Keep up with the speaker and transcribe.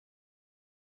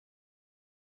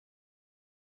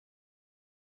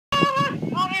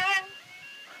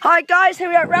Hi guys, here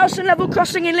we are at Rowston level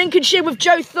crossing in Lincolnshire with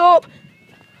Joe Thorpe.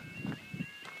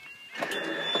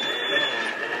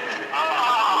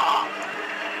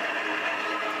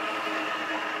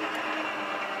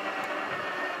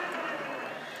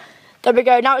 There we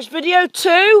go, now it's video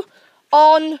 2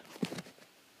 on Monday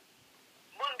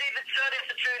the 30th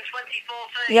of June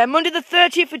 2014. Yeah, Monday the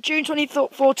 30th of June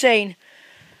 2014.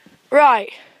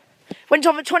 Right, went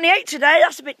off at 28 today,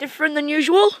 that's a bit different than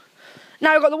usual.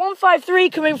 Now we've got the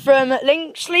 153 coming from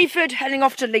Sleaford heading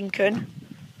off to Lincoln.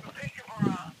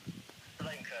 Peterborough to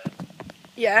Lincoln.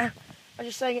 Yeah, I'm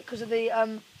just saying it because of the,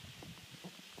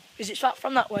 because it's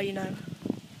from that way, you know.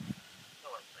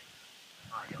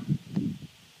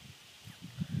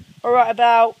 Alright,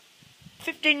 about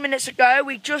 15 minutes ago,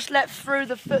 we just let through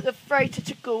the freighter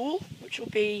to Goole, which will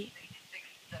be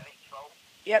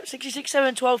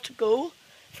 66,712 to Goole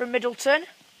from Middleton.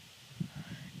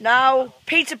 Now,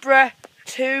 Peterborough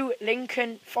to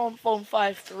Lincoln from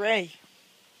 153. Is it?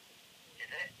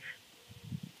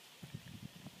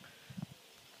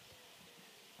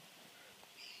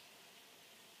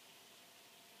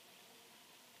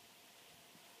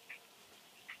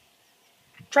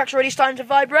 Track's already starting to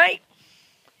vibrate.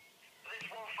 This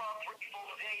 153 full of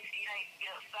the 88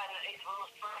 standard 8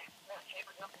 miles per hour. That's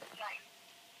cheaper than the tank.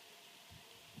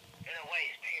 In a way,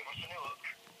 it's bigger for Newark.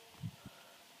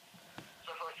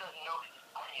 So for a certain note, it's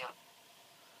here.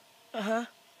 Uh-huh.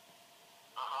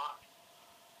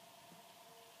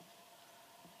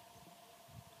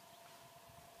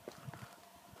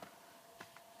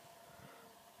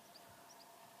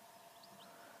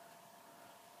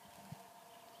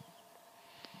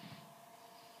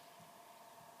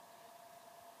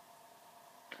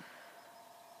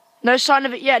 No sign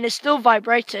of it yet, and it's still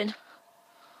vibrating.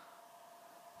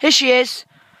 Here she is.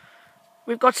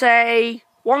 We've got a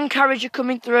one carriageur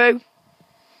coming through.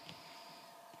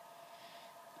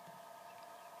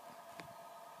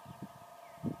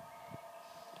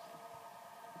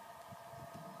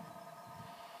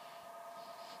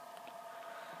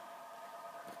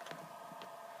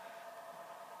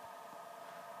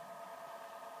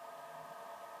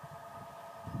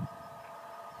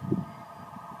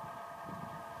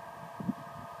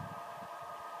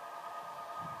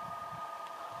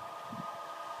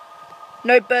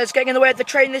 No birds getting in the way of the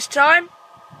train this time.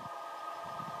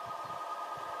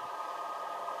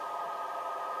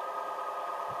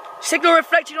 Signal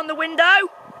reflected on the window.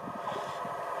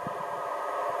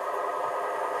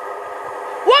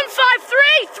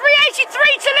 153,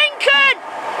 383 to Lincoln.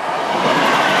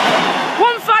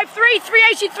 153,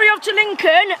 383 off to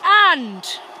Lincoln, and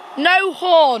no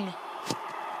horn.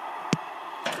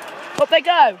 Up they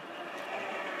go.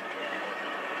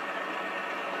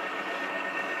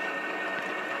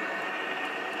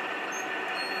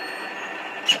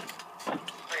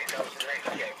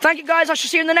 Thank you guys, I shall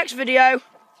see you in the next video.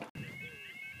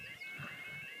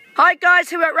 Hi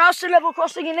guys, here we're at Rowston level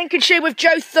crossing in Lincolnshire with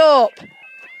Joe Thorpe.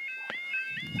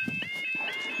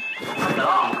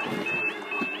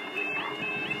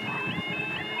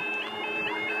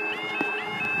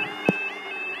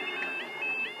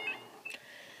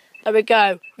 There we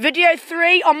go. Video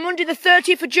 3 on Monday the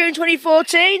 30th of June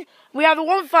 2014. We have a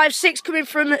 156 coming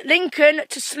from Lincoln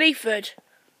to Sleaford.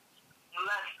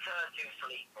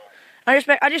 I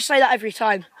just say that every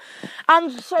time.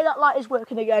 And say that light is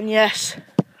working again, yes.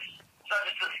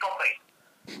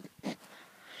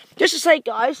 Just to say,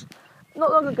 guys,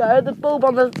 not long ago the bulb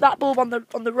on that bulb on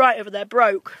the right over there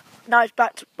broke. Now it's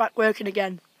back working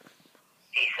again.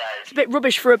 It's a bit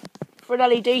rubbish for an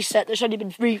LED set that's only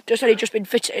just been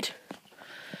fitted.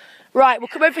 Right, we'll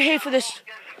come over here for this.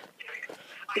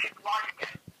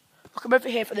 We'll come over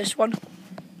here for this one.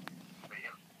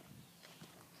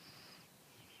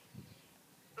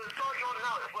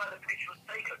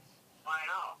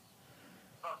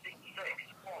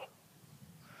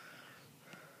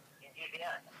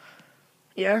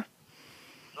 Yeah.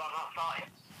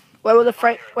 Where will the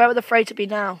freighter be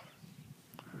now?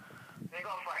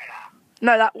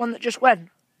 No, that one that just went.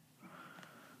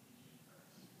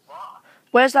 What?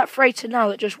 Where's that freighter now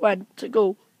that just went to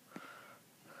Goole?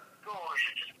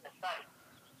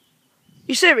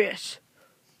 You serious?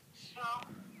 No.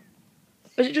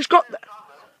 Has it just got there?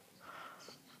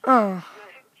 Oh.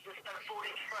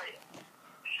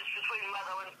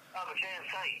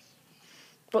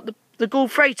 What, the Goole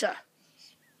freighter?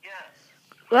 Yeah.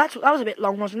 Well, that was a bit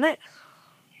long, wasn't it?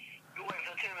 You went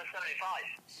for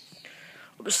 275.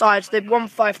 Well, besides, the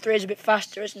 153 is a bit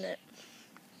faster, isn't it?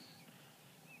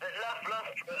 It left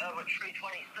over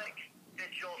 326.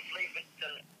 Did your sleep?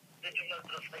 Did you go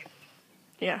to the sleep?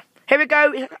 Yeah. Here we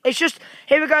go. It's just,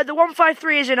 here we go. The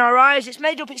 153 is in our eyes. It's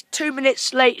made up, it's 2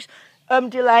 minutes late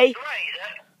delay.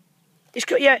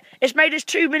 It's made us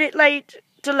 2 minute late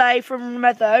delay from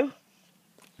Meadow.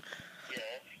 Yeah.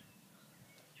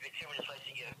 It's been 2 minutes late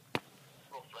to you,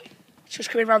 roughly. It's just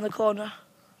coming around the corner.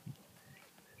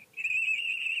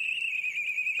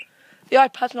 The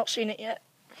iPad's not seen it yet.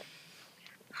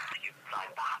 You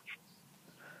like that.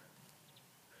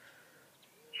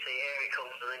 See, here it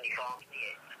comes and then you can't see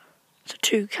it. It's a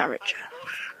 2 character.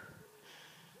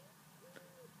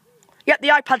 Yep, the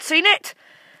iPad's seen it.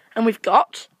 And we've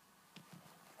got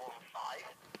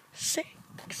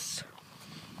 6.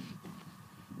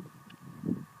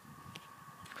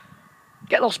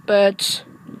 Get lost, birds.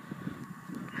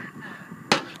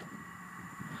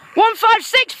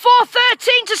 156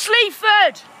 413 to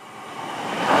Sleaford.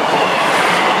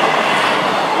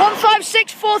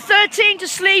 156 413 to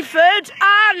Sleaford,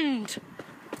 and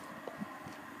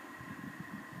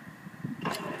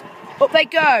up they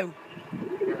go.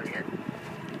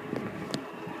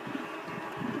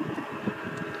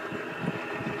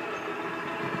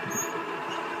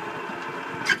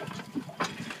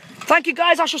 Thank you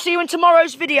guys, I shall see you in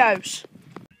tomorrow's videos.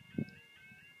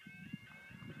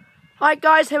 Hi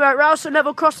guys, here at Rowston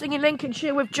level crossing in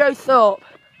Lincolnshire with Joe Thorpe.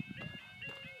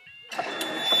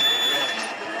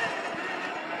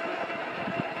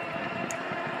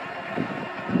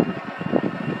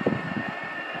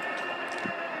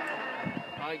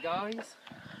 Hi guys.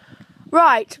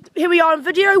 Right, here we are on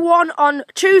video 1 on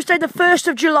Tuesday the 1st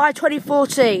of July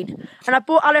 2014. And I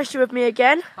brought Alistair with me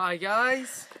again. Hi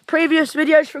guys. Previous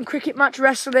videos from cricket match,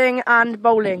 wrestling and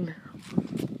bowling.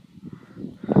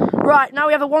 Right, now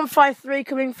we have a 153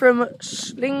 coming from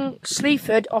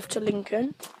Sleaford off to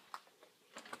Lincoln.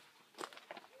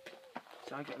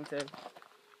 Shall I get him to?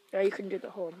 Yeah, you can do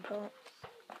the horn part.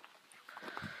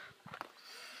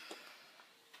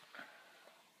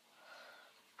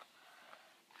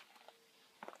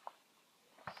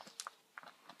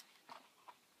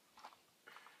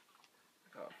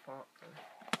 I got a fart though.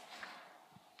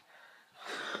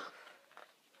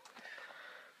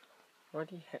 Why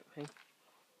do you hit me?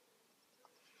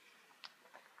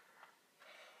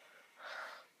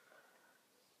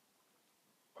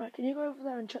 Right, can you go over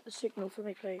there and check the signal for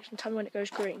me, please? And tell me when it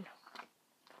goes green.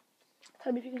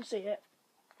 Tell me if you can see it.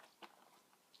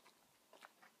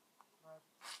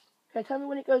 Okay, tell me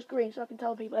when it goes green so I can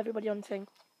tell people, everybody on the thing.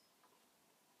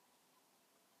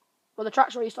 Well, the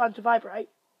track's already starting to vibrate.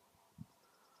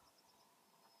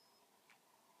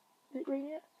 Is it green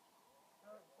yet?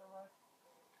 No, it's alright.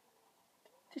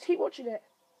 Just keep watching it.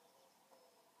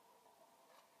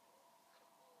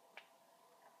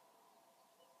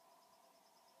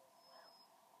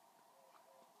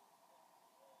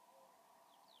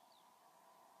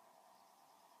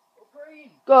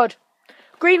 Green. Good.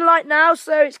 Green light now,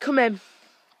 so it's coming.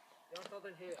 You're not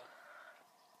in here.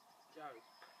 Joe.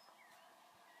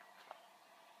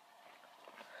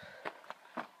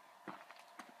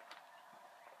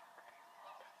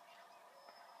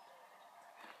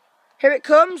 Here it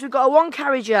comes. We've got a 1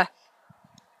 carriager.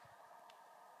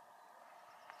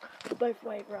 We'll both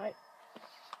wave, right?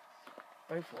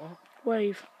 Both what?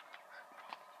 Wave.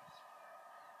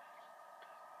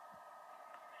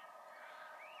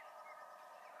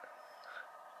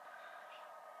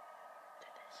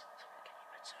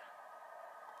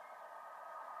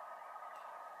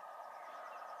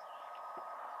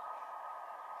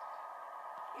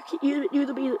 You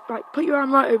either be like, put your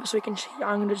arm right over so we can see.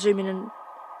 I'm going to zoom in and.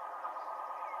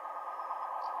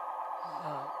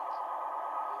 No.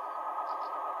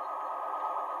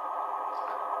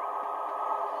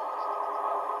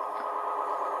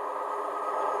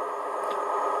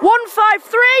 One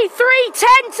 153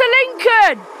 310 to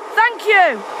Lincoln. Thank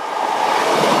you.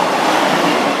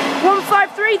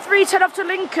 153 310 up to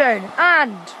Lincoln,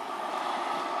 and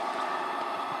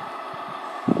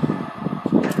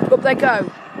up they go.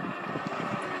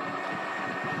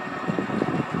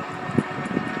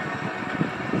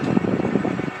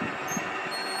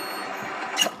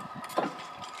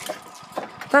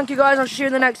 Thank you guys, I'll see you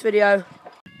in the next video.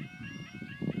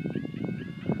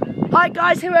 Hi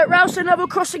guys, here at Rowston level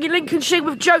crossing in Lincolnshire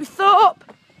with Joe Thorpe.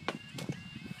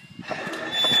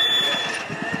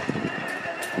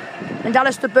 And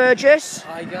Alistair Burgess.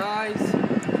 Hi guys.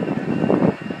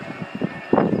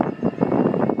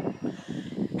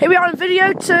 Here we are on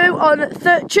video 2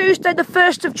 on Tuesday the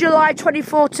 1st of July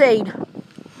 2014.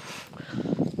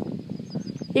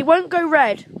 It won't go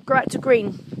red, go back to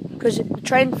green, because the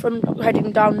train from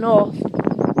heading down north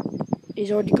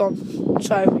is already gone,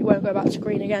 so it won't go back to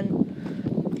green again.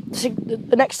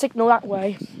 The next signal that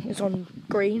way is on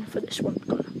green for this one.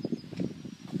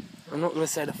 I'm not going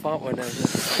to say the fart word over.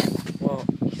 What?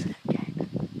 You said it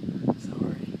again.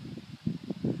 Sorry.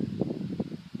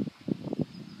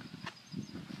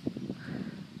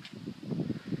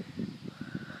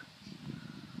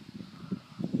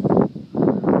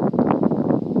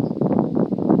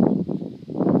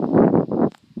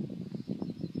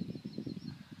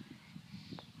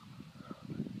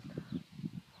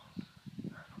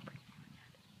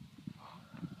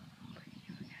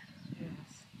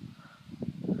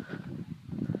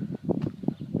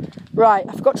 Right,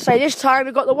 I forgot to say, this time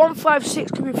we've got the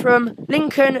 156 coming from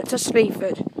Lincoln to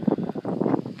Sleaford. I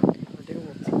do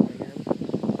want to again.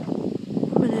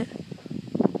 1 minute.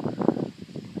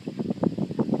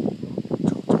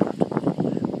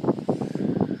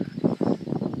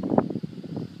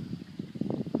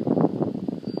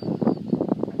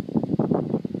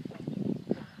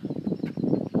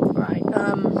 Right,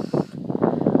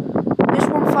 this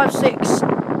 156,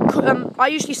 I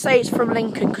usually say it's from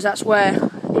Lincoln because that's where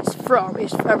it's from.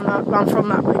 It's from I'm from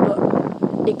that way,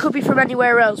 but it could be from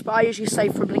anywhere else. But I usually say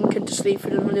from Lincoln to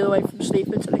Sleaford and the other way from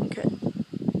Sleaford to Lincoln,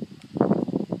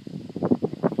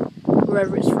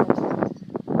 wherever it's from.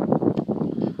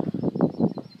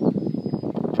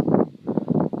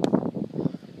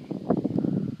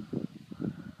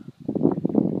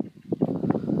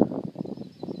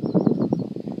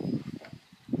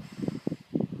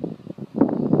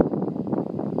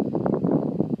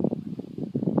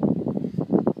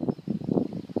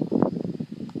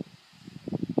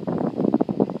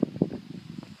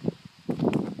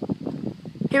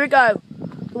 Here we go.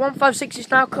 The 156 is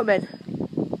now coming.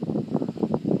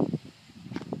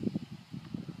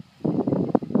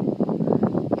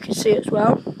 You can see it as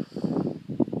well.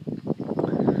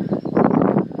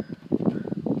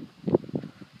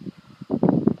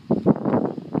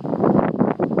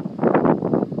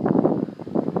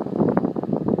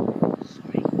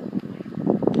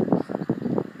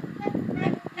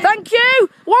 Thank you!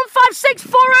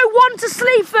 156401 to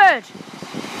Sleaford!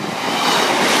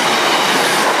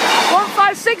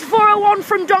 156401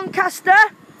 from Doncaster,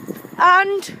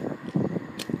 and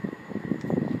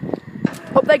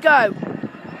up they go.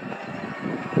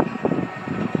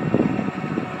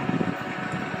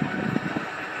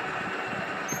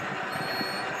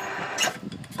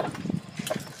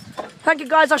 Thank you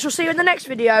guys, I shall see you in the next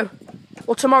video,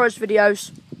 or tomorrow's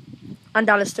videos, and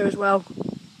Alistair as well.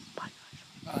 Bye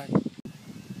guys. Bye.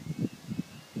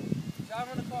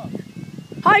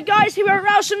 Hi guys, here we're at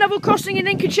Rowston Level Crossing in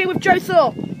Lincolnshire with Joe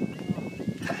Thorpe.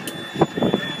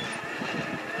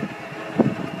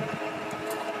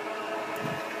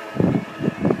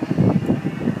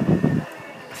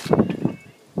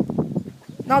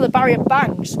 Now the barrier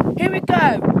bangs. Here we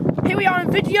go. Here we are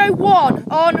in video 1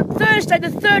 on Thursday the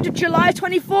 3rd of July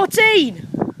 2014.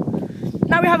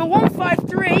 Now we have a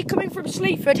 153 coming from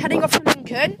Sleaford heading off to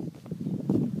Lincoln.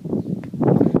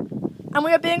 And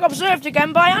we are being observed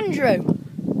again by Andrew.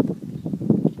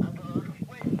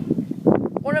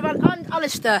 One of and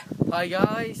Alistair. Hi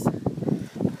guys.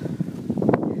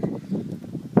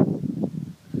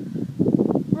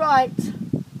 Right,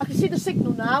 I can see the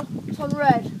signal now. It's on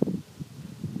red.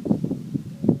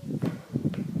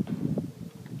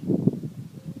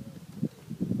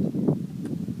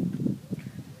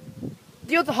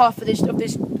 The other half of his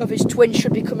twin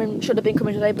should have been coming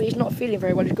today, but he's not feeling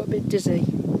very well. He's got a bit dizzy.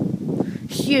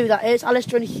 Hugh, that is,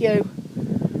 Alistair and Hugh.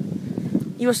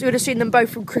 You would have seen them both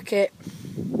from cricket.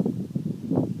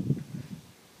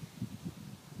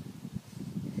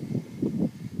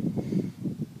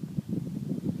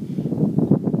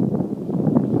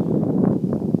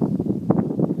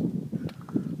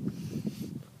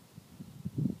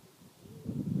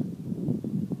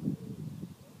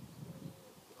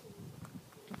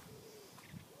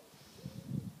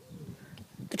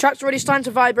 The track's already starting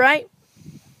to vibrate.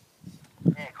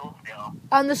 Yeah, cool. Yeah.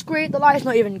 And the screen, the light's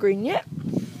not even green yet.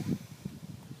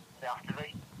 They have to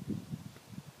be.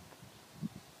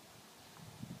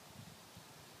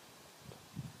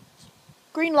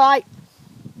 Green light.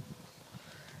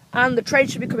 And the train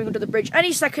should be coming under the bridge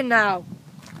any second now.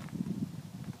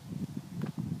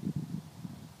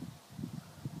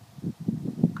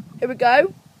 Here we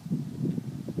go.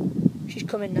 She's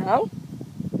coming now.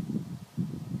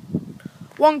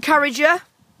 One carriager.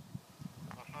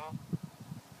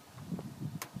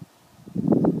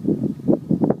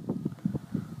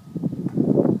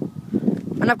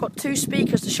 And I've got 2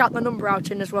 speakers to shout the number out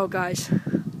in as well, guys.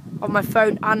 On my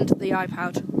phone and the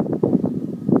iPad.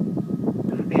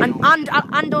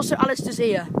 And also Alistair's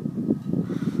ear.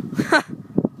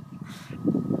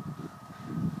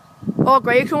 Oh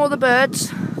great, here come all the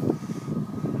birds.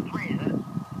 Three, is it?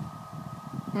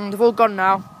 They've all gone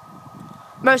now.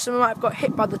 Most of them might have got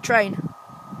hit by the train.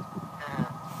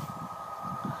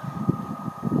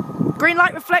 Green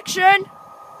light reflection.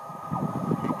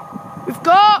 We've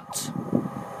got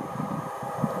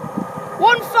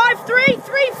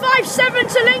 153,357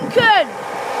 to Lincoln.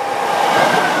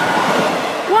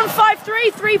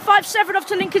 153,357 off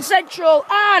to Lincoln Central,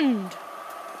 and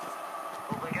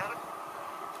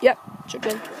yep, should be.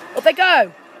 Up they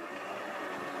go.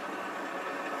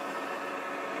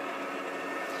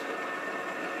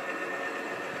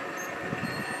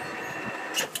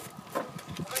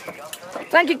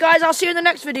 Thank you guys, I'll see you in the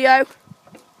next video.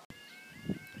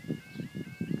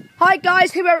 Hi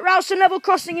guys, here we're at Rowston level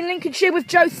crossing in Lincolnshire with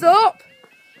Joe Thorpe.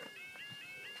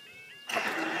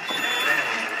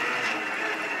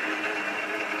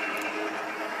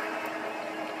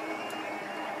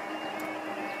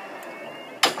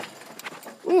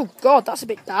 Oh God, that's a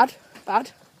bit bad.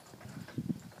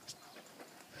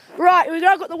 Right, we've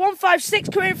now got the 156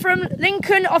 coming from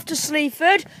Lincoln off to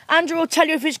Sleaford. Andrew will tell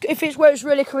you if it's where it's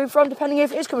really coming from, depending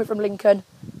if it is coming from Lincoln.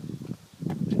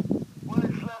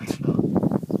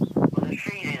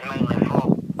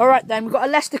 Alright then, we've got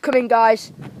a Leicester coming,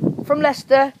 guys. From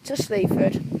Leicester to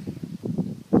Sleaford. This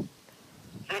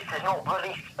is not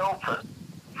bloody Stilton.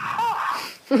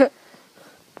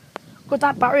 God,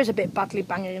 that barrier's a bit badly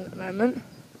banging at the moment.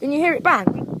 Can you hear it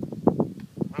bang?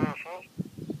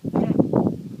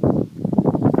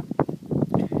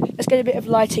 Let's get a bit of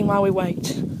lighting while we wait.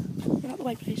 Get out of the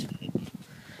way, please.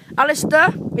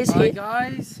 Alistair is here.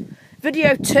 Hi guys.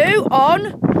 Video 2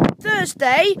 on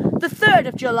Thursday, the 3rd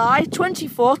of July,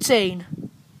 2014. Is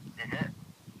it?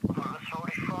 I thought it was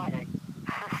already Friday.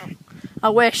 I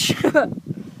wish. It's gone up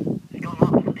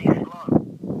for these slow.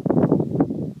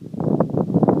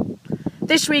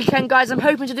 This weekend, guys, I'm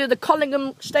hoping to do the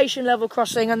Collingham station level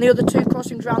crossing and the other 2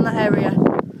 crossings around that area.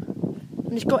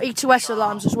 And it's got E2S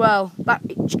alarms as well.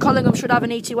 Collingham should have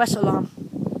an E2S alarm.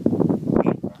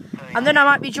 And then I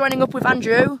might be joining up with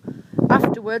Andrew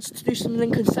afterwards to do some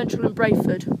Lincoln Central and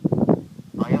Brayford.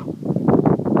 I am.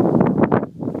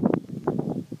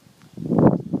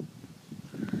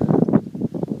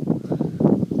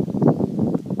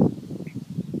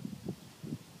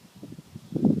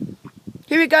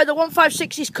 Here we go, the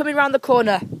 156 is coming round the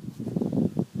corner.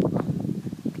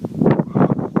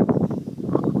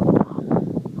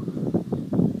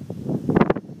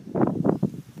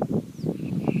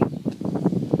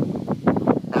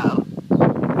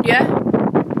 Yeah?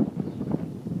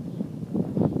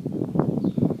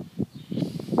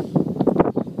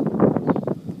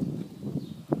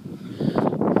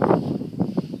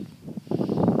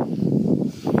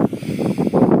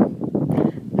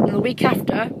 And the week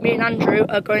after, me and Andrew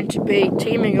are going to be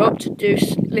teaming up to do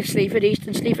Sleaford East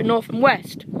and Sleaford North and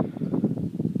West.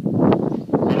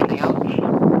 Anything else?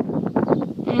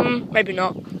 Maybe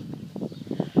not.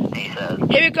 He says.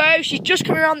 Here we go, she's just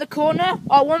coming around the corner.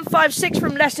 Our 156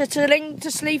 from Leicester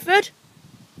to Sleaford.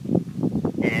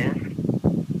 Is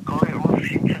Corey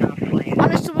Washington and Sleaford.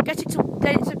 Alistair will get it to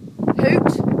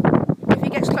hoot if he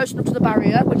gets close enough to the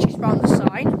barrier, which is round the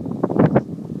sign.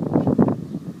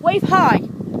 Wave high.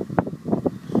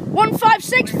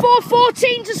 156,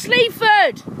 414 to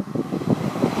Sleaford.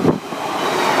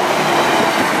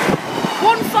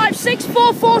 156,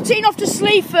 414 off to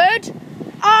Sleaford.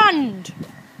 And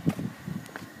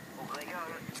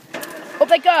up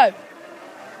they go.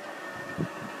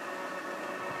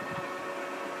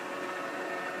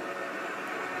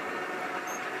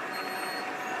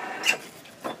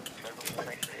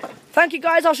 Thank you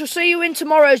guys, I shall see you in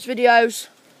tomorrow's videos.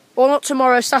 Or not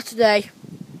tomorrow, Saturday.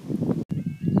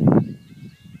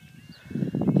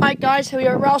 Hi guys, here we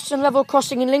are at Rowston level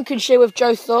crossing in Lincolnshire with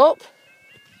Joe Thorpe.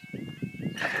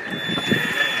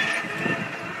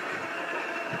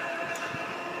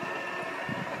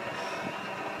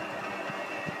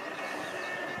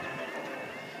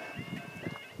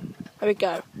 There we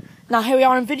go. Now here we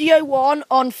are in video 1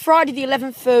 on Friday the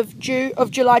 11th of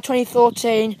July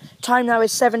 2014. Time now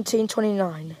is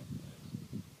 17:29.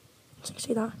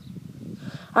 See that?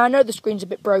 I know the screen's a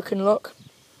bit broken, look.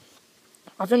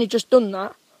 I've only just done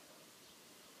that.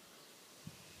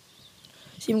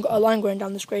 It's even got a line going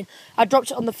down the screen. I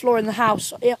dropped it on the floor in the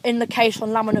house, in the case on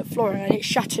laminate flooring, and it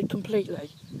shattered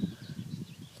completely.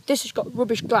 This has got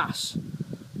rubbish glass.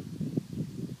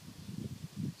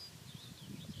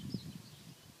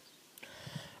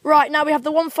 Right, now we have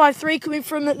the 153 coming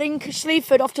from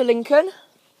Sleaford off to Lincoln.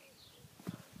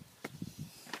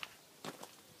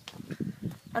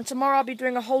 And tomorrow I'll be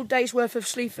doing a whole day's worth of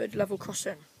Sleaford level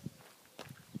crossing.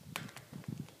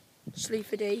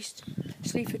 Sleaford East,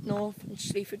 Sleaford North and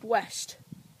Sleaford West.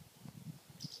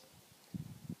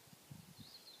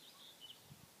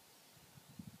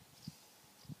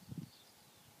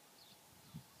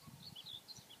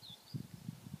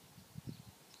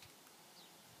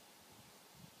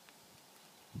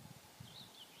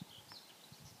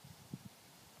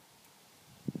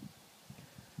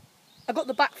 I got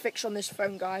the back fix on this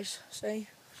phone, guys. See?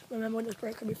 Remember when it was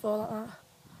broken before like that?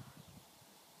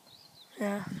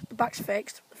 Yeah, the back's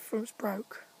fixed, the front's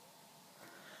broke.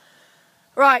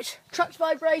 Right, track's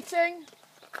vibrating,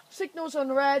 signal's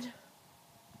on red.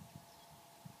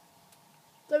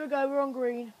 There we go, we're on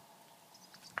green.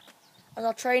 And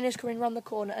our train is coming round the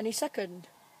corner any second.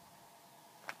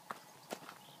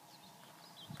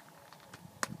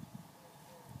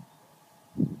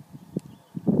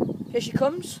 Here she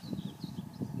comes.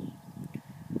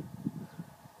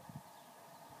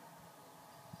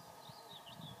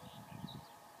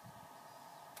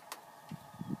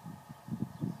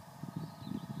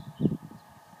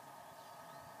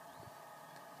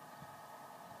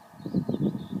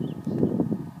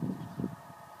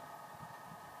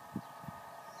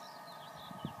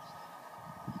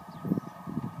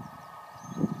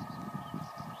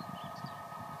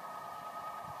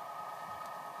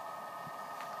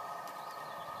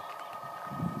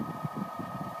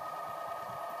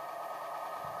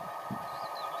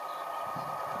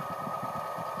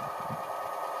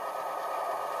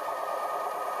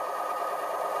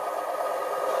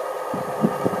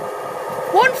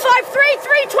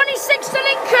 .153.326 to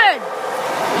Lincoln.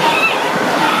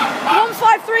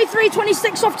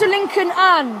 153.326 off to Lincoln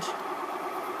and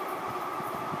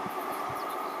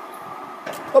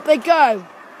up they go.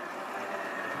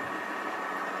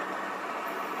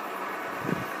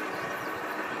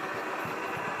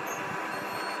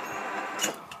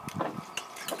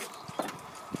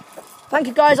 Thank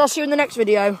you guys, I'll see you in the next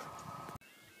video.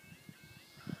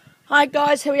 Hi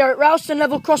guys, here we are at Rowston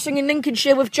level crossing in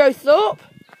Lincolnshire with Joe Thorpe.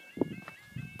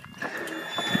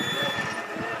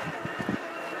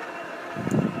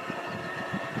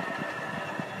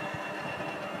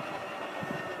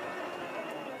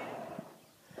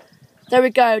 There we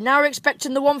go, now we're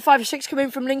expecting the 156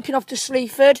 coming from Lincoln off to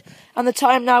Sleaford, and the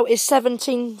time now is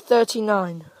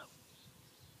 17:39.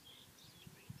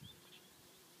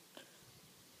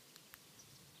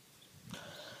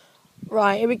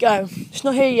 Right, here we go. It's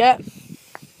not here yet.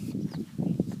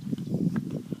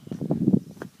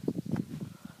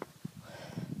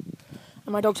 And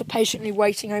my dogs are patiently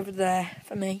waiting over there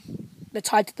for me. They're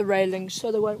tied to the railings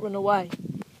so they won't run away.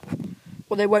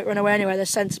 Well, they won't run away anyway, they're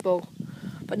sensible.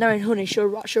 But knowing Honey, she'll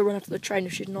run after the train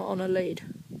if she's not on her lead.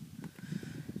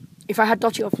 If I had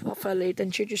Dottie off her lead,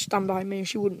 then she'd just stand behind me and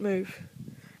she wouldn't move.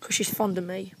 Because she's fond of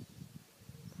me.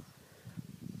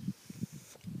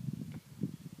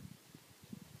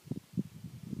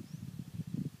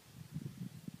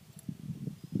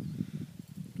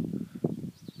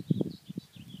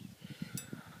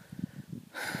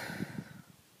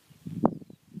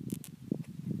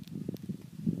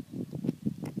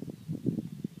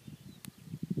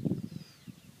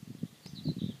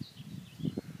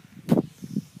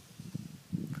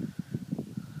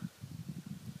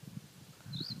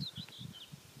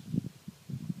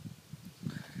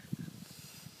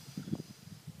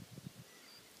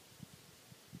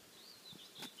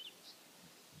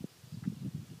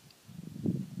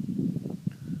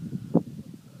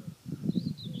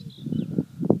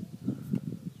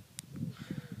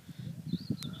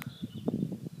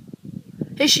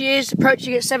 Here she is,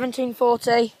 approaching at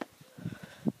 17:40.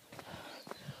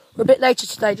 We're a bit later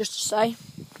today, just to say.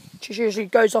 She usually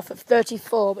goes off at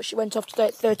 34, but she went off today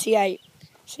at 38.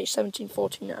 See,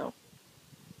 17:40 now.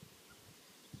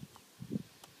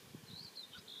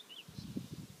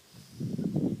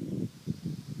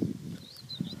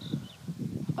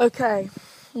 Okay,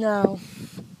 now.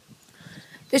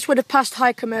 This would have passed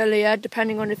Highcombe earlier,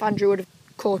 depending on if Andrew would have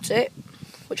caught it,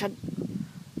 which it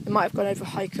might have gone over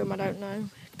Highcombe, I don't know,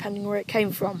 depending where it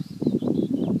came from.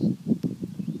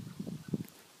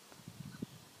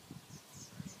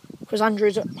 Because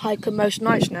Andrew's at Highcombe most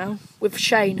nights now, with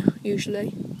Shane,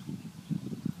 usually.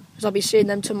 Because I'll be seeing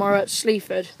them tomorrow at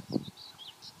Sleaford.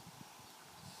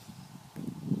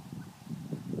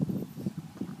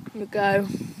 Here we go.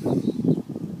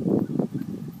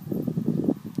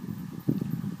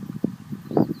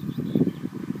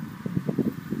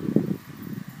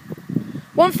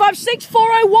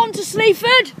 .156.401 to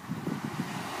Sleaford.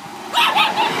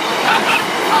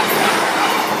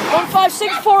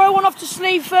 156.401 off to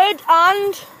Sleaford,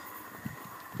 and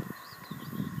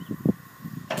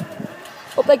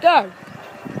up they go.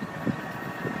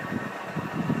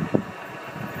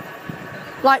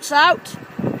 Lights out.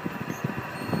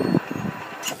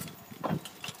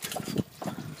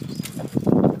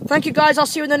 Thank you guys, I'll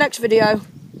see you in the next video,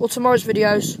 or tomorrow's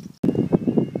videos.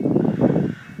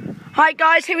 Hi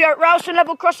guys, here we are at Rowston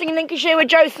level crossing in Lincolnshire with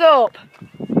Joe Thorpe.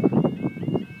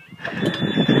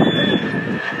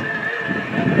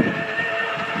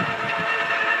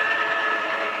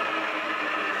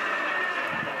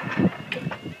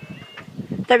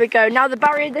 There we go. Now the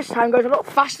barrier this time goes a lot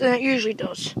faster than it usually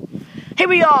does. Here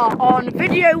we are on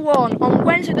video 1 on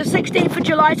Wednesday the 16th of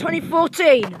July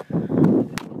 2014.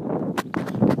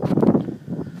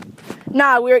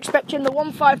 Now we're expecting the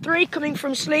 153 coming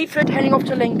from Sleaford heading off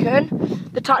to Lincoln.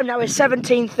 The time now is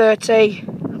 17:30.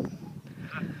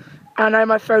 I know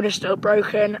my phone is still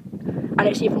broken and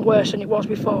it's even worse than it was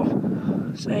before.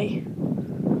 See?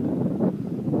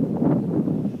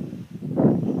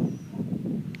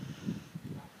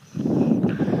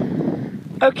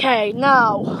 Okay,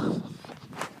 now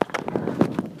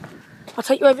I'll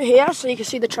take you over here so you can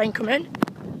see the train coming.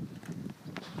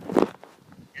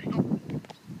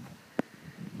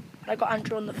 I got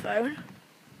Andrew on the phone.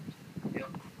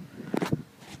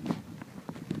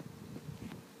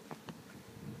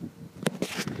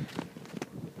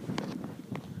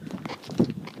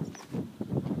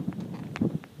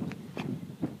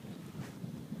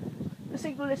 The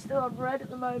signal is still on red at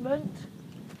the moment.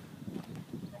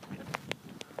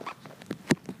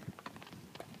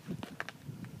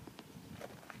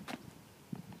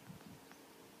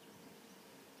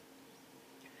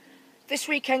 This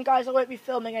weekend, guys, I won't be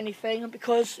filming anything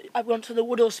because I've gone to the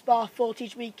Woodall Spa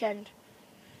 40s weekend.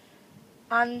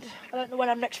 And I don't know when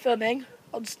I'm next filming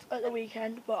at the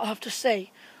weekend, but I'll have to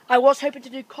see. I was hoping to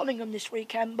do Collingham this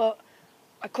weekend, but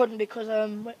I couldn't because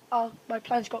my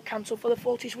plans got cancelled for the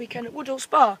 40s weekend at Woodall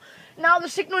Spa. Now the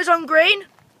signal is on green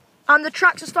and the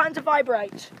tracks are starting to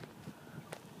vibrate.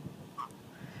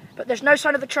 But there's no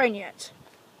sign of the train yet.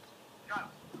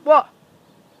 What?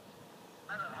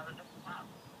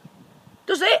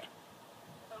 Does it?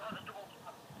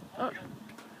 Oh.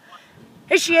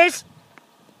 Here she is.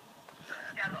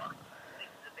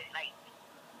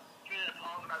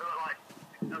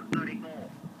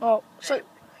 Oh, so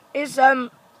is it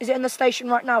in the station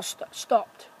right now?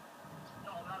 Stopped.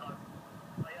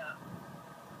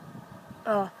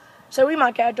 Oh, so we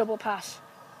might get a double pass.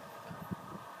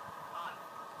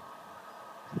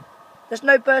 There's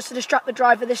no burst to distract the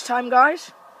driver this time,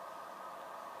 guys.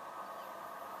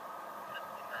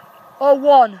 Or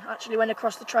 1, actually, went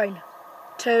across the train.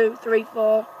 2, 3,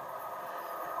 4.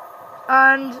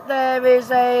 And there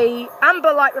is a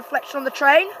amber light reflection on the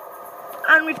train.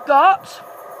 And we've got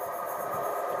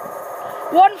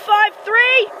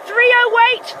 153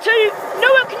 308 to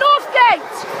Newark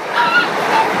Northgate.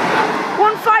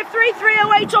 153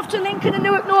 308 off to Lincoln and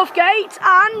Newark Northgate.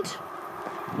 And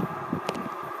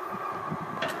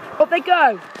up they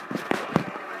go.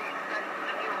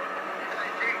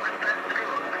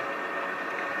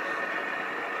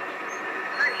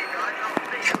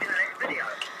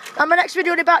 And my next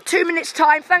video in about 2 minutes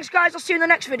time. Thanks guys, I'll see you in the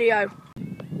next video.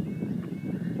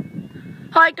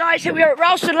 Hi guys, here we are at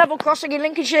Rowston level crossing in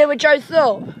Lincolnshire with Joe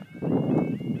Thorpe.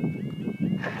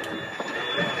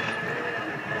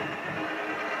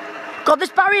 God, this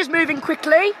barrier's moving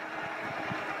quickly.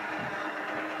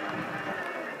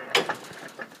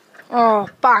 Oh,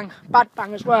 bang, bad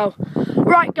bang as well.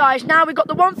 Right guys, now we've got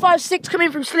the 156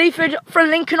 coming from Sleaford,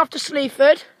 from Lincoln off to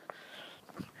Sleaford.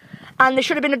 And there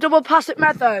should have been a double pass at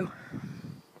Meadow.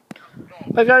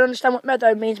 But if you don't understand what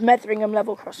Meadow means, Metheringham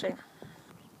level crossing.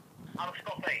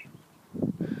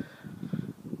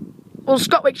 Well,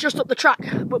 Scotwick's just up the track,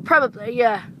 but probably,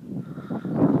 yeah.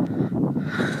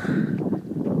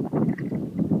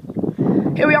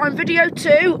 Here we are in video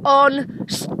 2 on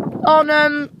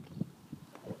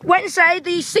Wednesday,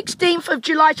 the 16th of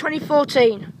July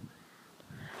 2014.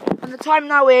 And the time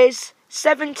now is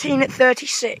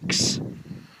 17:36.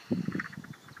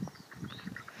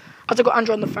 As I've got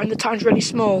Andrew on the phone, the time's really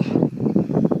small.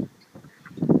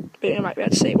 But you might be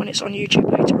able to see it when it's on YouTube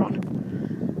later on.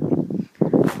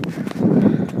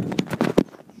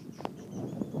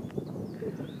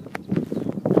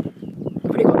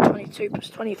 I've already got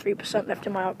 23% left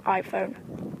in my iPhone.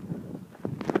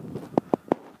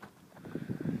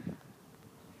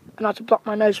 And I have to block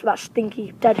my nose for that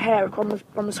stinky dead hair on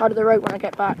the side of the road when I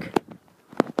get back.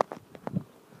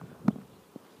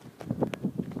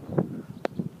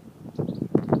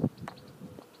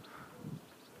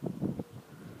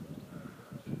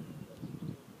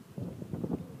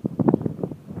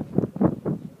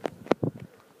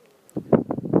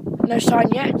 No sign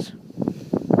yet.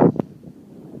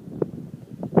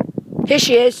 Here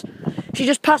she is. She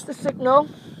just passed the signal.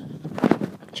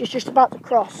 She's just about to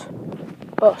cross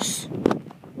us.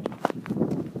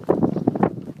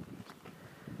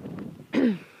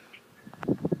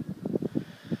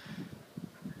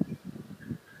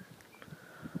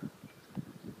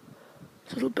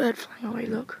 Little bird flying away,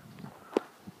 look.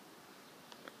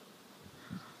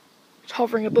 It's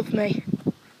hovering above me.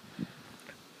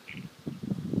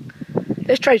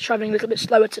 This train's travelling a little bit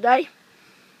slower today.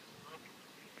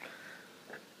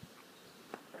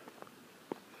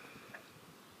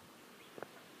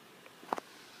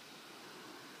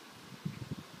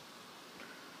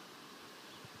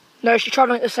 No, she's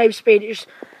travelling at the same speed. It just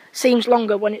seems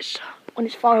longer when it's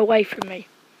far away from me.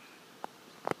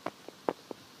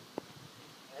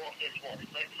 What's this? What?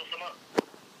 6 or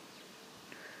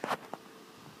something?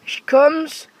 She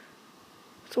comes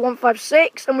to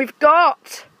 156, and we've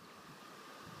got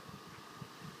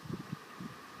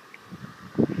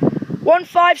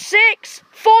 156,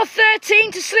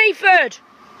 413 to Sleaford.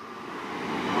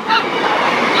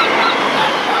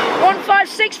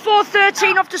 156,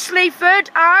 413 off to Sleaford,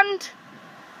 and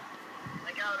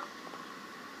They go.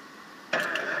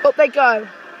 up they go.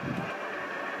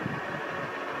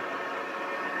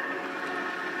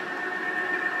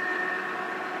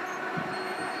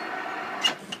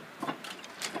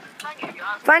 Thank you,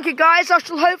 guys. Thank you, guys. I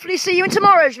shall hopefully see you in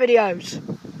tomorrow's videos.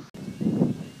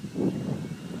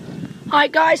 Hi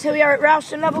guys, here we are at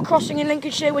Rowston level crossing in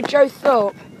Lincolnshire with Joe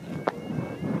Thorpe.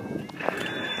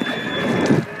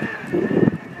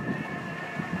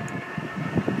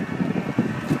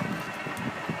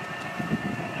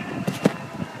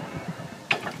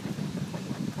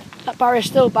 That barrier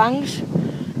still bangs.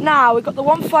 Now we've got the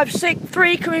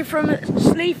 153 coming from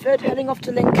Sleaford heading off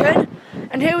to Lincoln,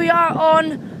 and here we are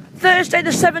on Thursday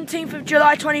the 17th of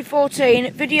July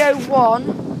 2014, video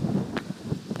 1.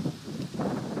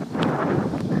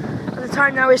 And the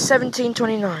time now is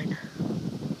 17:29.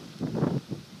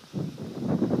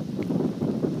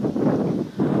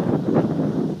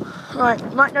 Right,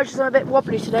 you might notice I'm a bit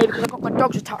wobbly today because I've got my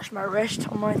dogs attached to my wrist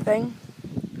on my thing.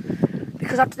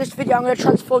 Because after this video I'm going to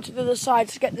transfer to the other side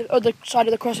to get the other side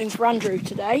of the crossing for Andrew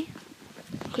today.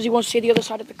 Because he wants to see the other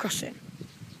side of the crossing.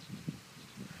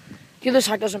 The other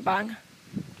side doesn't bang,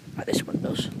 like this one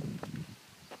does.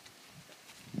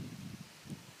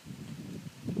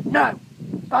 No,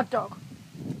 bad dog.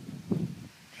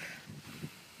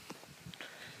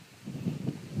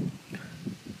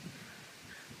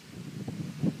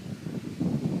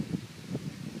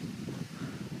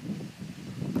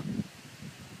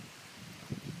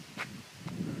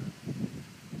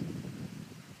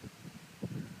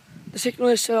 The signal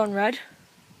is still on red,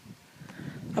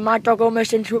 and my dog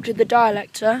almost interrupted the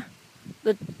dialector,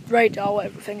 the radar,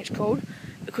 whatever thing it's called,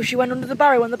 because she went under the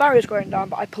barrier when the barrier was going down,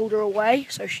 but I pulled her away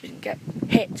so she didn't get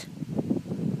hit.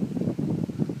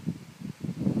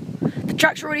 The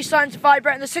tracks are already starting to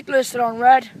vibrate and the signal is still on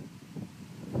red.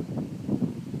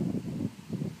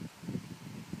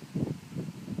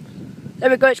 There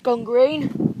we go, it's gone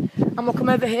green, and we'll come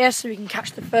over here so we can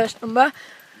catch the first number.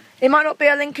 It might not be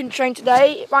a Lincoln train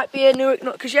today, it might be a Newark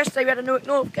North, because yesterday we had a Newark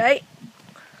North gate,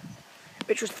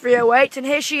 which was 308, and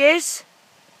here she is,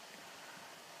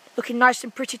 looking nice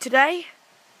and pretty today,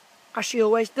 as she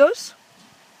always does.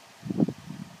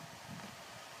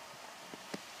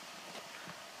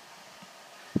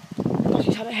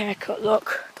 She's had a haircut,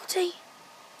 look. Dotty.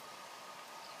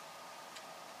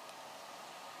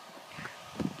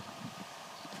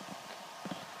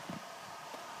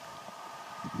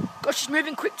 God, she's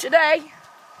moving quick today.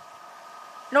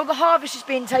 And all the harvest is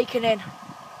being taken in.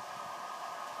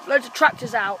 Loads of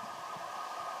tractors out.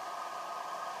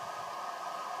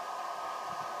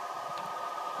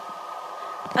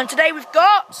 And today we've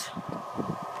got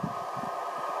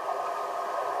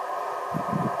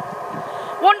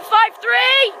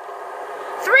 153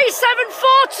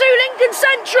 3742 Lincoln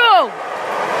Central.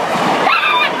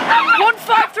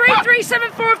 153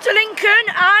 374 to Lincoln,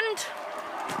 and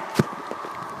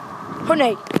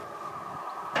Honey.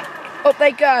 Up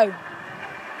they go.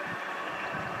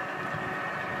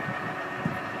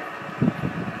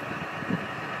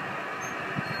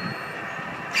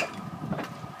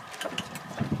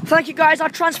 Thank you guys, I'll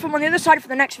transform on the other side for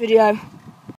the next video.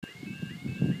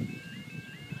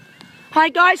 Hi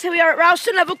guys, here we are at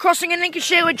Rowston, level crossing in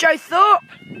Lincolnshire with Joe Thorpe.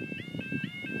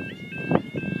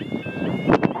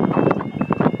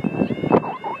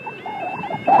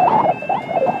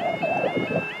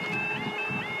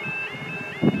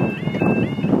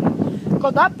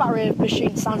 God, that barrier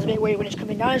machine sounds a bit weird when it's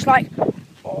coming down. It's like,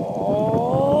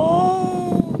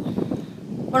 oh.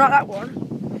 Well, not that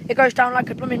one. It goes down like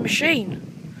a blooming machine.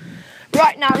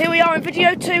 Right, now, here we are in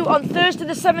video 2 on Thursday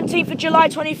the 17th of July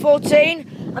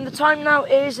 2014. And the time now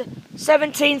is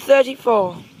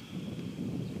 17:34.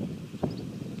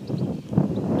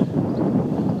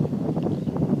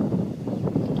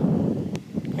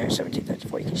 Yeah,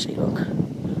 17:34, you can see, look.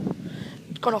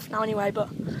 It's gone off now anyway, but...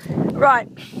 Right.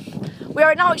 We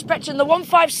are now expecting the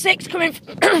 156 coming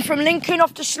from Lincoln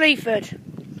off to Sleaford.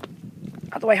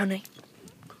 Out the way, honey.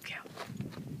 Good girl.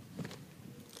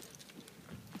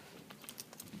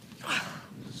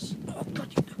 Oh,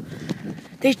 God.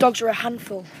 These dogs are a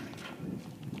handful.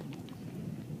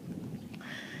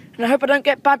 And I hope I don't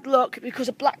get bad luck because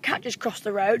a black cat just crossed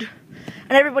the road.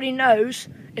 And everybody knows,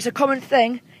 it's a common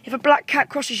thing, if a black cat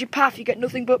crosses your path, you get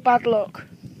nothing but bad luck.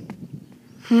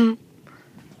 I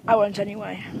won't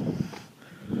anyway.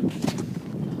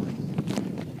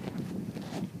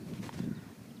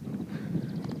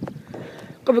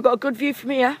 God, we've got a good view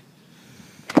from here.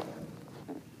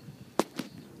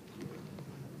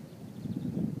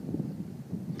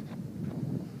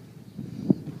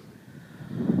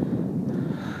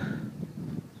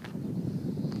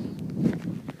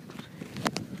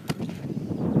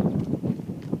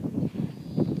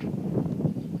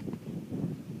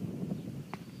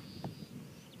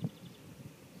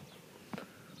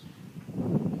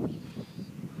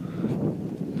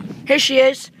 Here she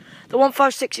is. The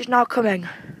 156 is now coming.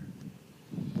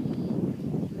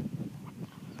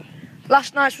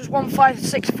 Last night's was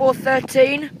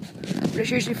 156,413. But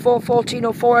it's usually 414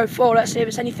 or 404. Let's see if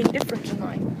it's anything different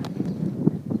tonight.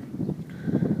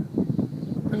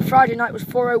 And Friday night was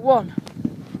 401.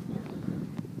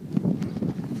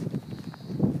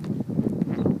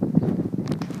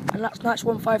 And last night's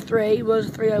 153 was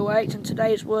 308 and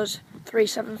today's was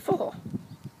 374.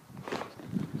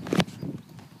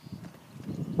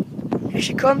 Here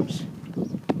she comes.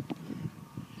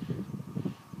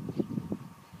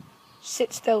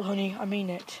 Sit still, honey, I mean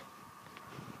it.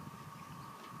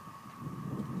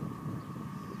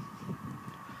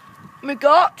 And we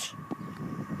got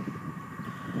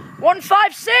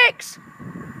 156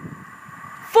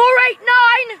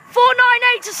 489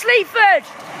 498 to Sleaford.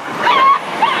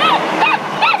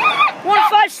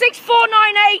 156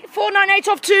 498 498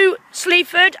 off to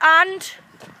Sleaford, and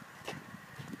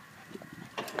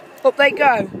up they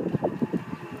go.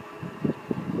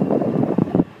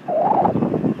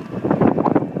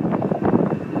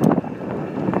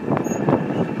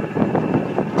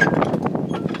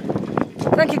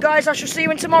 Thank you guys, I shall see you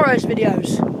in tomorrow's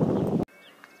videos.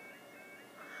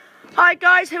 Hi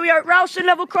guys, here we are at Rowston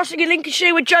level crossing in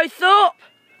Lincolnshire with Joe Thorpe.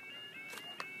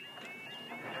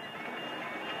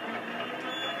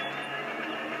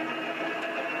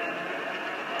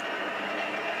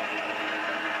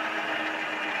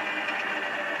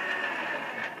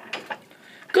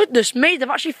 Goodness me, they've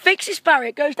actually fixed this barrier.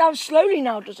 It goes down slowly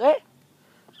now, does it?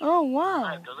 Oh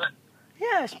wow. Does it?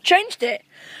 Yeah, it's changed it.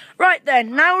 Right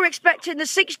then, now we're expecting the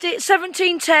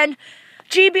 1710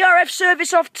 GBRF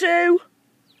service off to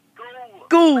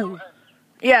Goole.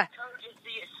 Yeah. Code is the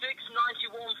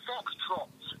 691 Foxtrot.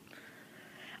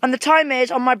 And the time is,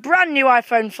 on my brand new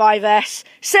iPhone 5S,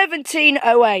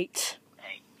 1708.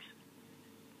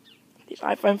 This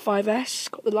iPhone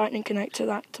 5S, got the lightning connector,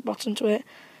 that to bottom to it.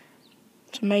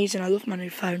 It's amazing, I love my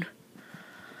new phone.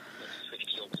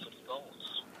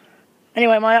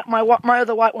 Anyway, my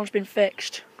other white one's been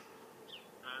fixed.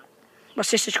 My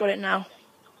sister's got it now.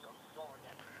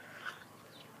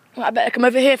 Well, I better come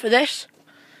over here for this.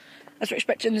 As we're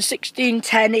expecting the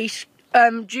 1610 East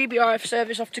GBRF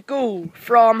service off to Goole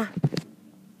from...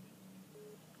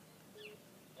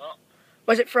 What?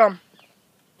 Where's it from?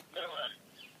 Middleton.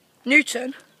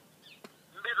 Newton?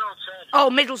 Middleton. Oh,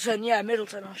 Middleton, yeah,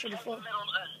 Middleton, I should have thought.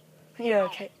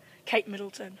 Middleton. Yeah, Kate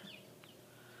Middleton.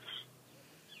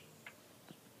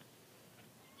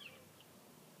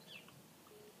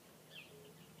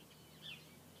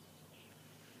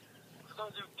 For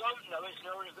those who don't know, it's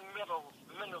known as the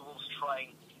minerals train.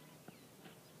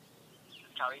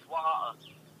 It carries water.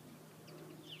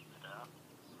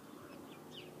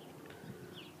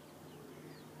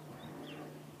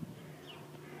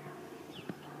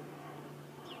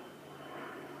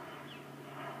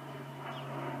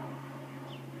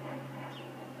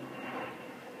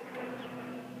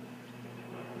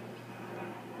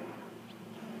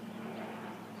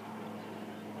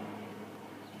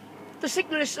 The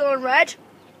signal is still on red,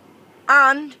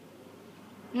 and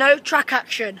no track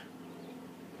action.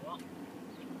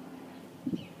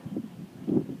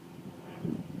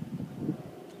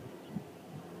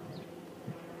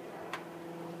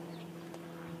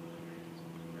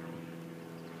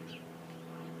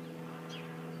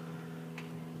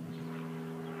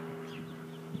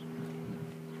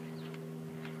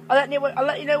 I'll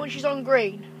let you know when she's on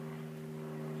green.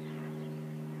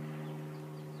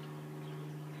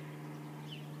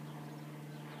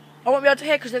 I won't be able to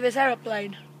hear because of this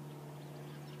aeroplane.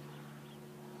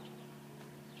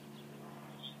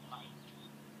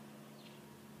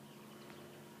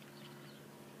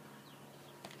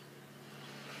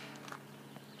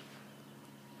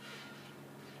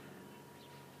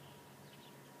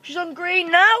 She's on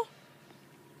green now.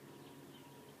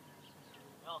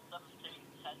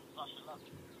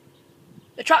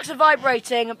 The tracks are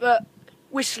vibrating, but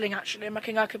whistling actually,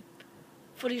 making like a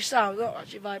fully sound. That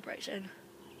actually vibrates in.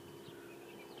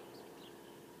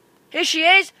 Here she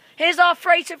is. Here's our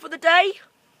freighter for the day.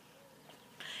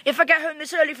 If I get home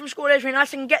this early from school, it'll be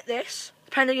nice and get this,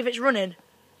 depending if it's running.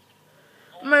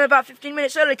 I'm about 15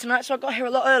 minutes early tonight, so I got here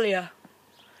a lot earlier.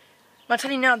 I'm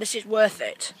telling you now, this is worth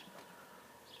it.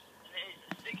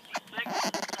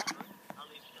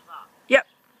 Yep.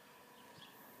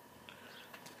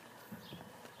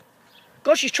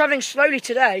 God, she's travelling slowly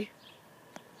today.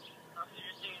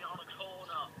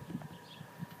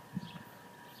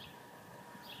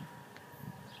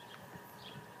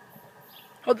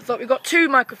 I thought we've got 2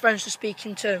 microphones to speak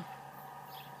into.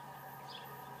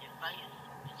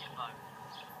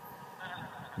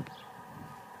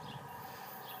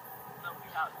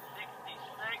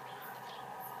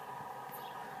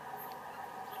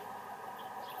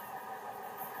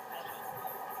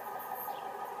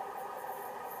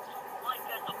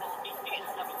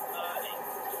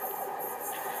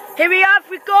 Here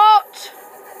we've got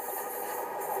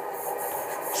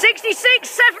 66,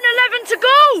 711 to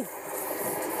go.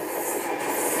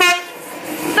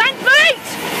 Thank fate.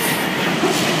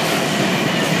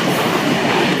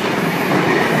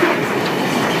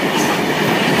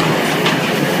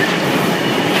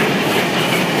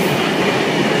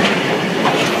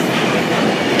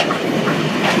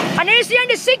 And here's the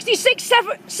end of 66,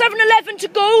 711 to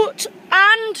go,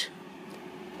 and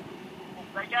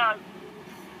There you go.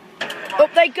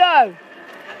 up they go.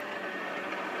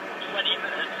 20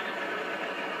 minutes.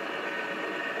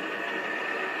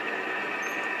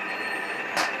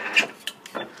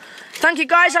 Thank you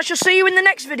guys, I shall see you in the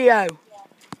next video.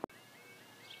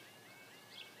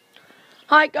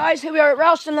 Hi guys, here we are at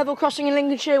Rowston level crossing in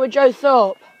Lincolnshire with Joe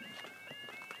Thorpe.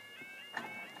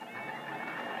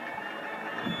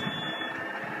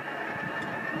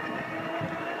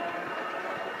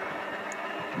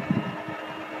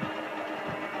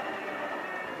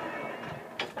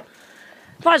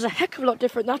 That is a heck of a lot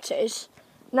different, that is.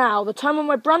 Now, the time on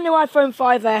my brand new iPhone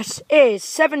 5S is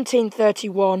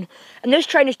 17:31, and this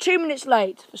train is 2 minutes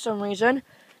late for some reason.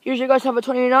 Usually it goes have a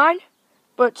 29,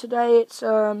 but today it's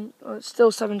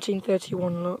still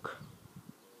 17:31, look.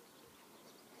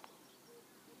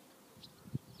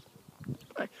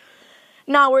 Right.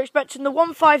 Now we're expecting the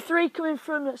 153 coming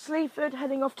from Sleaford,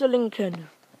 heading off to Lincoln.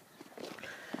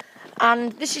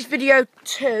 And this is video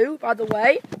 2, by the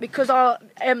way, because at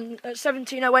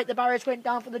 17:08 the barriers went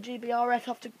down for the GBRF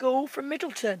off to Goole from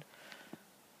Middleton.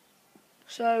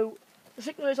 So the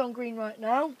signal is on green right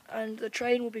now, and the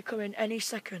train will be coming any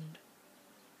second.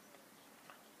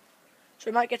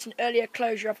 So we might get an earlier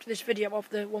closure after this video of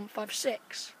the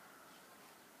 156.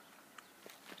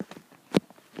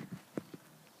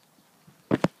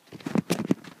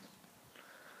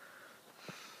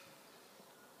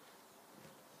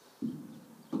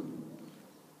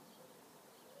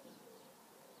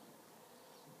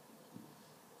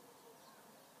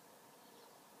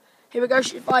 Here we go,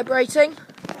 she's vibrating.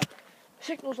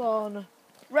 Signal's on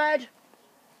red.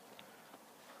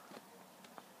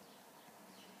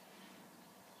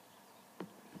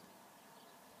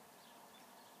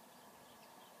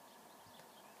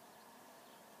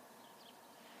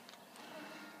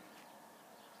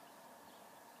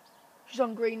 She's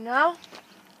on green now.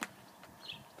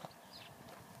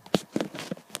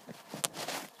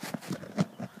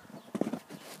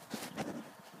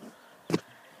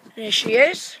 Here she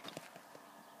is.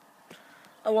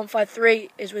 A 153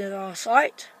 is within our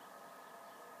sight.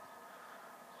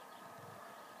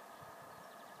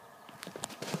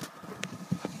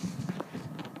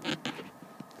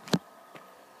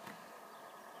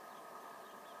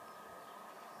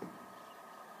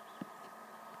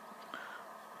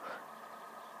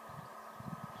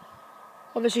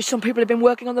 Obviously some people have been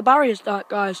working on the barriers,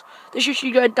 guys. This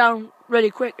usually goes down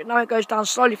really quick, but now it goes down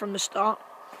slowly from the start.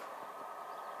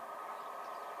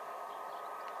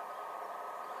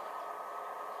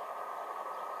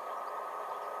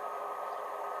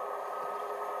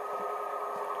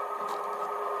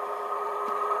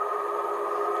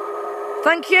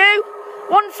 Thank you.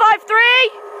 153,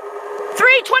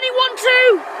 321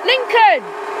 to Lincoln.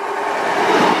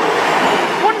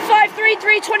 153,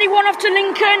 321 off to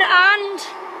Lincoln, and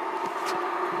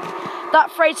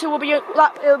that freighter will be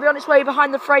it'll be on its way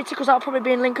behind the freighter because that'll probably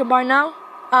be in Lincoln by now.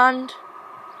 And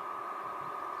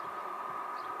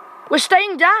we're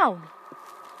staying down.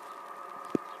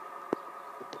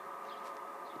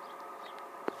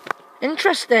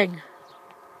 Interesting.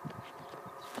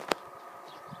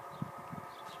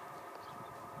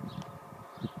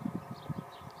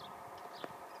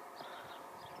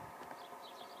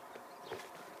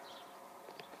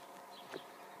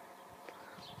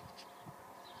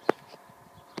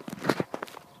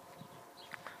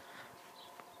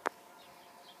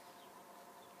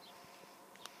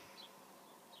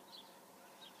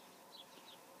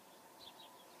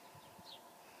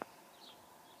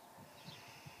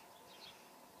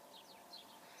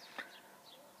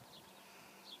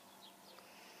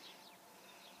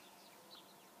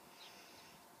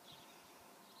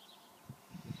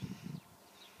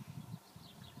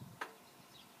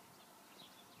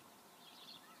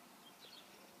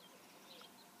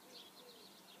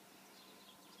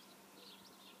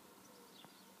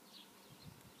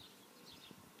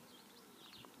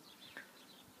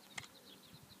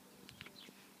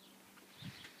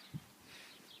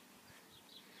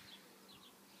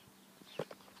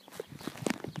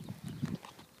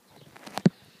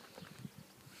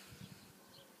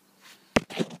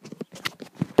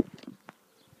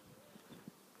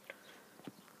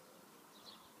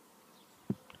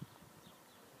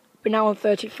 We're now on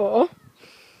 34.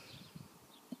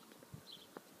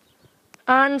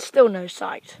 And still no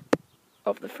sight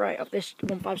of the freight of this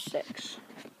 156.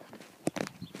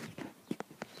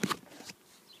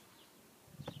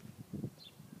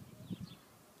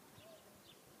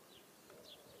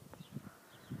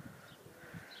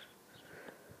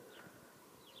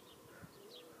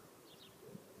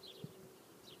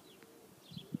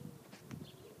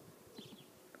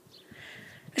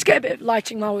 Let's get a bit of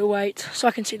lighting while we wait, so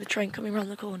I can see the train coming around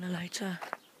the corner later.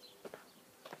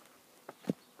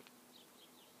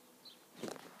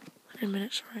 In a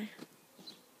minute, sorry.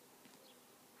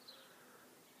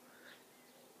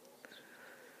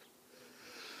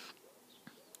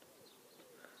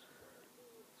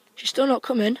 She's still not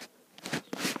coming.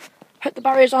 Hope the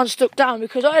barriers aren't stuck down,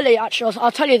 because earlier, actually,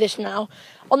 I'll tell you this now.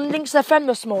 On Links FM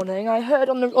this morning, I heard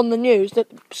on the news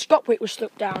that Scotwick was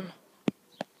stuck down.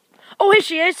 Oh, here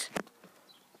she is!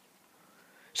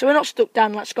 So we're not stuck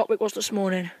down like Scotwick was this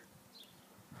morning.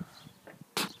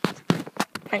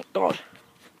 Thank God.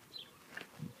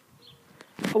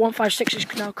 The 156 is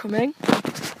now coming.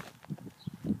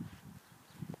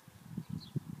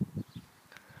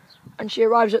 And she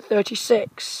arrives at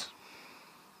 36.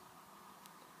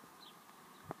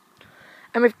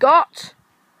 And we've got...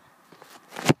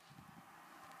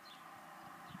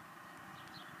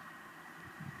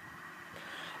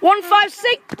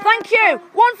 156, thank you.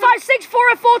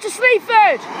 156404 to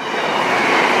Sleaford.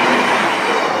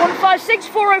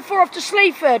 156404 off to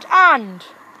Sleaford. And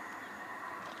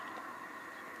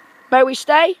may we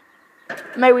stay?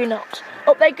 May we not?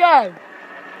 Up they go.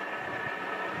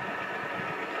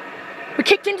 We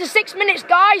kicked into 6 minutes,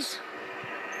 guys.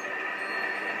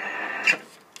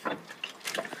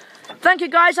 Thank you,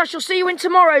 guys. I shall see you in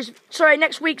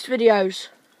next week's videos.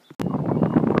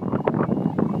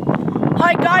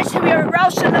 Hi guys, here we are at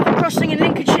Rowston level crossing in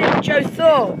Lincolnshire with Joe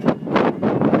Thorpe.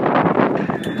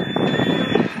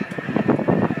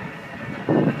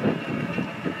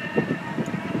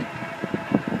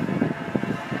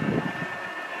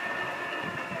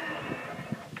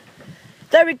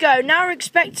 There we go, now we're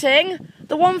expecting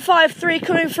the 153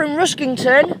 coming from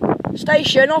Ruskington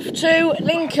station off to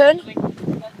Lincoln.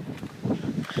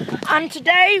 And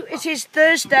today, it is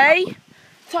Thursday,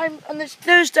 and it's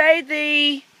Thursday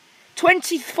the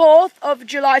 24th of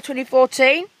July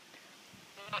 2014,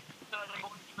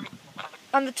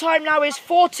 and the time now is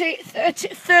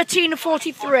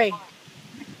 13:43,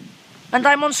 and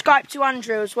I'm on Skype to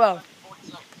Andrew as well.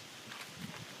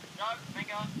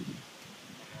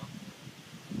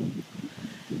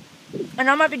 And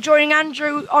I might be joining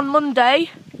Andrew on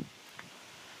Monday,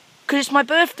 because it's my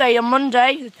birthday on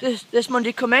Monday, this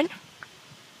Monday coming.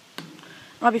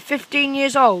 I'll be 15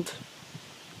 years old.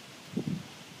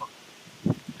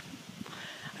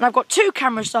 And I've got 2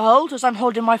 cameras to hold, as I'm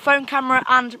holding my phone camera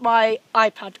and my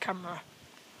iPad camera.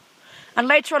 And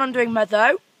later on I'm doing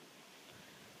Meadow.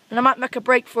 And I might make a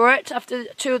break for it after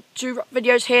two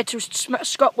videos here to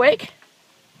Scotwick.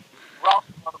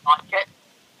 Rowston, I like it.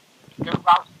 Go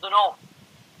Rowston off.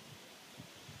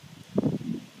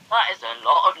 That is a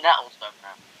lot of nettles down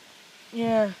there.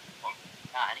 Yeah. Well,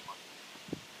 yeah, anyway.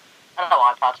 Hello,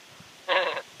 iPad.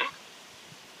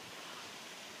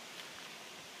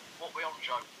 What are we on,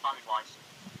 Joe? Timing-wise?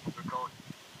 Record.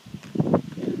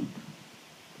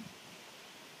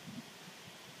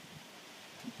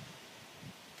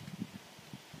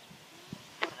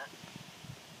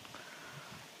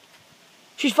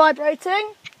 She's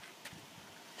vibrating.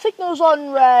 Signal's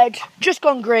on red, just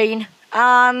gone green,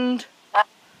 and...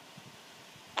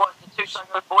 What's the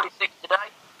 246 today?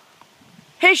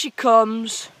 Here she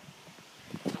comes.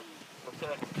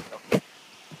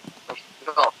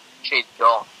 She's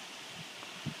gone.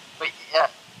 But yeah,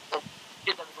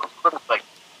 she's only got Brunswick.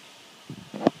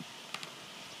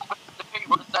 The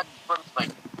people that said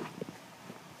Brunswick.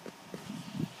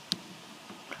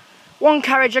 1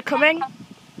 carriage are coming.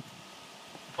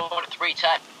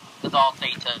 310. There's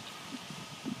RT to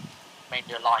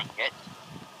mainly align it.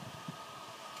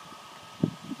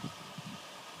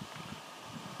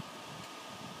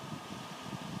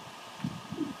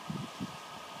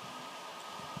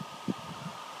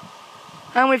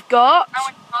 And we've got...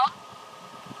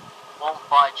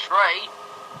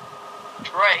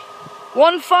 153.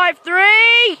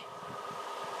 153!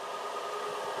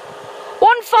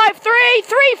 153,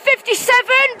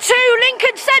 357 to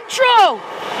Lincoln Central!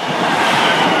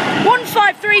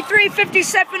 153,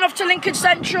 357 off to Lincoln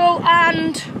Central,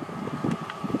 and...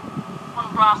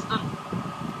 One Rowston.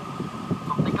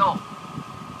 Up they go.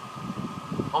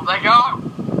 Up they go.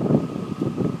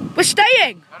 We're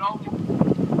staying!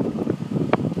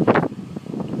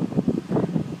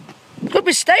 Could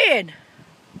be staying.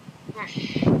 It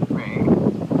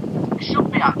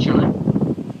should be actually.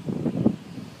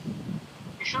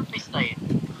 It should be staying.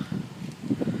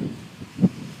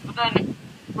 But then,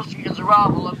 Russell's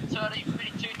arrival of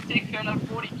 30-52 ticker and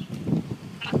 40.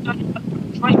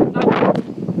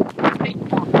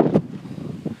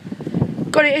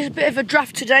 God, it is a bit of a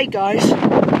draft today, guys.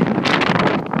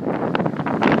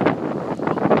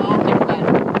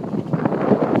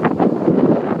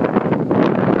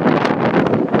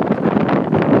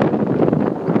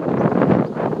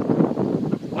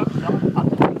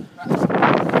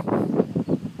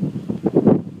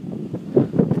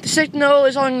 The signal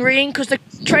is on green because the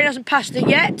train hasn't passed it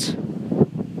yet.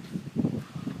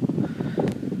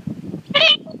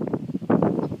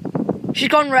 She's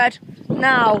gone red.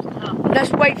 Now,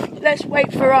 let's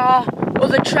wait for our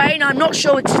other train. I'm not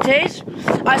sure what it is.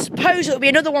 I suppose it'll be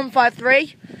another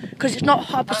 153 because it's not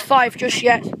 5:30 just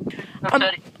yet.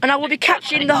 And I will be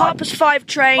catching the 5:30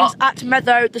 trains at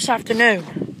Meadow this afternoon.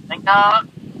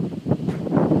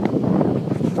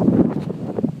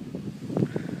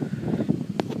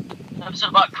 It's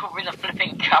about covering the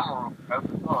flipping camera.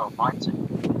 Oh, mine's it.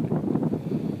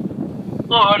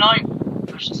 Oh, and I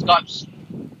push the Skype's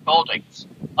recordings.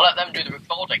 I let them do the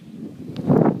recording.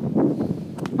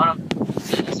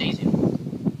 It's easy.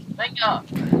 I'm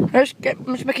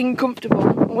just making it comfortable.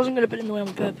 I wasn't going to put it in the way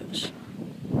on purpose.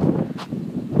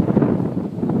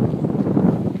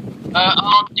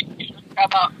 I'll think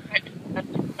about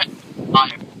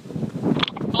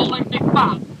calling big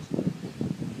fans.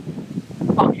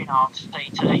 Fucking hard to stay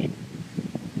today.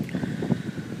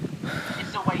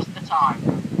 It's a waste of time.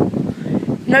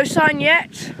 No sign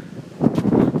yet.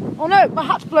 Oh no, my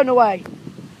hat's blown away.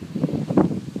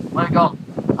 Where it gone?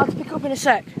 I'll have to pick up in a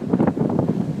sec.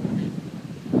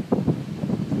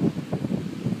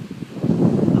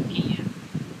 Look at you.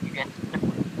 You get the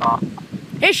car.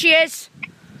 Here she is.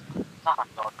 Oh my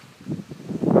god.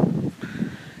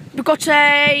 We've got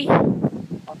a...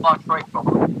 153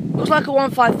 probably. Looks like a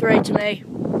 153 to me.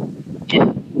 Yeah.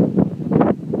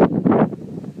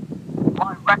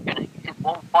 My reckoning is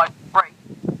 153.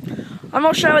 I'm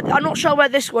not sure where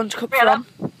this one's come from,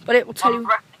 but it will tell you.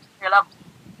 311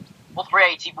 or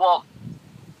 381.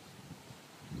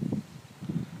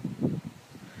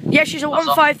 Yeah, she's a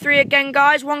 153 again,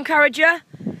 guys. One carriager,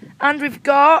 and we've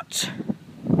got.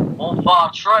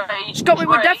 153. Scott,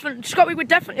 we would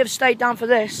definitely have stayed down for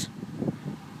this.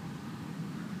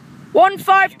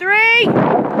 153.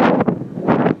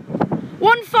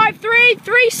 153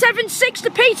 376 to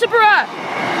Peterborough.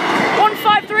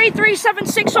 153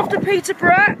 376 off to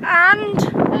Peterborough, and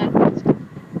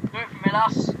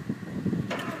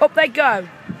up they go.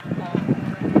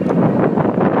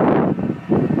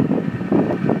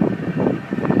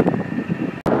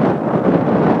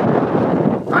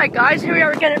 Right guys, here we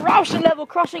are again at Rowston level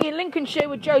crossing in Lincolnshire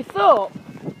with Joe Thorpe.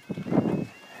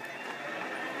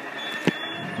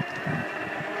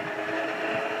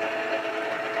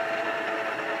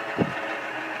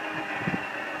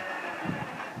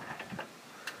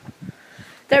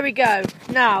 There we go.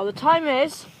 Now the time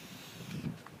is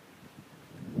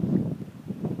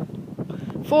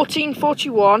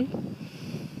 14:41,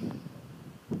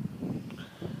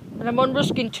 and I'm on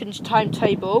Ruskington's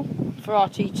timetable for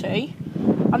RTT,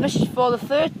 and this is for the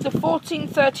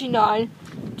 14:39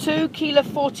 2 Kilo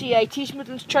 48 East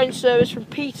Midlands train service from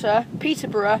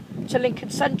Peterborough to Lincoln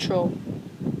Central.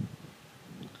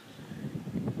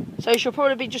 So she'll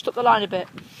probably be just up the line a bit.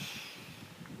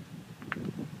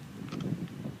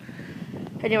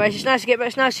 Anyways, it's nice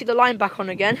to see the line back on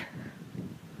again.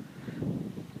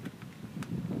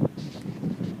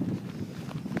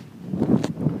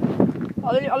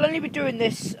 I'll only be doing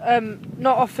this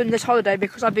not often this holiday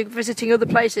because I've been visiting other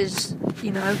places,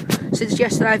 you know, since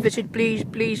yesterday I visited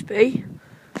Bleasby,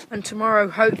 and tomorrow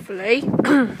hopefully,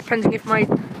 depending if my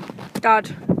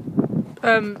dad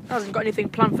hasn't got anything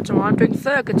planned for tomorrow, I'm doing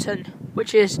Thurgerton,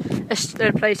 which is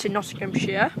a place in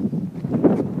Nottinghamshire.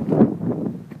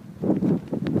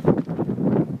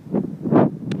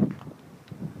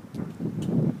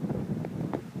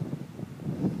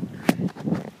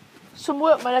 Some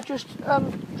workmen have just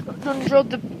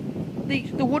drilled the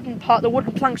wooden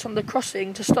planks on the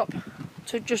crossing to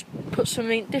just put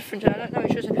something different in. I don't know,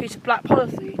 it's just a piece of black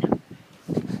polythene.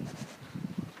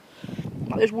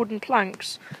 Like those wooden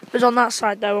planks. There's on that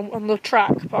side though, on the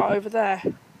track part over there.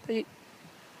 They've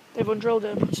undrilled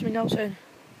it and put something else in.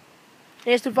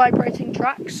 Here's the vibrating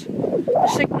tracks. The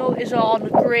signal is on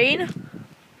green.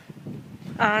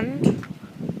 And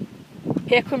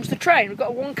here comes the train. We've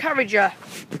got one carriager.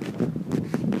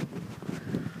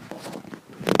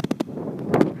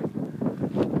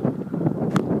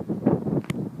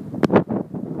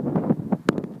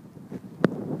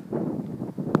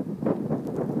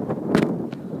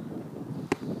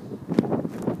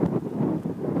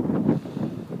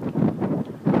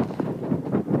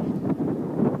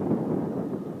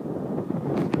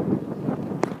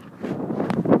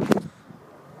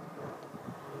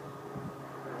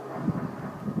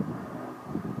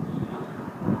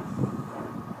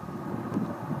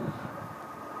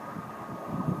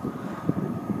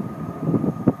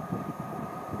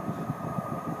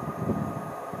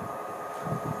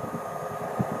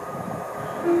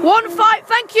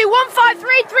 Thank you.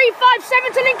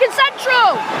 153357 to Lincoln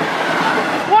Central.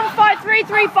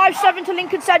 153357 to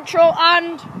Lincoln Central,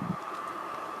 and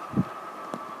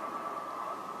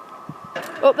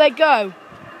up they go.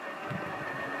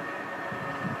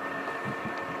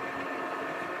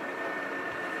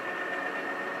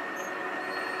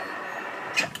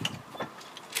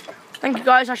 Thank you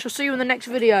guys, I shall see you in the next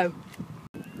video.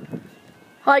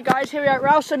 Hi guys, here we are at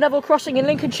Rowston level crossing in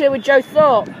Lincolnshire with Joe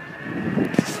Thorpe.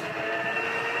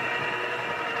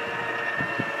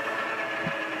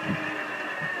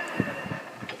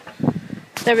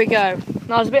 There we go.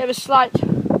 Now there's a bit of a slight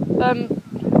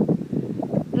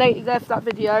late there for that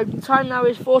video. The time now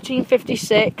is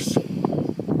 14:56,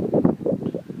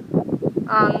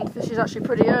 and this is actually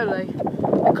pretty early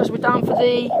because we're down for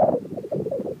the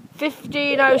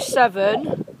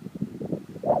 15:07.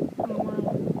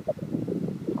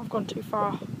 I've gone too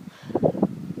far.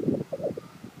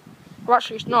 Well,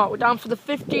 actually it's not. We're down for the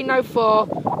 15:04,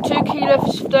 2 Kilo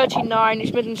 39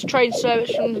 East Midlands train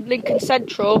service from Lincoln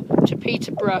Central to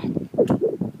Peterborough.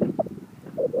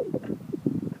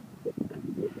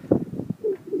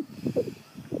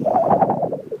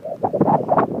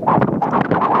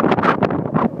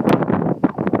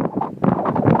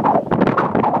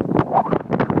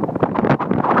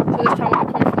 So this time we're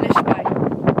coming from this way.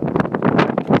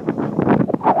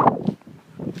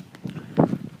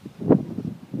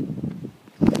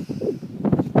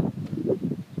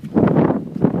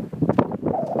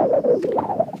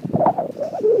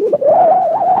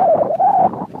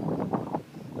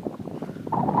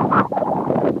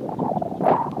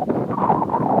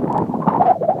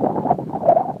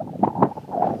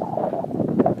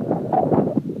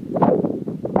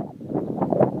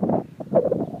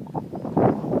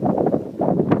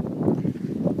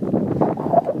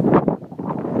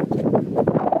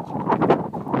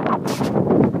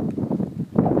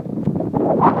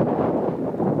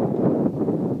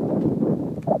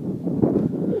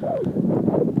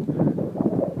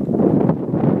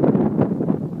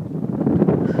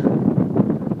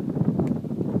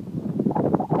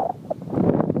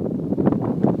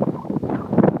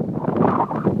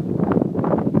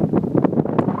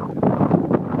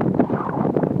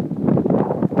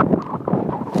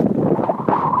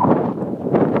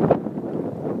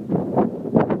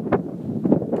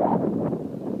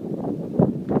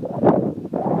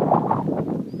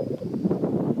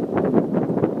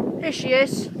 Here she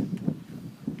is.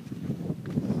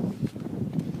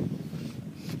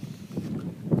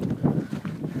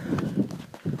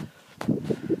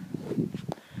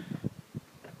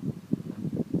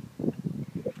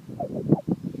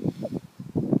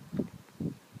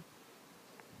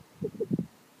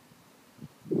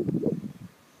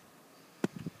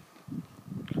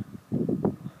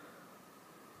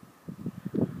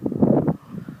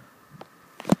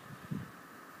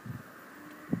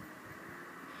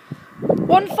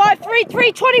 One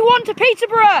 53321 to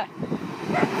Peterborough.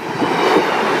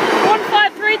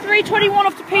 153321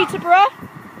 off to Peterborough,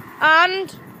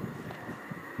 and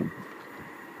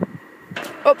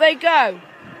up they go.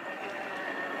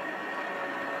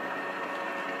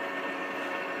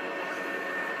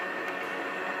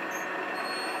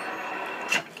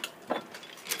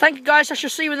 Thank you guys, I shall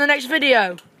see you in the next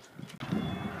video.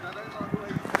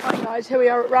 Right guys, here we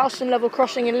are at Rowston level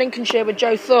crossing in Lincolnshire with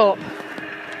Joe Thorpe.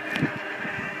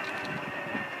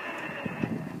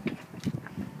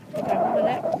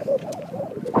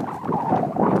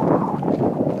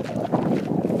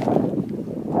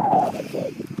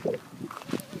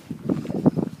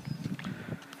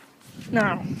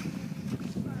 Now,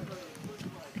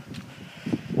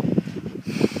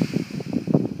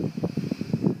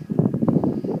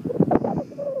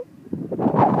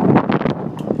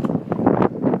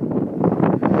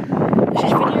 this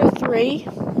is video 3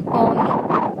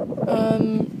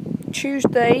 on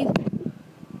Tuesday.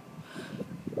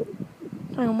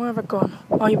 Hang on, where have I gone?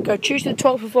 Oh, here we go. Tuesday the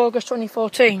 12th of August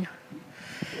 2014.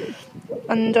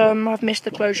 And I've missed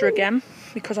the closure again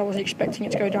because I wasn't expecting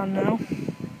it to go down now.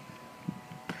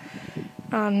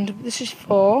 And this is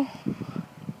for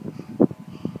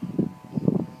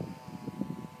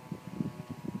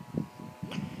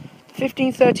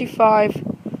 15:35,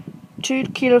 2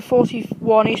 Kilo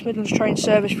 41 East Midlands train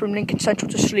service from Lincoln Central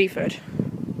to Sleaford.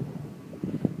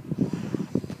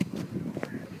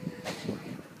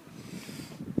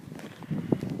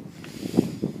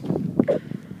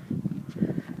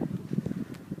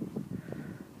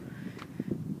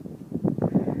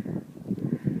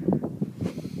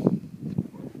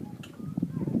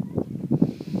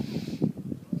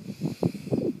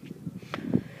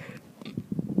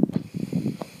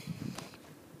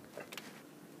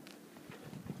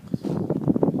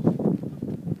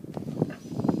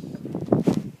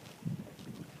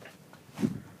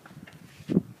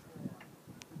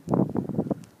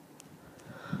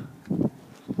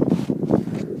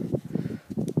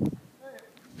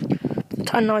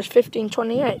 Time now is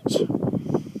 15:28.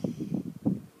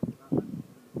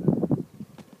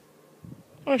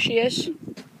 Oh, she is.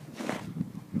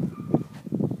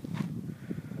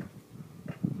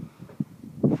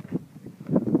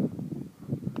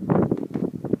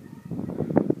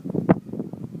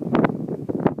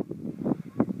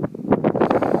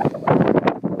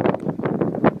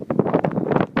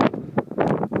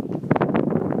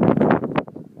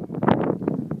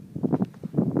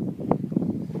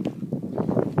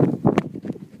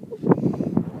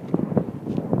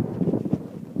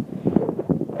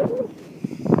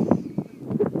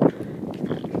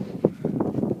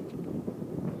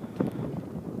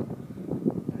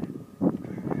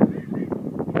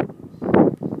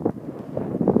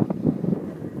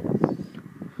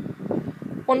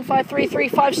 One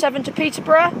 53357 to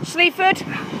Peterborough, Sleaford.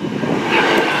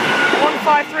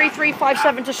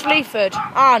 153357 to Sleaford,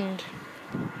 and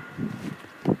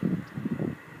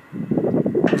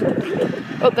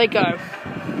up they go.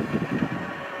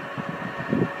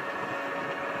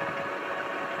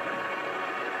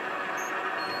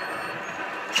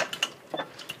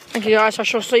 Thank you guys, I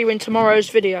shall see you in tomorrow's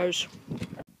videos.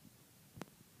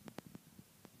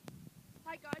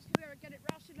 Hi guys, here we are again at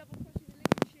Rowston level crossing in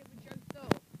Lincolnshire with Joe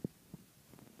Thorpe.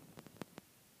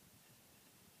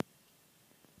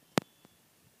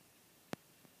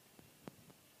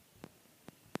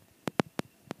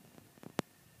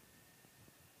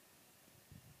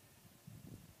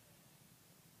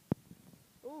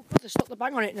 Oh, got to stop the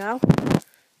bang on it now.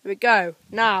 Here we go,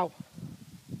 now.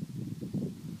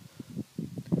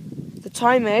 The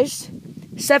time is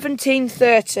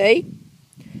 17:30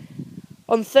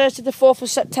 on Thursday the 4th of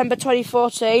September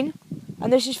 2014,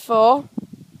 and this is for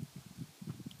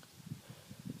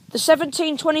the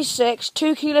 1726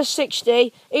 2 kilo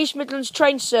 60 East Midlands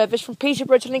train service from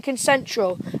Peterborough to Lincoln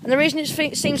Central. And the reason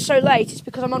it seems so late is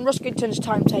because I'm on Ruskington's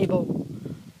timetable.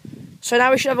 So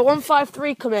now we should have a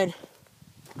 153 come in.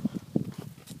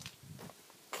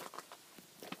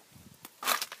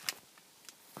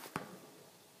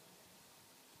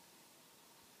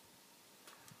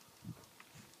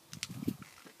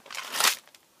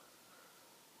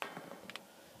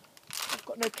 I've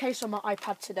got no case on my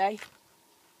iPad today.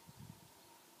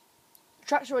 The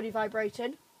track's already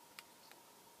vibrating.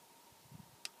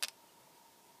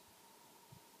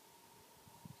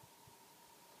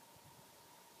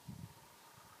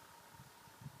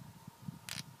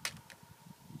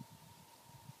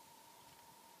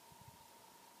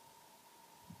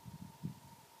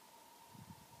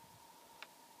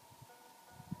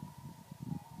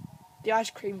 The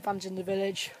ice cream van's in the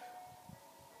village.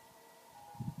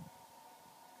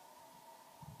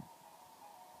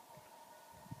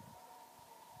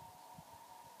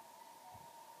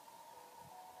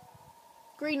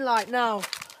 Green light now.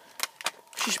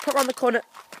 She should put around the corner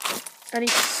any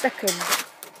second.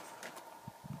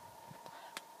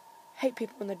 Hate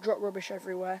people when they drop rubbish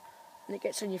everywhere and it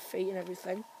gets on your feet and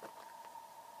everything.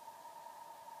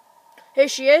 Here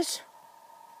she is.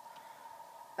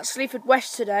 At Sleaford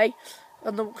West today,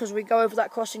 because we go over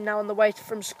that crossing now on the way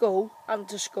from school and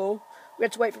to school. We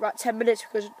had to wait for about 10 minutes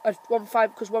because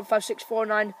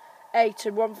 15649 and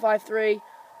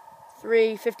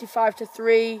 153355 to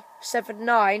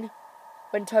 379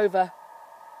 went over.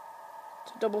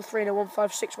 So 33 and a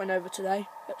 156 went over today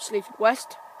at Sleaford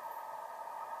West.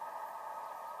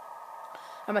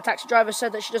 And my taxi driver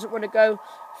said that she doesn't want to go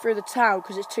through the town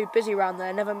because it's too busy around there.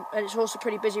 And it's also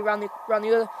pretty busy around the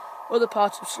other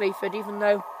part of Sleaford, even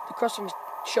though the crossing's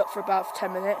shut for about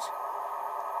 10 minutes.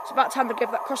 It's about time to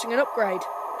give that crossing an upgrade.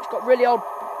 It's got really old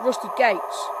rusty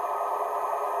gates.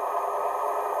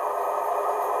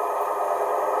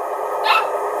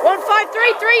 One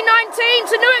 53319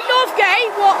 to Newark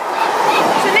Northgate. What?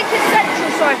 To Lincoln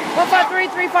Central, sorry.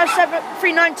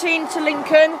 153357319 to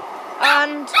Lincoln,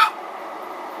 and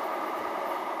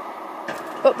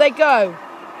up they go.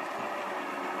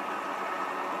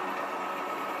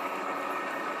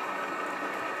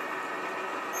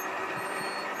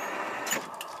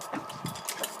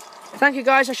 Thank you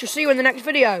guys, I shall see you in the next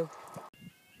video.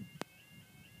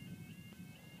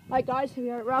 Hi guys, here we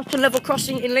are at Rowston level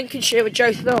crossing in Lincolnshire with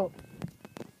Joe Thorpe.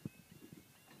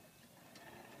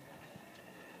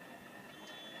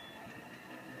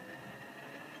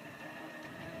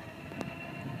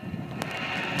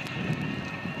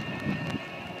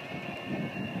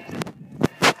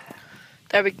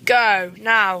 There we go.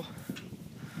 Now,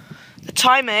 the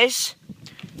time is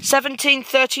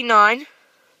 17:39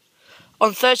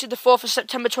 on Thursday the 4th of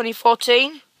September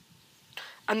 2014,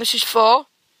 and this is for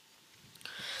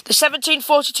the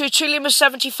 1742 2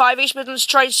 75 East Midlands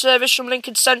train service from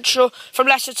Lincoln Central from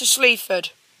Leicester to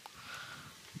Sleaford.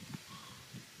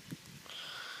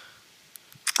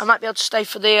 I might be able to stay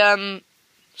for the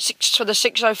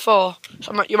 604.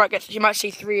 So you might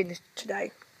see 3 in this today.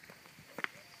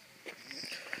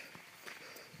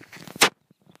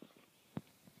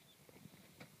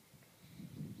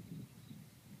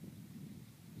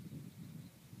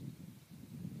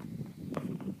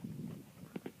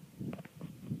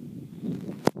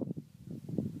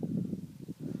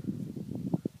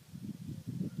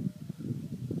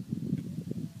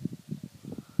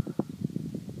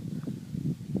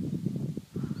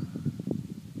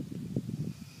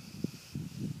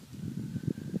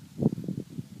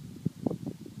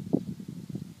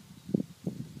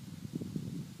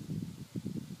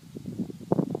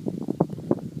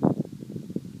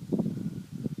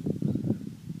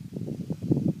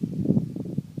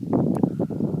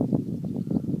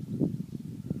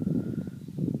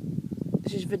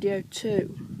 This is video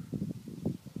 2.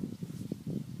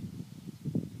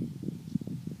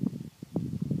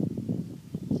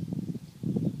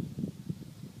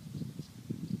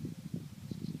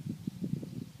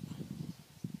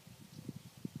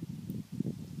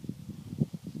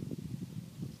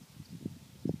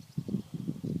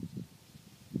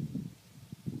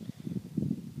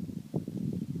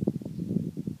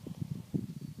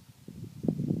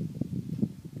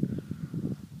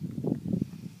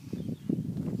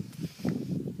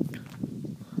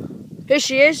 Here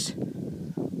she is.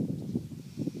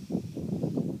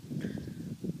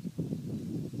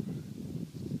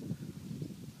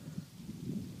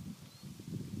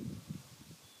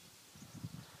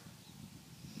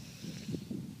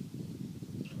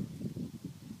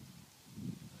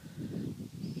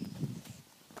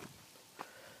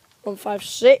 One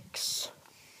 156.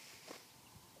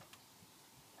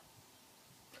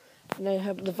 And they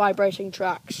have the vibrating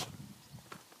tracks.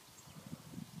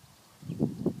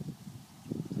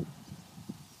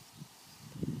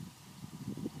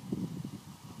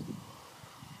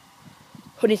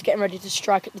 Honey's getting ready to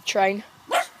strike at the train.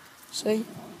 See?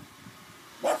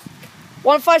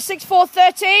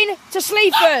 156413 to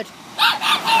Sleaford.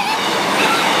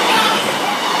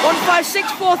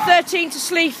 156413 to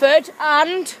Sleaford,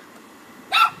 and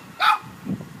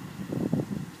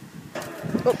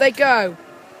up they go.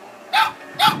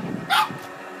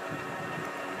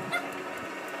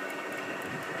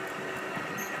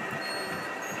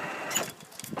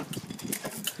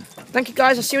 Thank you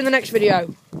guys, I'll see you in the next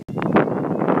video.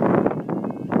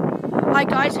 Hi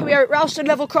guys, here we are at Rowston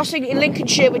Level Crossing in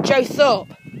Lincolnshire with Joe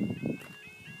Thorpe.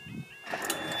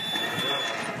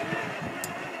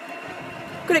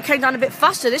 Good, it came down a bit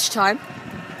faster this time.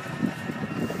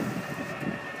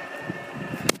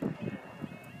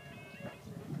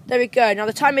 There we go, now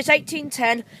the time is 18:10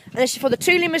 and this is for the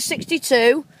 2 Lima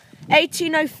 62,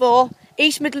 1804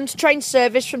 East Midlands train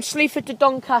service from Sleaford to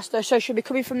Doncaster, so she'll be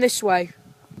coming from this way.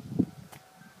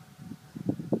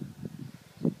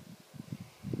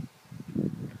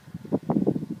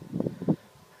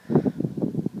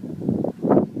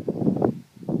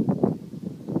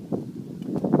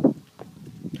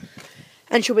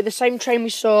 And she'll be the same train we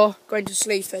saw going to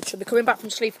Sleaford. She'll be coming back from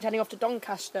Sleaford heading off to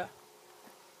Doncaster.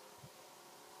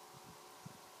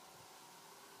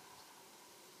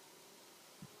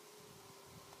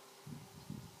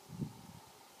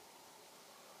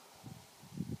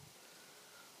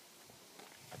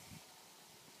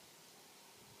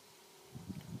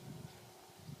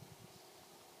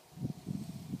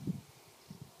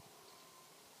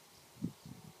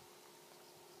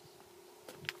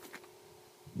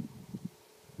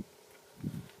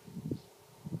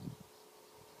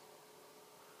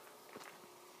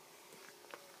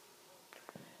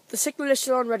 The signal is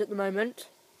still on red at the moment.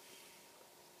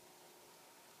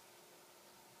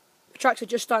 The tracks are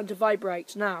just starting to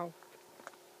vibrate now.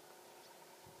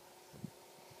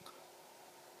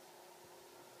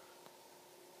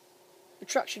 The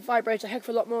track should vibrate a heck of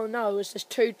a lot more now as there's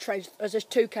two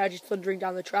carriages thundering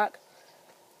down the track.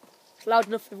 It's loud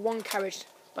enough with one carriage,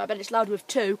 but I bet it's loud with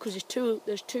 2 because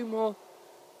there's 2 more,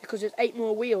 because there's 8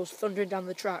 more wheels thundering down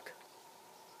the track.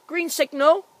 Green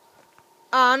signal,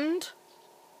 and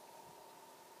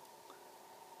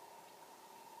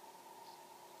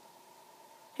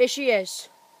here she is.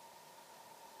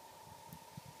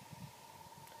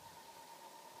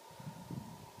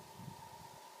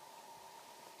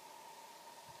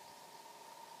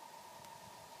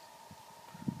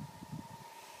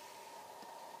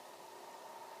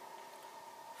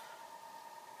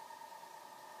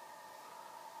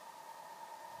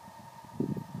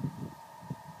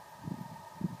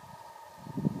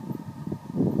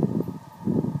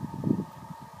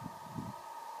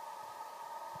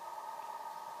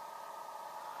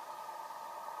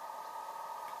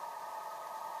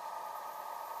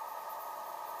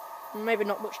 Maybe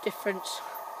not much difference.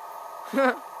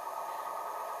 And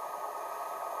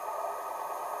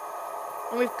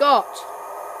we've got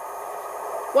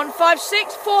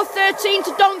 156 413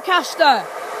 to Doncaster.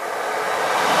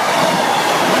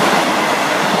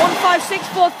 156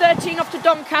 413 off to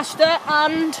Doncaster,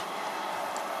 and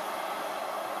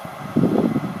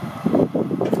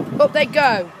up they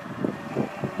go.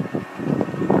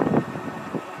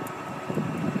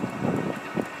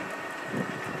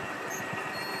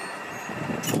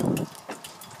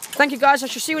 Thank you guys, I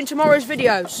shall see you in tomorrow's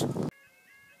videos.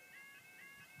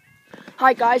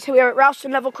 Hi guys, here we are at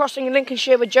Rowston level crossing in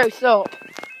Lincolnshire with Joe Thorpe.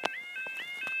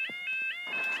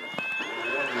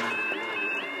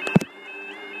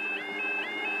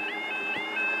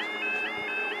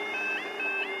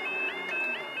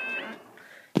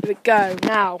 Here we go,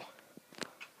 now.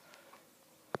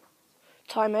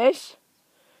 Time is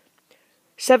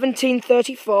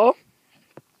 17:34,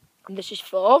 and this is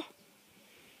 4.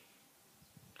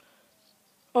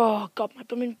 Oh god, my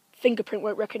blooming fingerprint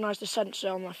won't recognise the sensor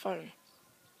on my phone.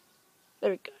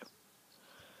 There we go.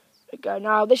 There we go.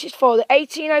 Now this is for the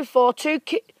 1804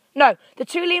 the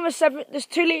 2 Lima 7. There's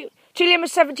 2 Lima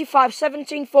 75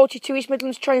 1742 East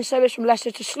Midlands train service from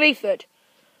Leicester to Sleaford.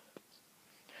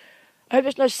 I hope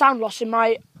there's no sound loss in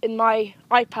my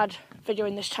iPad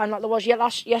videoing this time like there was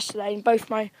yesterday in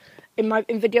both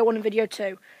in video 1 and video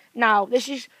 2. Now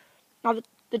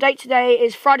the date today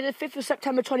is Friday the 5th of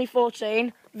September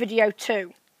 2014, video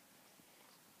 2.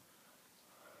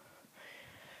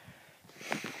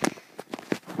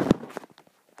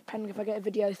 Depending if I get a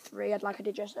video 3, I'd like I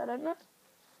did yesterday, I don't know.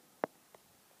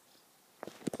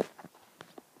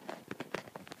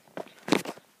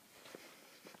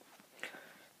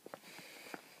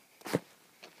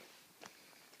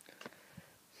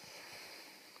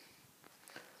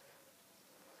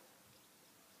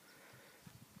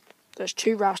 There's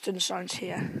 2 Rowston signs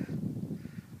here.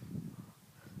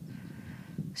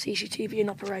 CCTV in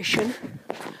operation,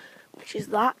 which is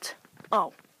that.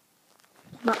 Oh,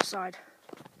 on that side.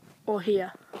 Or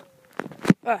here.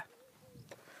 And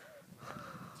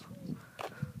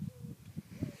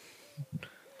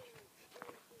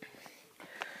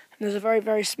there's a very,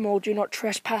 very small do not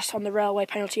trespass on the railway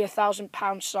penalty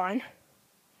 £1,000 sign.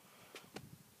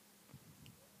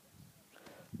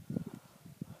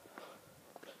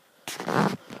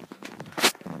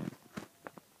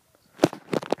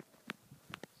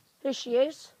 Here she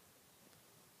is.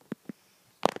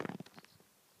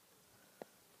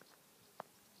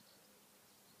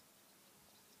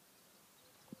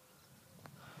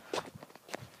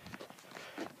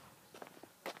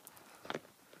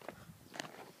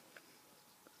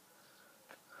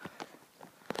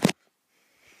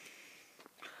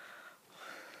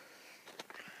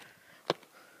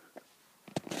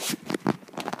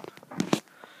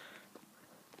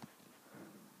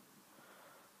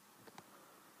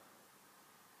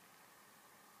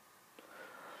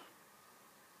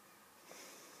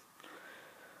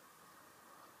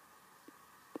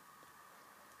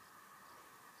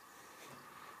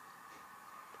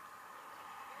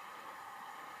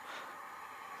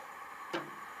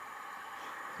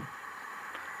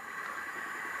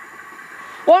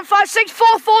 One 156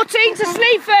 414 to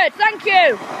Sleaford, thank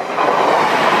you.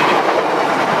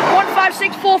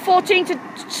 156 414 to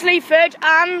Sleaford,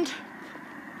 and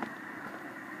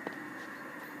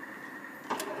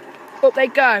up they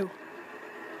go.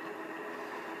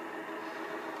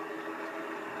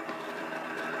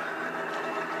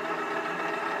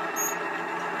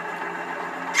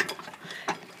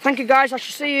 Thank you guys, I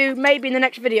shall see you maybe in the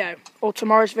next video, or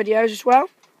tomorrow's videos as well.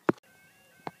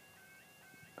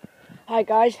 Hi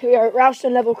guys, we are at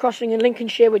Rowston level crossing in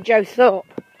Lincolnshire with Joe Thorpe.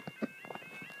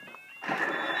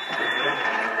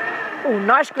 Oh,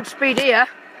 nice good speed here.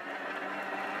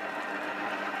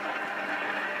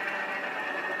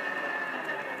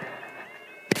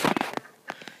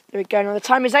 There we go, now the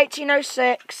time is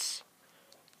 18:06.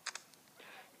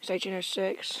 It's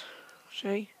 18:06,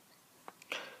 see?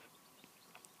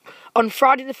 On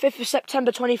Friday the 5th of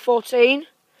September 2014,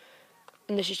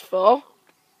 and this is 4.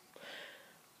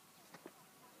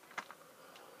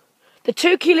 The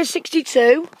 2 Kilo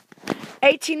 62,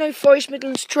 1804 East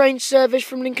Midlands train service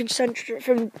from Lincoln Central,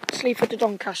 from Sleaford to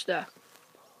Doncaster.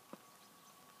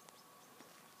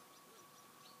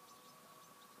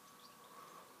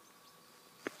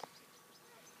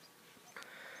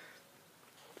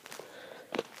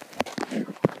 I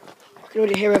can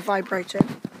already hear it vibrating.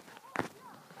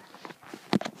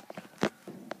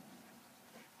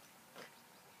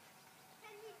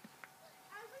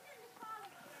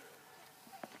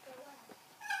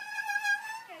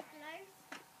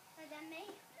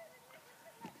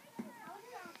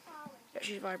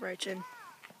 she's vibrating.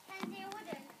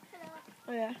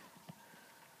 Oh yeah.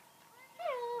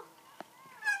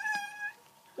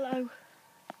 Hello.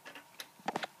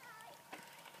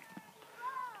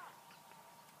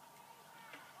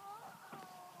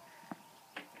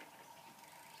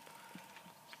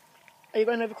 Are you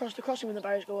going over across the crossing when the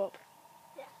barriers go up?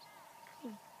 Yeah.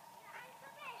 When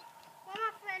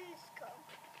my friends come.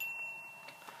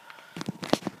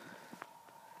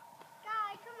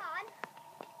 Guy, come on.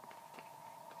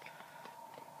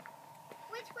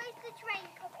 Which way's the train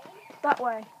coming? That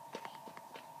way.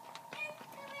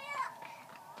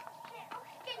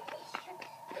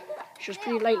 She was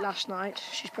pretty late last night.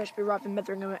 She's supposed to be arriving in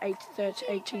Metheringham at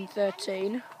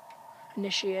 18:13, and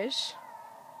there she is.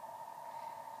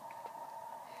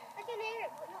 I can hear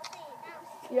it, but not see it now.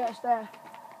 Yeah, it's there.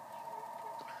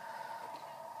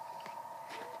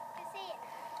 I see it.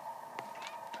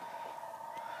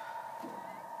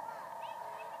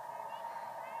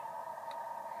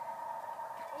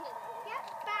 Get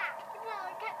back. No,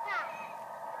 get back.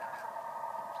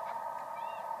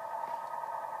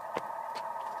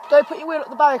 Don't put your wheel up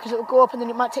the barrier because it will go up and then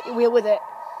it might take your wheel with it.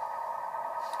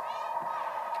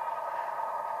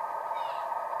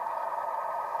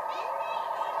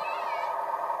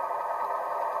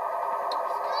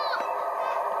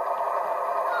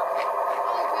 Stop.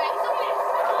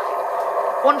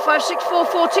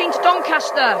 156414 to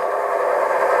Doncaster.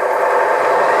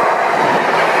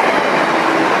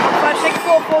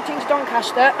 156414 to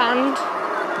Doncaster and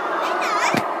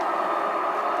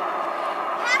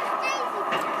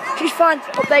she's fine.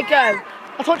 Up they go.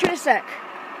 I'll talk to you in a sec.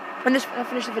 When I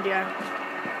finish the video.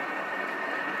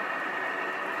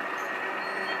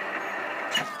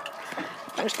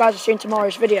 Thanks guys, I'll see you in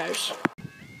tomorrow's videos.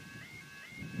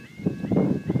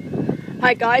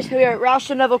 Hi guys, here we are at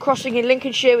Rowston level crossing in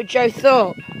Lincolnshire with Joe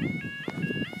Thorpe.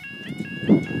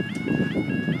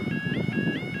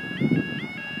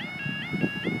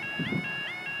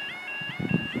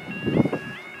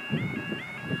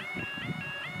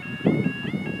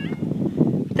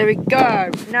 There we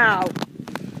go. Now,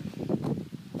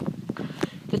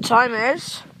 the time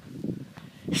is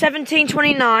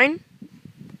 17:29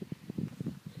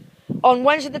 on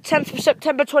Wednesday the 10th of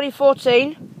September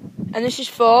 2014, and this is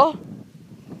for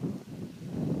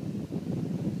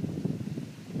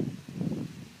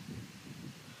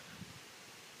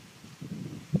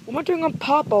what am I doing on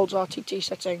Parbold's RTT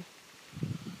setting?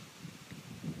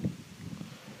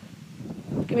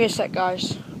 Give me a sec,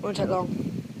 guys. Won't take long.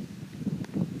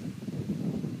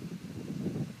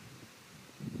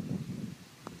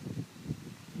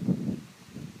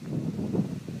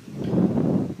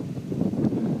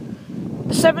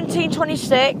 The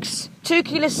 1726 2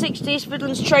 Kilo 60 East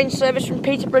Midlands train service from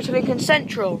Peterborough to Lincoln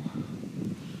Central.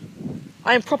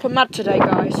 I am proper mad today,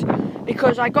 guys,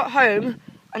 because I got home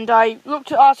and I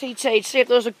looked at RTT to see if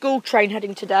there was a Gould train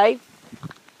heading today,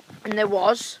 and there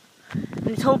was.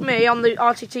 And it told me on the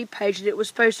RTT page that it was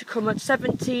supposed to come at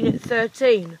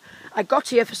 17:13. I got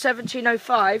here for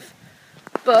 17:05,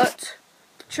 but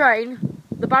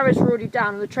the barriers were already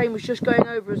down, and the train was just going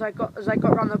over as I got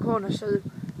around the corner. So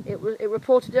it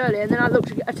reported earlier, and then I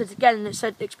looked at it again, and it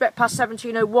said expect past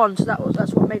 17:01. So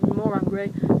that's what made me more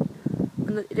angry.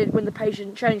 When the page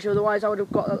didn't change, otherwise I would have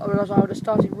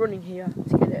started running here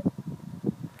to get it.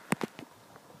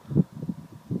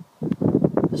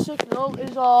 The signal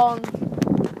is on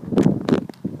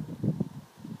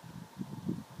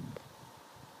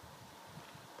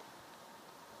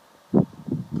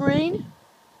green.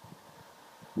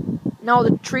 Now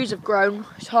the trees have grown,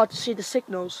 it's hard to see the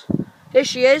signals. Here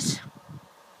she is.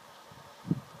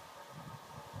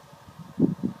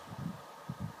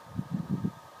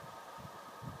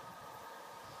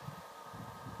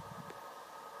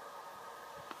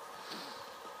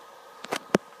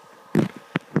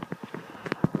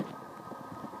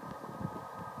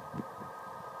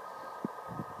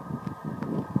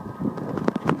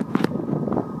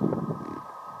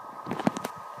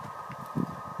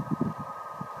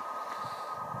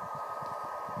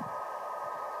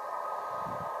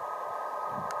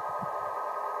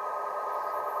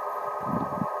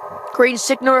 Green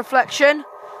signal reflection.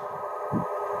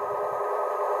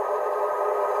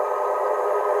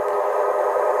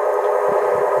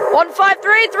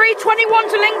 $153,321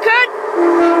 to Lincoln.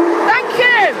 Thank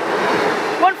you.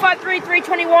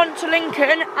 $153,321 to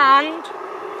Lincoln, and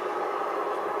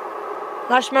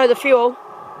nice smell of the fuel.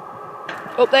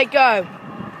 Up they go.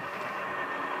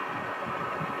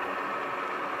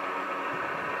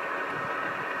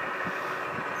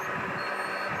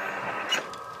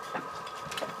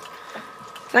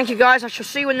 Thank you guys, I shall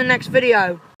see you in the next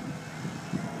video.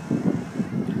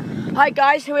 Hi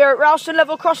guys, we're at Rowston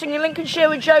level crossing in Lincolnshire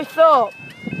with Joe Thorpe.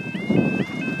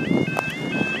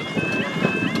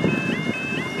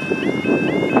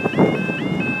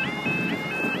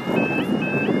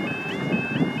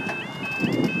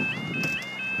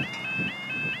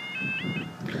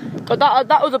 God, that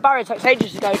other barrier takes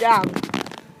ages to go down.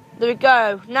 There we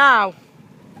go. Now,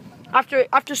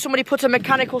 after somebody put a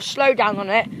mechanical slowdown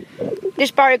on it, this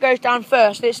barrier goes down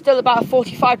first. It's still about a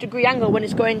 45-degree angle when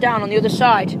it's going down on the other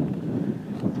side.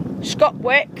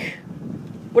 Scotwick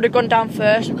would have gone down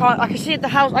first. I can see the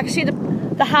house. I can see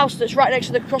the house that's right next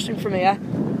to the crossing from here.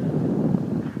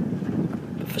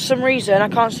 But for some reason, I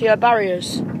can't see her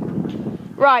barriers.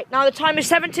 Right now, the time is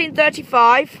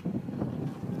 17:35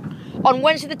 on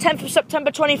Wednesday, the 10th of September,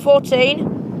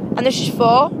 2014, and this is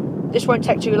 4. This won't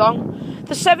take too long.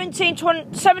 The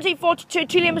 1742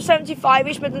 to Lima 75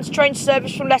 East Midlands train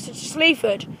service from Leicester to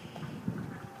Sleaford.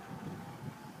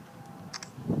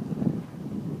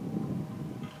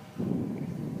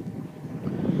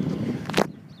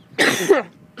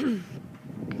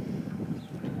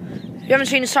 If you haven't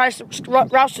seen the size of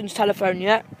Rowston's telephone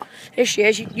yet, here she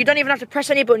is. You don't even have to press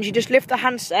any buttons. You just lift the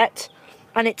handset,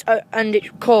 and it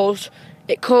calls.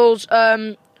 It calls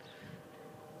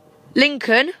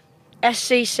Lincoln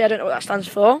SCC. I don't know what that stands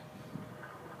for.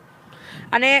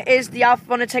 And here is the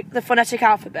phonetic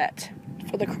alphabet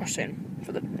for the crossing.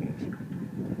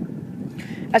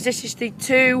 As this is the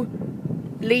 2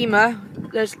 Lima.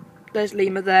 There's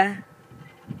Lima there.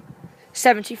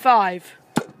 75.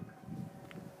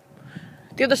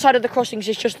 The other side of the crossings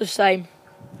is just the same.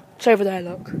 It's over there,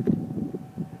 look.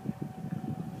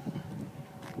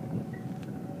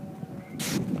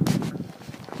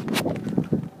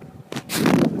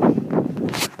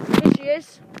 Here she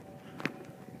is.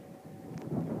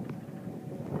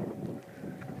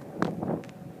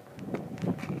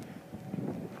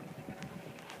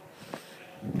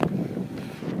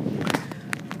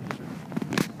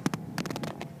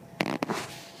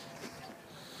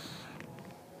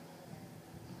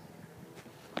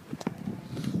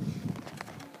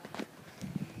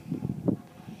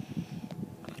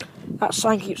 That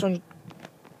sign keeps on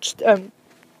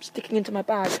sticking into my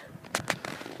bag.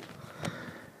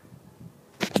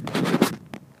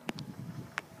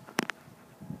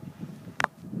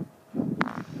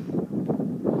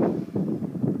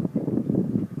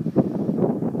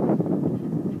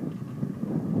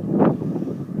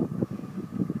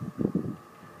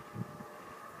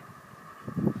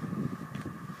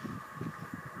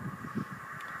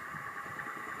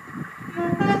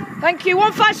 Thank you.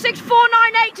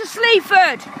 156498 to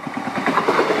Sleaford.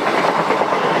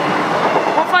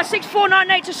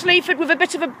 156498 to Sleaford with a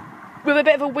bit of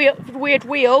a weird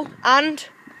wheel, and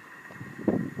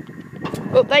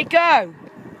up they go.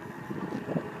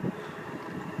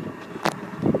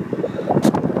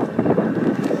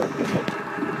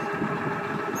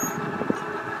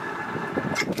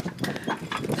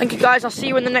 Thank you guys. I'll see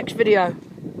you in the next video.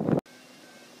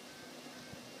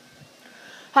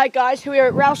 Hi guys, we're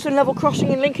at Rowston level crossing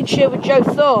in Lincolnshire with Joe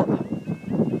Thorpe.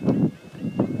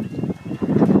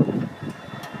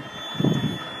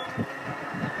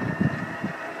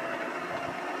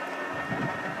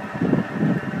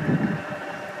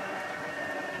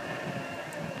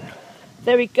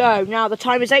 There we go. Now the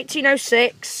time is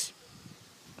 18:06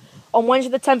 on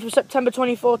Wednesday the 10th of September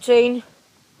 2014,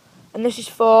 and this is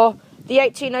for the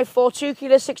 1804 2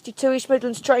 Kilo 62 East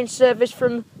Midlands train service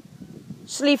from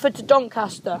Sleaford to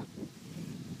Doncaster.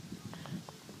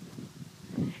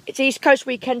 It's East Coast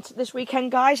weekend this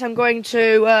weekend, guys. I'm going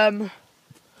to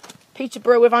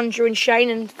Peterborough with Andrew and Shane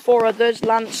and 4 others.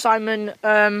 Lance, Simon,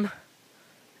 I'm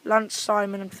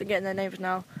forgetting their names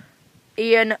now.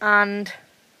 Ian and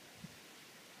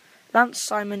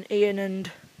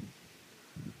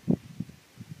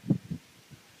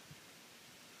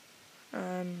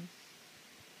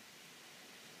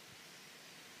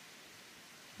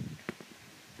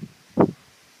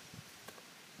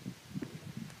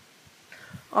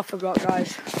I forgot,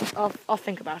 guys. I'll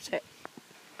think about it.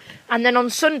 And then on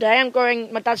Sunday,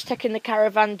 my dad's taking the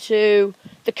caravan to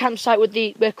the campsite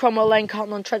where Cromwell Lane,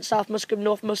 Carlton-on-Trent, South Muscombe,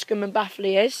 North Muscombe and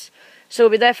Baffley is. So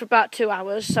we'll be there for about 2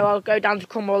 hours, so I'll go down to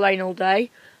Cromwell Lane all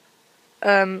day.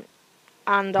 And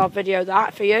I'll video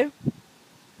that for you.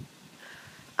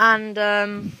 And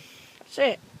that's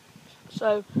it.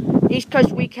 So, East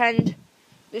Coast weekend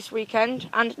this weekend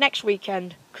and next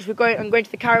weekend, because I'm going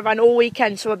to the caravan all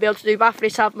weekend, so I'll be able to do Baffley,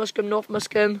 South Muscombe, North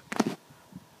Muscombe,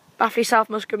 Baffley, South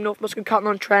Muscombe, North Muscombe,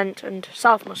 Carlton-on-Trent and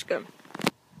South Muscombe.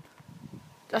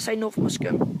 Did I say North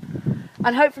Muscombe?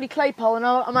 and hopefully Claypole, and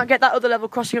I might get that other level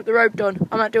crossing up the road done.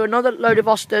 I might do another load of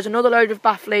Osters, another load of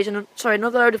Baffleys, and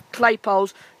another load of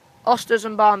Claypoles, Osters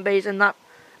and Barnbys, and that.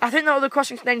 I think that other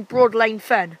crossing's named Broad Lane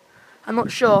Fen. I'm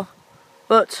not sure,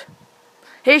 but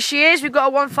here she is. We've got a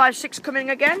 156 coming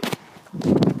again.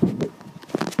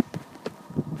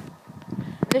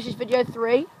 This is video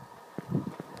 3.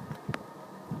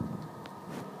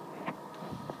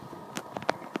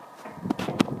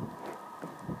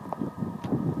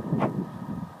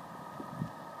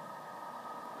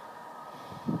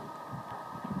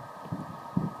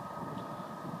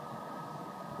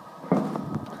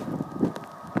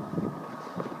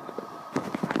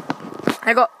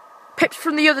 I got pipped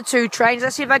from the other 2 trains.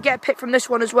 Let's see if I get a pip from this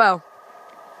one as well.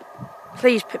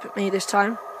 Please pip at me this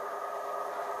time.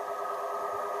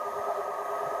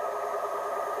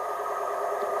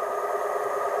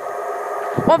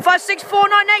 One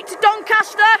 156,498 to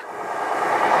Doncaster.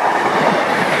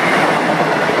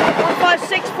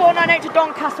 156,498 to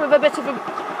Doncaster with a bit of a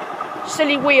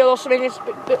silly wheel or something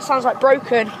that sounds like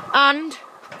broken. And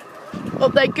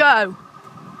up they go.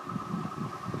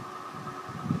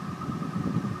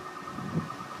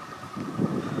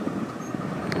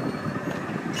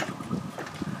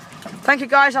 Thank you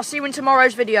guys, I'll see you in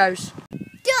tomorrow's videos.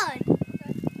 Done.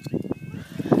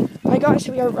 Hi guys,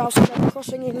 here we are at Rowston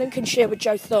crossing in Lincolnshire with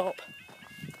Joe Thorpe.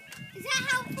 Is that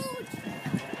helpful?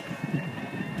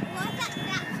 Why is that?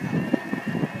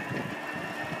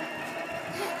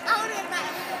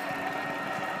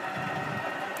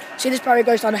 See, this barrier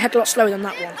goes down a heck of a lot slower than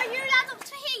that one. Are you allowed up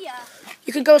to here?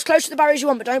 You can go as close to the barrier as you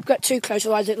want, but don't get too close,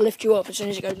 otherwise it'll lift you up as soon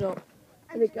as it goes up.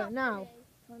 Here we go, now.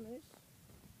 Time is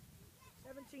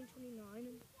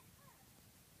 17:29.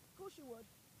 Of course you would.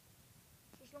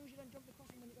 So as long as you don't jump the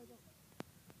crossing when it goes up.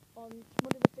 On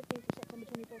Monday the 15th of September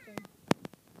 2014.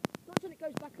 Not until it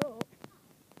goes back up.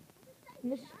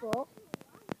 And this is for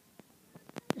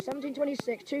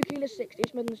 1726, 2 Kilo 60,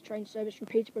 East Midlands train service from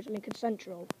Peterborough to Lincoln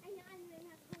Central.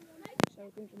 So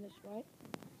we're going from this way.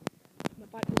 My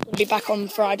bike is going to be back on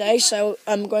Friday, so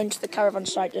I'm going to the caravan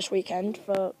site this weekend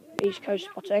for East Coast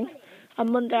spotting.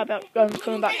 On Monday I'll be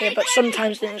coming back here, but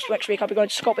sometimes this next week I'll be going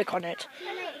to Scotwick on it.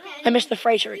 I missed the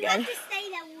freighter again. You have to stay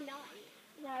there all night.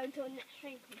 No, until the next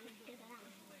train comes. Is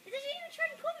there even a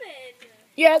train coming?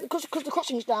 Yeah, because the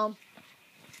crossing's down.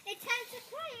 It takes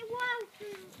quite a while for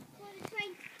the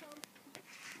train to come.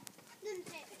 Doesn't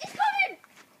it? It's coming!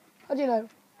 How do you know?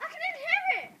 I can even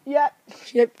hear it! Yeah,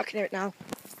 I can hear it now.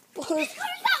 It's coming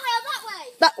that way or that way?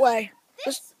 That way.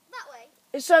 That way?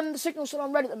 It's the signal's still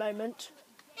on red at the moment.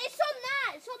 It's on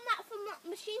that. It's on that from that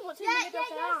machine. What's in the middle of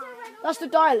the line? That's the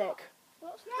dialect.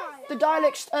 What's that? The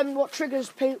dialect's what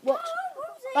triggers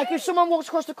like if someone walks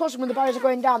across the crossing when the barriers are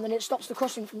going down, then it stops the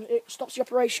crossing it stops the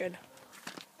operation.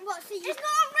 What, so it's not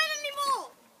on red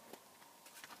anymore.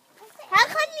 How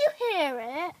can you hear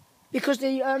it? Because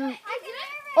the I can hear it.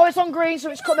 oh, it's on green,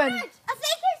 so it's coming. I think it's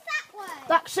that way.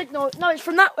 That signal, no, it's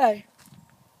from that way.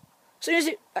 As soon as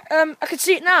it, I can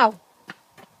see it now.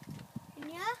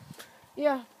 Yeah?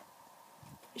 Yeah,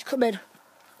 it's coming.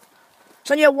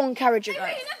 It's only a 1 carriage ago. Oh,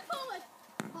 it's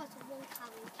a one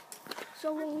carriage. It's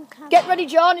a one carriage. Get ready,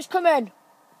 John. It's coming.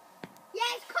 Yeah,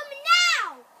 it's coming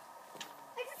now.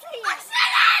 I can see it. I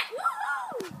said it!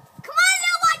 Woohoo! Come on,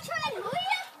 little white train.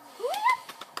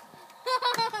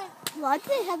 Why do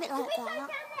they have it like that?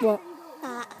 What?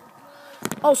 That.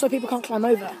 Oh, so people can't climb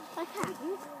over. I can.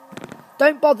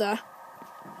 Don't bother.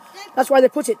 That's why they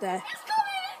put it there. It's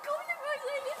coming! It's coming!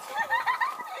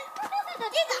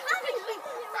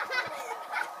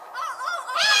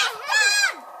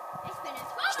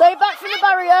 Stay back from the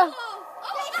barrier.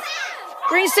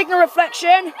 Green signal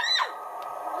reflection.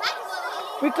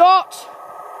 We got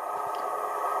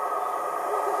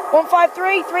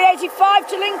 153, 385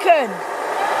 to Lincoln.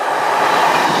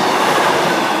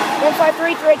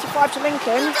 153, 385 to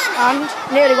Lincoln, and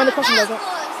nearly when the crossing goes up.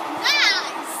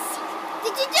 Nice!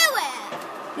 Did you do it?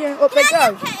 Yeah, up they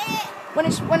go. Look at it. When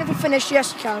it's finished,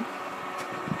 yes, you can.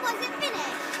 Was it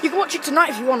finished? You can watch it tonight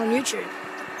if you want on YouTube.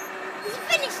 Is it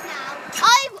finished now?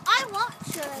 I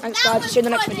watched it. Thanks, guys. See you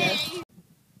in the next video. Hi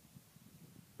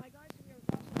guys, we are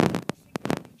crossing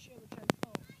Lincolnshire with Joe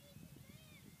Thorpe.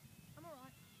 I'm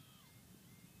alright.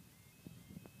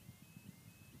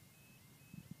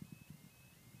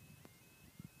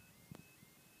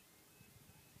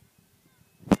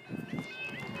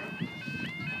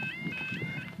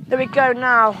 There we go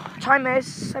now. Time is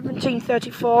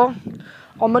 17:34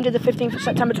 on Monday the 15th of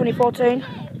September 2014.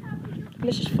 And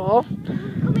this is for 2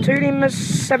 Limas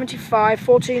 75,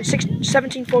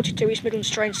 1742 East Midlands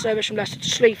train service from Leicester to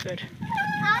Sleaford.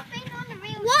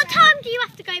 What time do you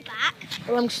have to go back?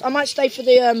 Well, I might stay for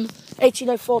the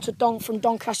 1804 from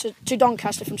Doncaster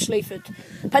from Sleaford.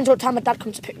 Depends what time my dad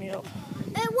comes to pick me up.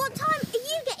 What time are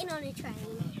you getting on a train?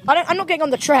 I'm not getting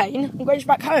on the train. I'm going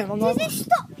back home. Does this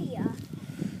stop here?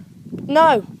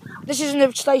 No, this isn't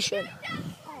a station.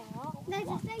 Oh, there's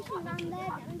a station around there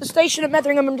then. The station at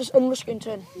Metheringham and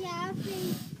Ruskington. Yeah,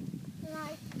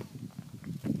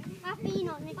 I've been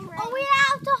on a train. Are we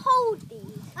allowed to hold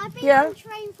these? I've been on a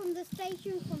train from the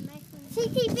station from Metheringham.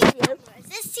 CTV cameras.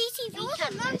 There's CTV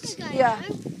cameras. Yeah.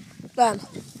 Them.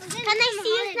 Can they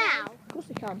see us now? Of course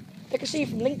they can. They can see you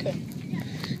from Lincoln.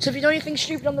 So if you do anything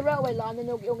stupid on the railway line, then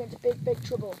you'll get into big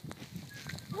trouble.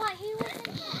 What, who was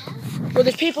in there? Well,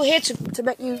 there's people here to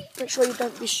make sure you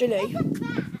don't be silly.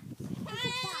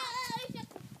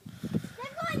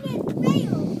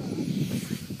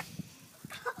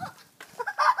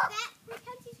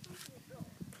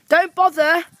 Don't bother.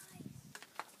 I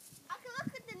can look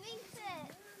underneath it.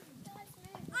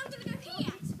 I'm going to go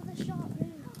here. It's for the sharp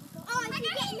moon. Oh, I can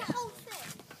get in the whole thing.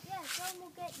 Yeah, John will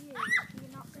get you.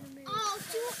 You're not going to move. Oh,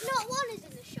 not one is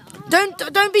in the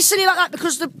sharp. Don't be silly like that,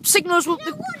 because the signals will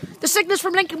the signals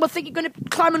from Lincoln will think you're going to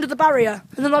climb under the barrier,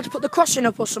 and then they'll have to put the crossing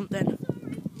up or something.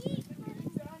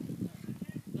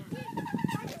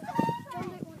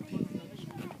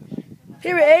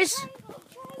 Here it is.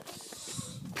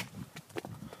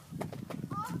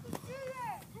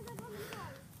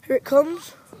 Here it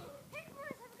comes.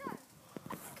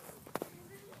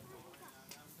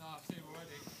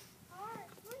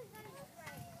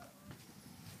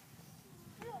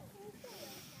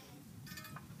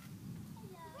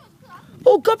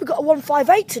 Oh God, we got a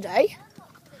 158 today.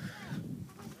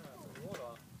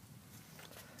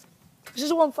 This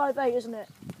is a 158, isn't it?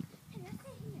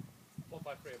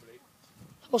 153, I believe.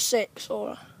 Or 6,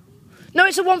 or... No,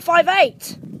 it's a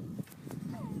 158.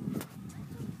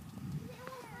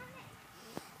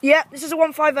 Yeah, this is a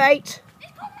 158.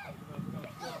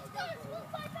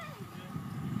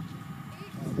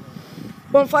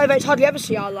 158's hardly ever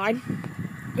see our line.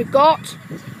 We've got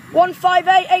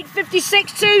 158,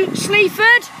 856 to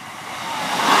Sleaford.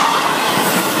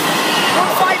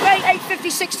 158,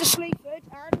 856 to Sleaford.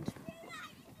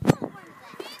 And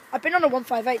I've been on a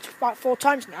 158 about 4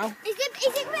 times now. Is it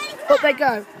really fast? Up they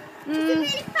go. Is it really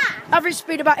fast? Average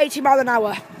speed about 80 miles an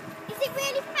hour. Is it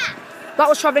really fast? That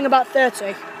was travelling about 30. Is it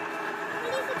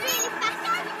really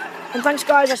fast? And thanks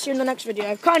guys, I'll see you in the next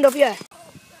video. Kind of, yeah.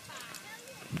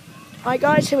 Hi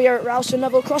guys, here we are at Rowston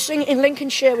Level Crossing in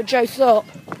Lincolnshire with Joe Thorpe.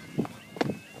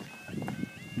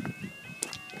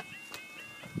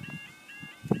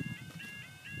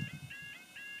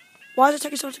 Why does it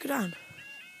take so long to go down?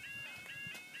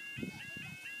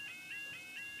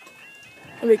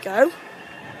 Here we go.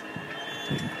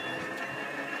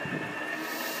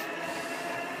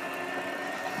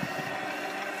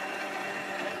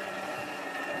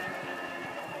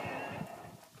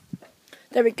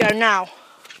 There we go now.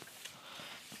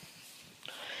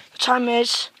 The time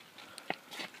is...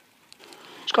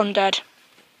 It's gone dead.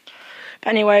 But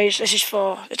anyways, this is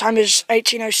for... The time is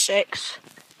 18:06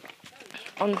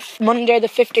 on Monday the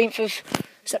 15th of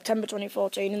September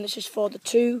 2014, and this is for the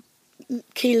 2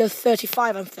 Kilo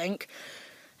 35, I think.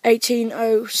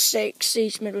 18:06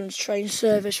 East Midlands train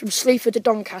service from Sleaford to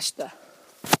Doncaster.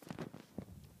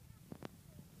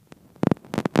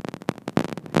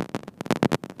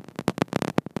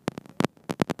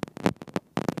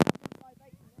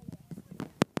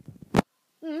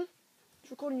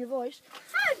 It's recording your voice.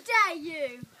 How dare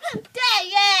you? How dare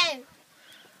you?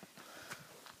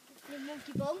 You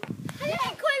monkey bum. Have you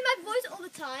been calling my voice all the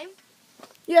time?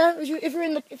 Yeah, if you're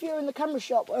in the camera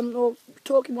shop or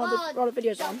talking while the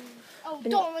video's on. Oh, I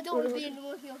don't want to be in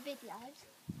one of your videos.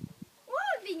 I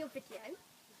want to be in your video.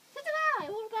 So do I.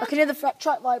 What about I can hear the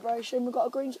track vibration. We've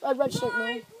got a red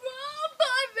signal.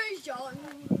 vibration?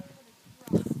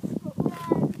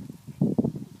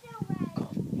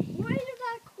 What is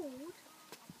that called?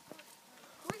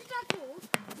 What is that called?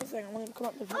 I'm going to come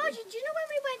up with Oh, do you know when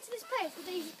we went to this place for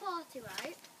Daisy's party,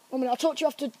 right? 1 minute, I'll talk to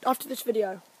you after this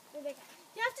video.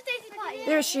 You have to Daisy's party. Yeah?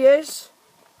 Here she is.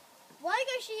 Why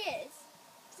go she is?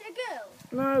 Is it a girl?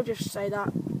 No, just say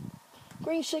that.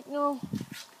 Green signal.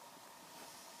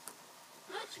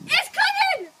 It's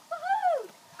coming! Woohoo!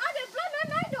 I'm going to blow my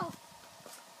mind off.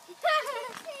 It's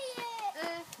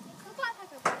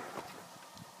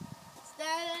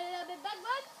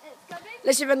coming.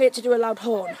 Let's see if I can get it to do a loud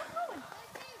horn.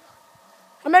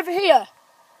 I'm over here.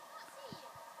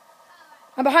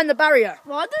 I'm behind the barrier.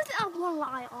 Why does it have one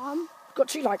light on? It's got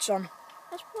 2 lights on.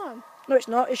 That's one. No, it's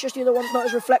not. It's just the other one's not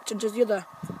as reflectant as the other.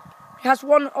 It has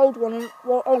one old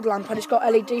lamp, and it's got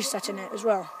LED set in it as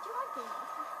well.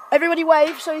 Everybody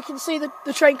wave so you can see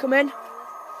the train come in.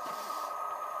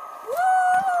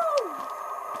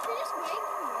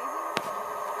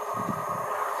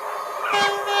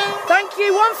 thank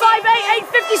you.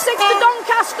 158,856 to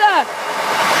Doncaster.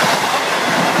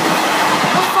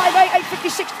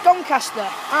 158,856 to Doncaster.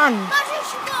 And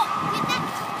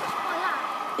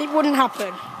it wouldn't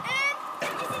happen.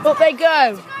 But they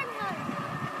go.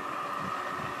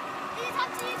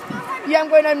 Yeah, I'm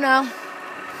going home now.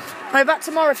 I'll be back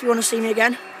tomorrow if you want to see me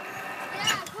again.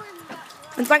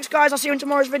 And thanks guys, I'll see you in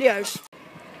tomorrow's videos.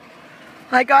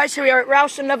 Hi guys, here we are at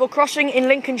Rowston Level Crossing in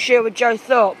Lincolnshire with Joe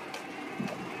Thorpe.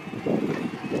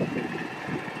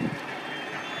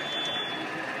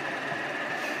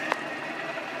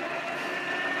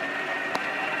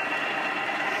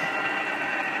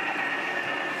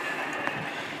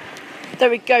 There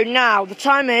we go now. The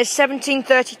time is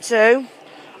 17:32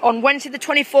 on Wednesday the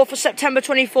 24th of September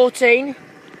 2014.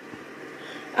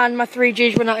 And my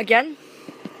 3G's run out again.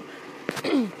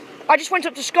 I just went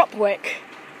up to Scopwick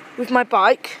with my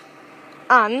bike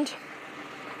and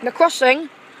the crossing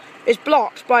is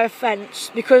blocked by a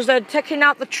fence because they're taking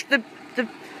out the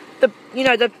you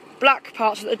know, the black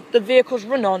parts that the vehicles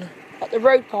run on at the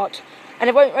road part, and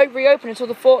it won't reopen until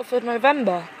the 4th of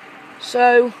November.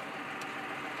 So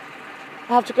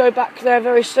I'll have to go back there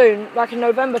very soon, back in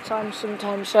November time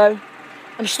sometime, so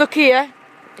I'm stuck here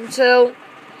until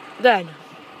then.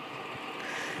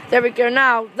 There we go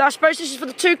now. I suppose this is for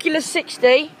the 2 kilo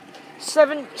 60,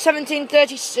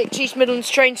 1736 East Midlands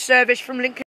train service from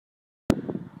Lincoln.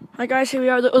 Hi guys, here we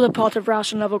are at the other part of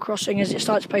Rowston Level Crossing as it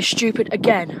starts to play stupid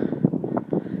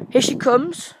again. Here she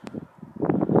comes.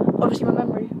 Obviously my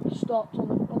memory stopped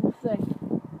on the thing.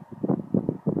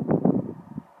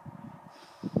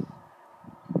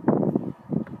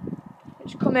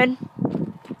 It's coming.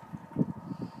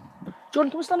 John,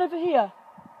 can we stand over here?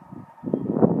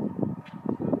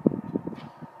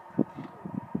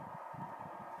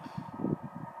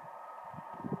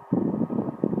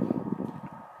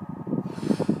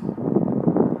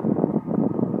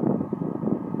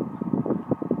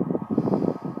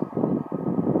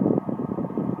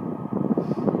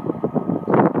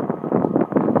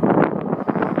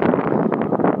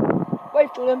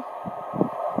 Wave, Jordan.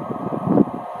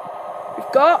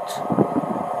 We've got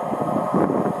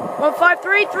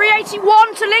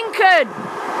 153,381 to Lincoln.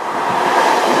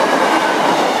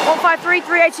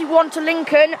 153,381 to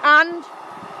Lincoln, and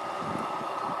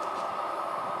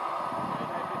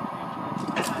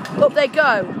up they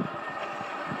go.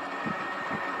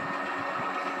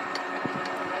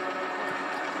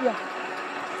 Yeah.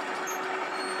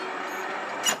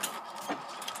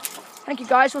 Thank you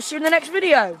guys, we'll see you in the next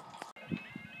video.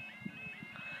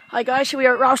 Hi guys, here we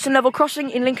are at Rowston Level Crossing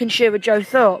in Lincolnshire with Joe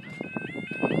Thorpe.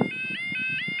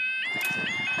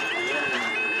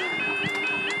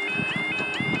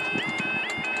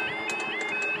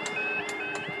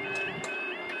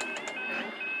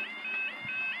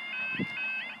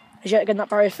 As yet again that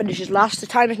barrier finishes last. The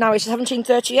time is now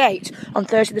 17:38 on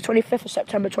Thursday the 25th of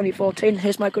September 2014.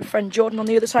 Here's my good friend Jordan on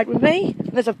the other side with me.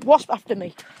 And there's a wasp after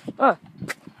me. Oh.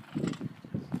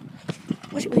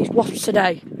 What's it with these wasps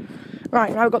today?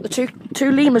 Right, now we've got the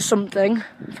two lemurs something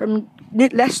from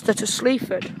Leicester to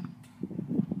Sleaford.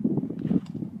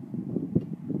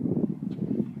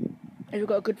 And we've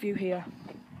got a good view here.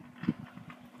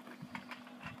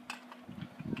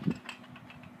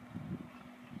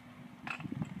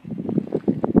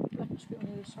 Left my scooter on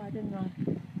the other side, didn't I?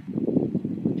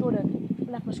 Jordan,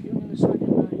 I left my scooter on the other side,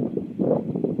 didn't I?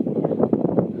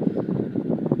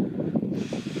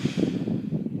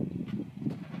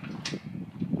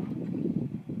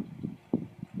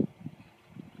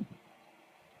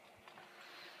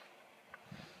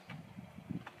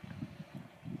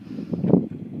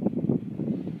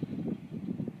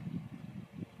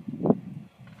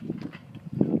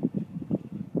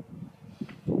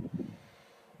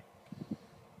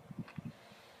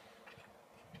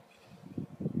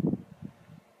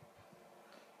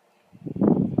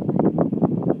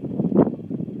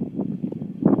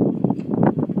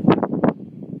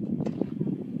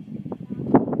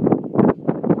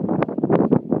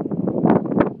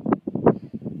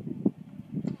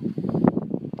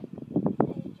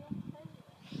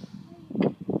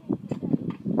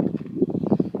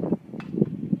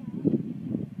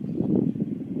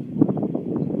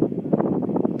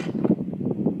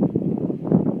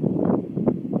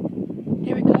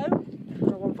 Here we go,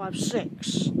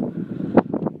 156.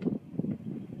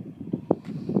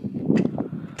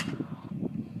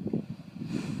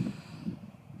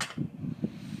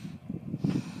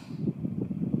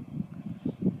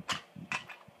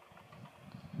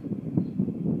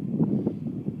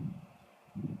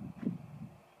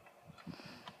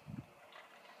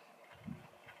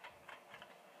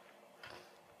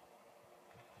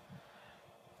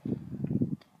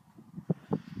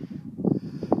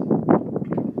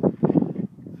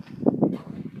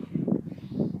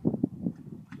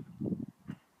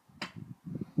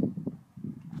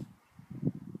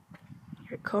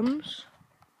 comes.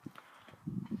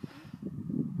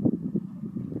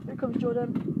 Here comes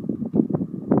Jordan.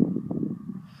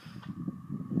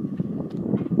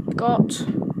 Got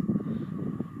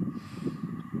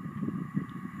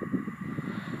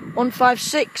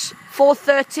 156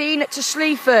 413 to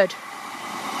Sleaford.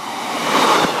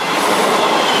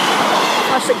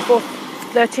 156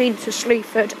 413 to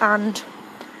Sleaford, and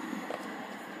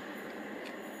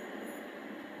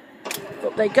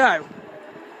up they go.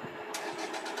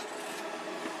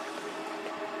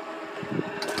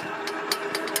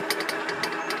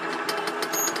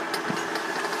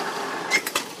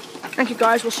 Thank you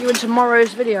guys, we'll see you in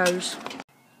tomorrow's videos.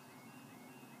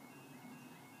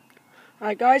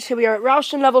 Alright guys, here we are at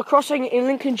Rowston Level Crossing in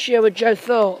Lincolnshire with Joe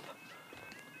Thorpe.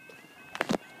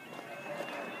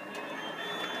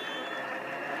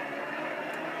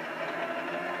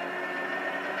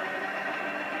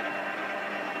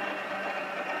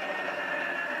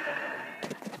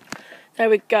 There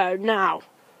we go, now.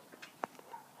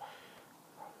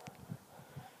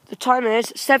 The time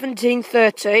is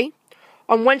 17:30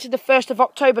 on Wednesday the 1st of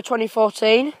October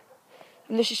 2014,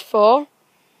 and this is for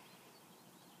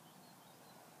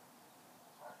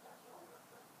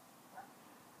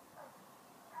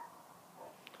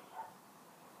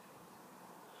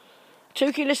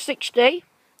 2 kilos 60,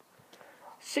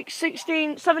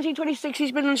 1726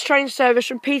 East Midlands train service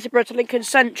from Peterborough to Lincoln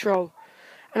Central.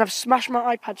 And I've smashed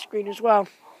my iPad screen as well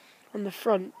on the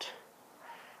front.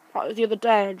 Like the other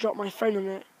day, I dropped my phone on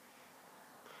it.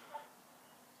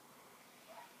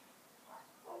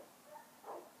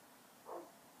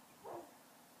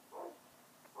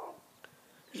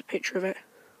 There's a picture of it.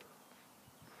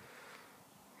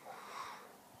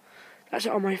 That's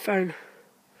it on my phone.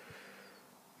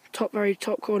 Very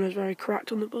top corner is very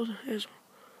cracked on the bottom. Here's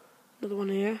another one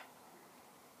here.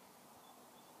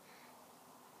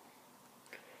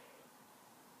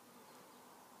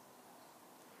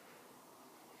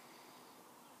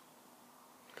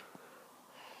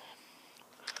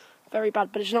 Very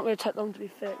bad, but it's not going to take long to be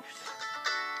fixed.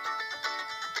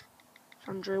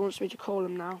 Andrew wants me to call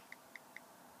him now.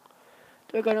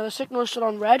 There we go, now the signal is still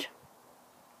on red.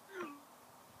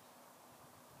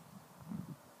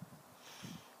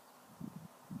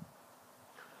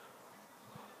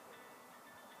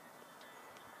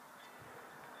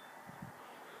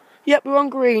 Yep, we're on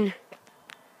green.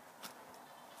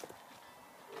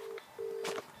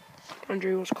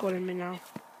 Andrew was calling me now.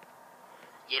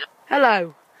 Yeah.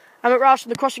 Hello. I'm at Rowston,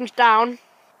 the crossing's down.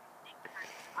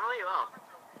 Oh, you are?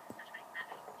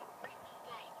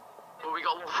 Well, we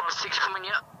got 156 coming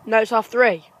yet? No, it's half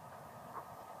 3.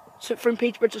 So from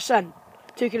Peterborough to Sent.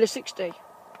 2 kilos 60. Yeah.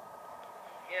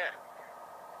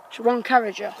 It's one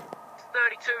carriager. It's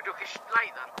 32, Duckish.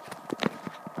 Late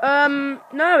then?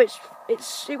 No, it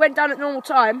went down at normal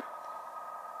time.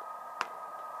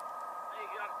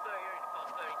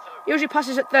 It usually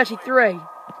passes at 33.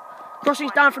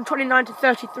 Crossing's down from 29 to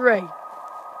 33.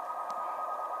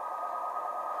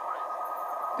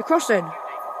 The crossing.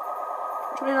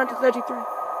 29 to 33.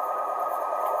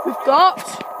 We've got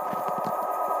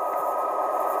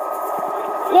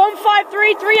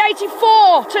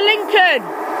 153,384 to Lincoln.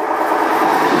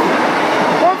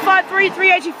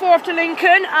 153,384 to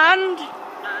Lincoln, and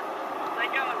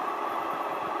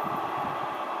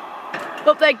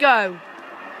up they go.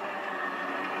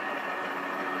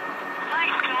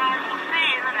 Thanks, guys. We'll see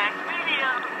you in the next video.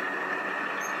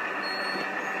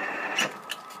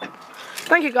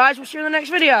 Thank you guys, we'll see you in the next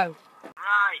video. Right.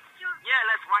 Yeah,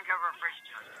 let's wank over a fresh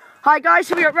judge. Hi guys,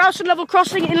 here we are at Rowston Level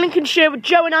Crossing in Lincolnshire with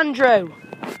Joe and Andrew.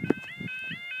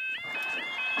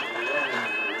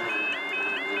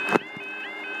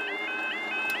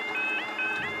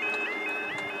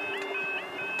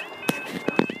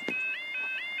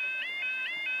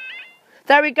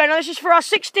 There we go, now this is for our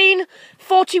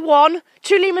 1641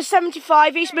 to Lima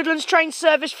 75 East Midlands train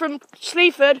service from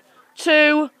Sleaford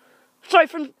to, sorry,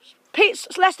 from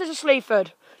Leicester to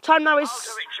Sleaford. Time now is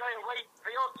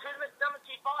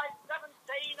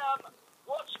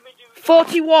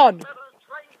 41.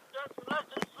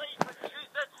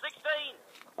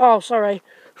 Oh, sorry.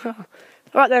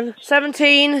 Right then,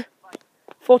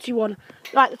 1741.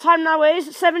 Right, the time now is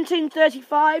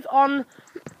 17:35 on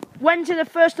Wednesday the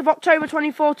 1st of October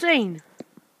 2014.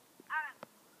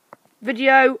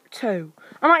 Video 2.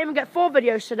 I might even get 4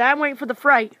 videos today. I'm waiting for the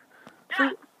freight.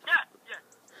 Yeah.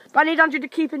 But I need Andrew to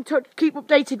keep in touch, keep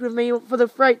updated with me for the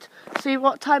freight. See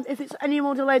what time, if it's any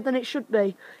more delayed than it should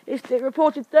be. It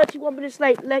reported 31 minutes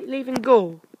late leaving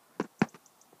Goole.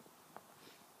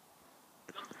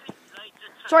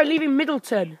 Sorry, leaving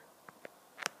Middleton.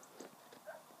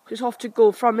 It's off to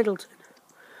Goole from Middleton.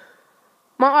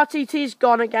 My RTT's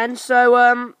gone again,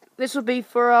 so this will be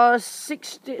for our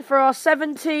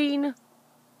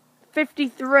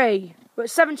 1753. But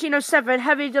 1707,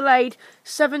 heavily delayed.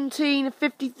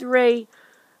 1753.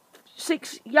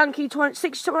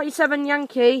 627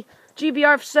 Yankee.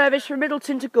 GBR for service from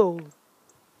Middleton to Goole.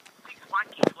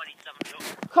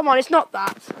 Come on, it's not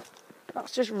that.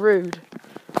 That's just rude.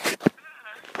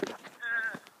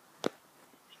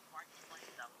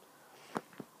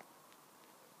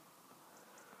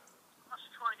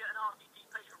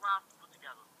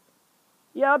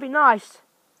 Yeah, that'd be nice.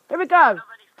 Here we go.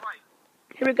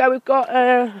 Here we go. We've got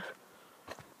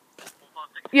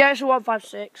yeah, it's a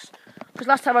 156. Because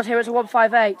last time I was here, it was a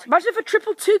 158. Imagine if a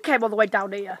 222 came all the way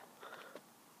down here.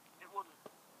 It wouldn't.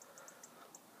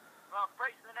 Well,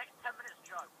 break for the next 10 minutes,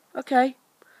 Joe. Okay.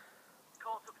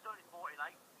 Call took us only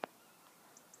 49.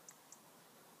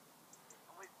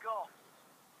 And we've got.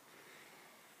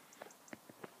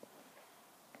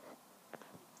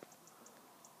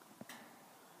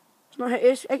 It's not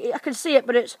here. I can see it,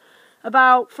 but it's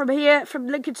about from here, from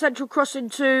Lincoln Central crossing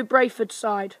to Brayford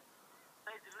side.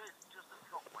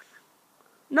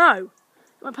 No,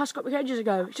 it went past Scotwick ages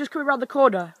ago. It's just coming around the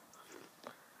corner.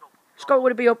 Scotwick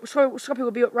would be up. Scotwick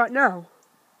would be up right now.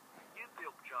 You'd be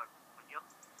up, Joe, wouldn't you?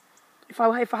 If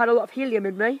I had a lot of helium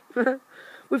in me.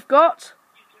 We've got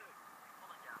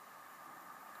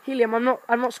helium.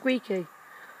 I'm not squeaky.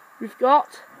 We've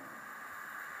got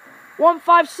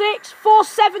 156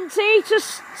 470 to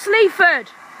Sleaford.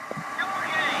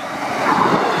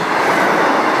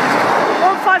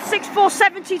 156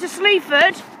 470 to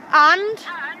Sleaford and.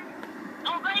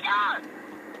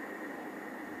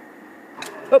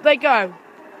 Up they go.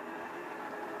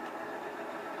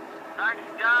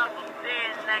 Thanks, guys. We'll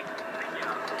see you in the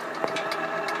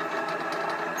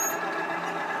next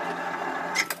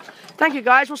video. Thank you,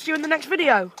 guys. We'll see you in the next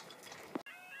video.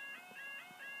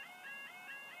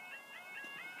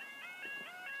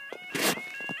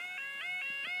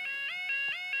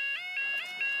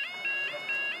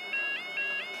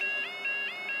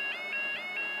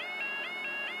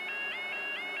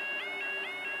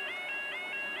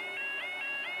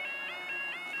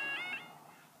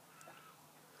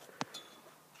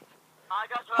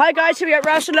 Hi guys, here we are at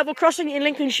Rowston Level Crossing in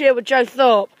Lincolnshire with Joe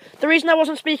Thorpe. The reason I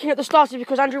wasn't speaking at the start is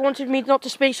because Andrew wanted me not to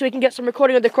speak so he can get some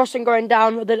recording of the crossing going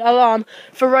down with the alarm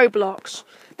for roadblocks.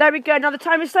 There we go, now the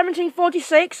time is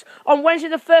 17:46 on Wednesday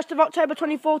the 1st of October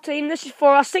 2014. This is for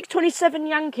our 627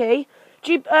 Yankee,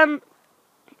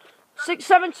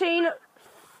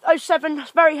 1707,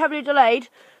 very heavily delayed,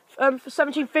 for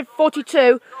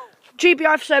 1742,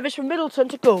 GBI service from Middleton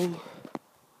to Goole.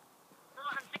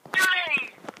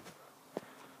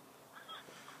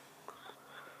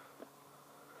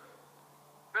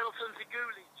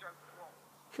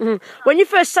 When you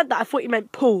first said that, I thought you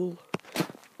meant pool.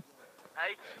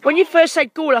 Hey? When you first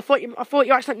said Goole, I thought you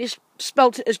accidentally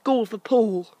spelt it as Goole for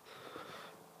pool.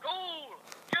 Goal!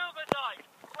 Gilbert,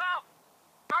 well,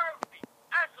 Barrowby,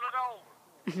 excellent goal.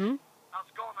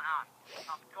 That's gone, Anne.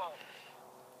 That's gone.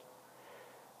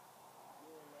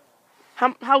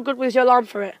 How good was your alarm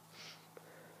for it?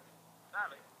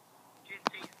 Sally,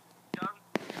 GT's done.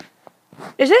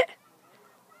 Is it?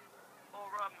 Or,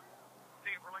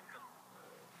 Peter Lincoln.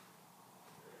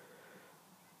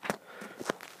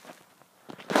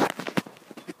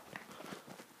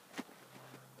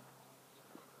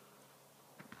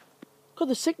 God,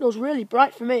 the signal's really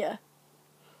bright from here.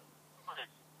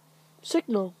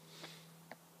 Signal.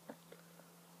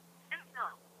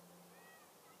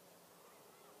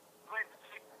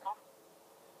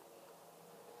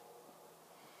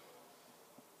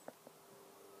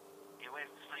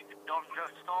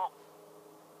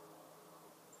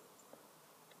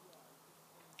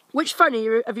 Which phone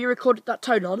have you recorded that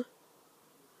tone on?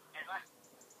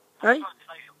 Hey?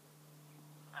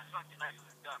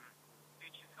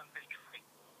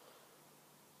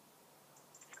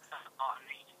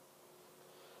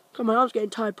 God, my arm's getting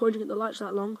tired pointing at the lights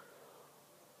that long.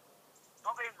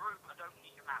 Not being rude, but I don't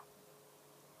need your mouth.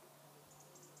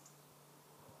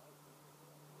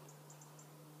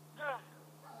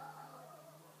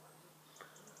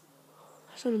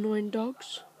 Some annoying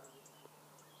dogs.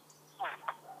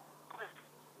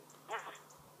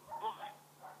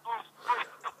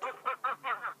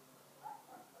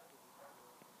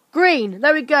 Green,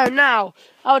 there we go. Now,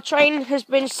 our train has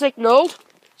been signalled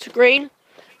to green,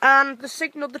 and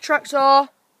the tracks are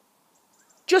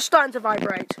just starting to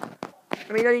vibrate.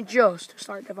 I mean, only just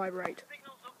starting to vibrate.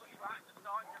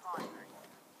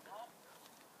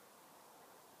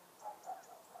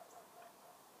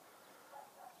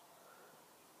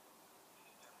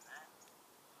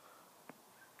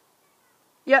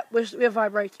 Yep, we're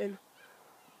vibrating.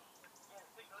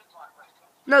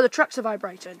 No, the tracks are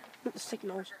vibrating, not the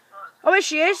signals. Oh, here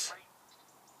she is.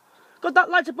 God, that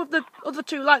light above the other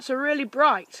two lights are really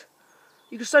bright.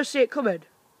 You can so see it coming.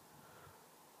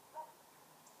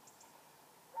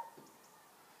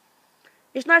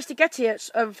 It's nice to get here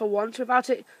for once without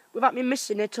me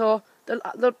missing it or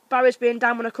the barriers being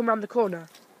down when I come round the corner.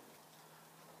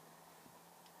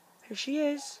 Here she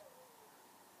is.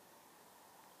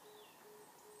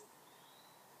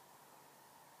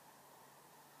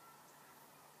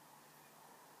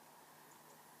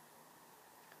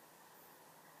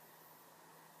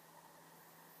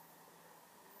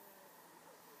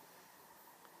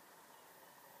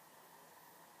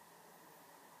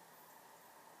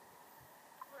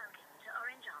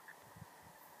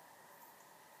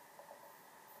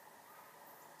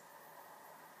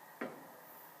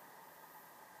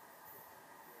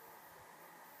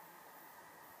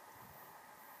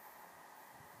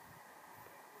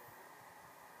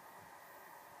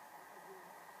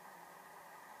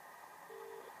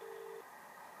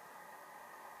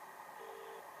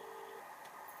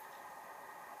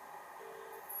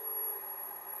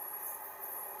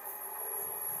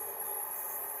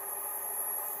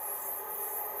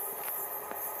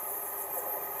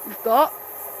 We've got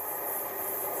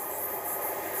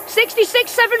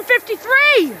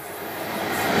 66,753.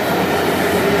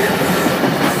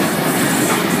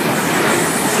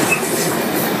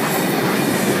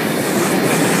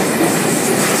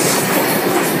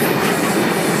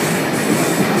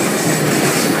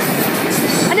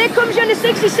 And here comes you on the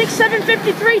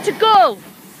 66,753 to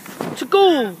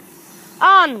Goal.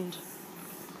 And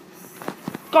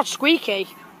God, squeaky.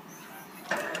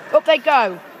 Up they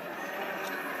go.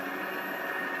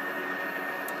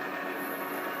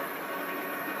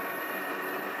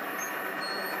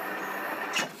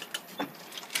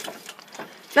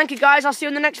 Thank you guys, I'll see you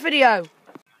in the next video.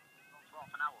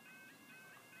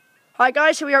 Hi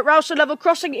guys, here we are at Rowston Level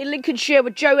Crossing in Lincolnshire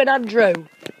with Joe and Andrew.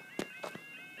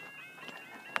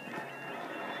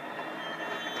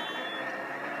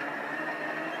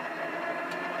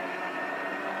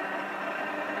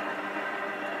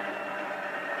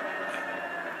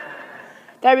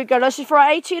 There we go, this is for our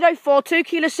 1804 2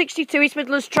 Kilo 62 East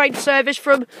Midlands train service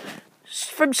from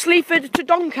Sleaford to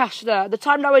Doncaster. The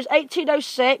time now is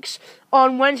 1806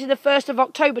 on Wednesday the 1st of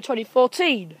October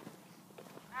 2014.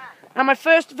 And my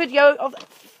first video of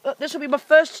this will be my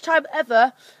first time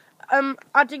ever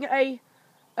adding a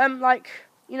like,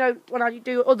 you know, when I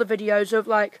do other videos of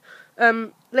like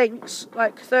links,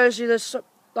 like Thursday there's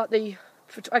like the,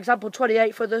 for example,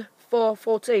 28 for the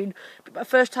 414. But my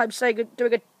first time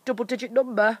doing a double-digit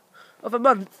number of a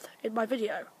month in my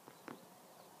video.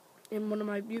 In one of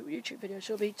my YouTube videos.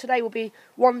 So today will be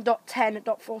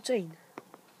 1.10.14.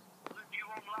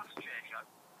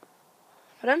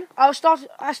 Pardon? I started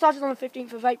on the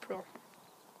 15th of April.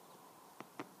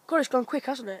 God, it's gone quick,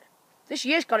 hasn't it? This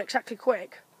year's gone exactly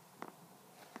quick.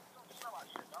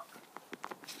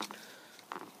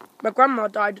 My grandma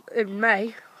died in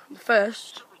May, the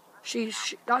 1st.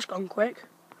 That's gone quick.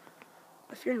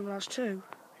 My funeral has too.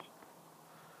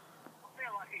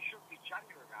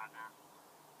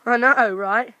 I know,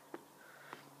 right?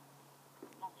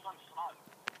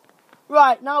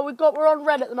 Right, now we're on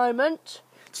red at the moment.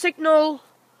 Signal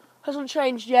hasn't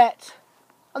changed yet.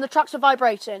 And the tracks are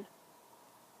vibrating.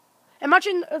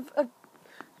 Imagine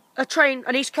a train,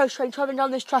 an East Coast train, travelling down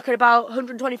this track at about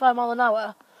 125 miles an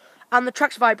hour. And the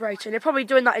track's vibrating. They're probably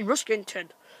doing that in Ruskington.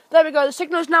 There we go, the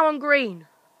signal's now on green.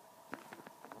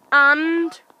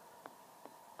 And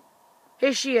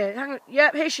here she is. Hang on.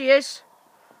 Yep, here she is.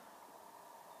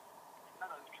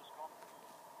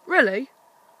 Really?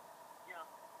 Yeah.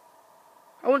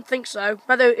 I wouldn't think so.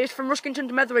 It's from Ruskington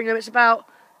to Metheringham, it's about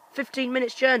 15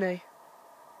 minutes journey.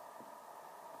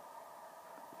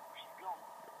 She's gone.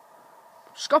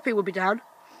 Scoppy will be down.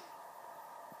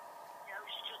 Yeah,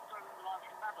 she's just over the line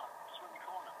from Mather. Just around the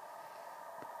corner.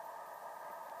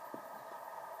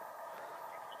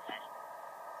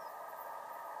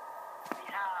 We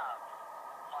have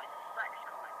my sex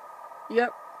coming.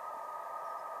 Yep.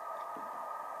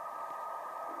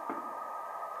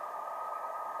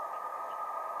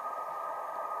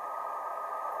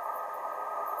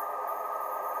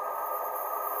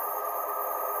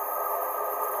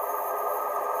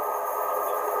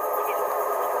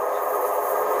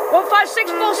 One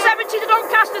 156-470 to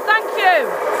Doncaster, thank you.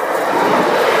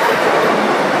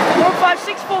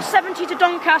 156-470 to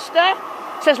Doncaster.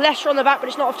 It says Leicester on the back, but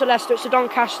it's not off to Leicester, it's to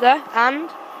Doncaster. And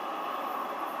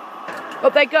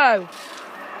up they go.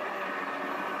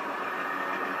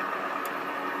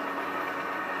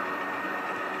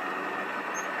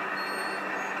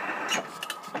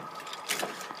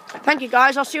 Thank you,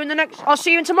 guys. I'll see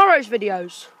you in tomorrow's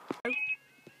videos.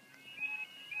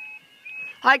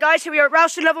 Hi, guys. Here we are at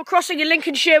Rowston Level Crossing in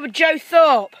Lincolnshire with Joe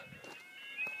Thorpe.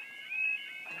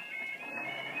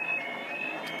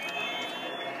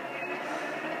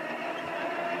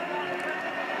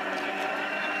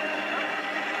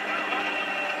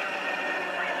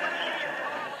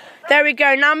 There we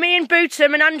go. Now me and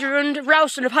Bootham and Andrew and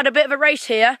Rowston have had a bit of a race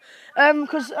here,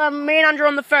 because me and Andrew are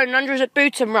on the phone, and Andrew's at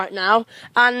Bootham right now,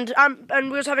 and we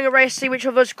was having a race to see which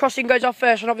of us crossing goes off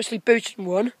first, and obviously Bootham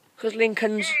won, because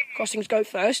Lincoln's crossings go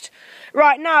first.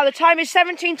 Right now, the time is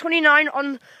 17:29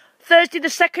 on Thursday the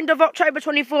 2nd of October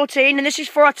 2014, and this is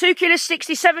for our 2 kilo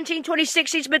 60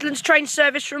 17:26 East Midlands train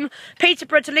service from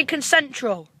Peterborough to Lincoln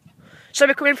Central. So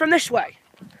we're coming from this way.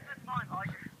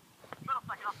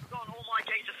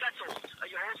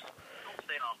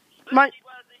 My...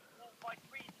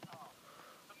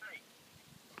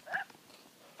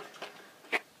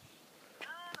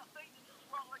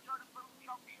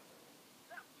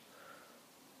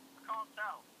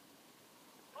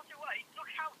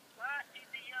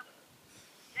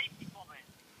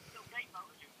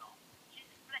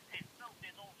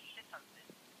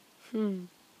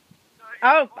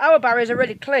 Our barriers are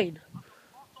really clean.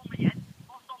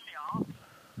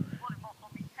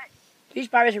 These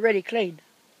barriers are really clean.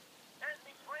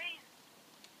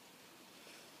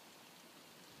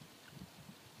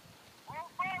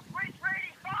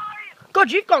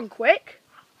 God, you've gone quick.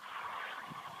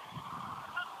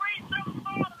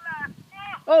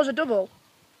 Oh, it was a double.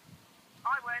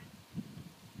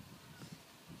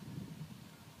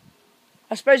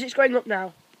 I suppose it's going up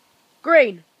now.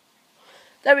 Green.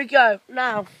 There we go.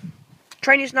 Now,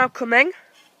 train is now coming.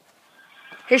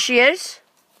 Here she is.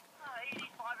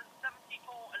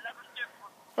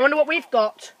 I wonder what we've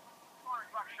got.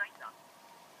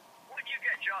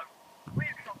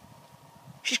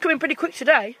 She's coming pretty quick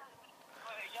today.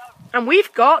 And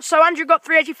we've got, so Andrew got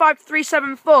 385 to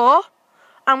 374.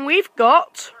 And we've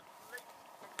got,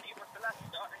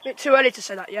 a bit too early to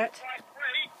say that yet.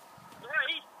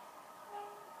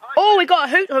 Oh, we got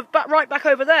a hoot right back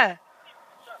over there.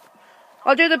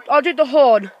 I'll do the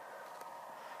horn.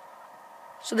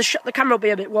 So the camera will be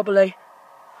a bit wobbly.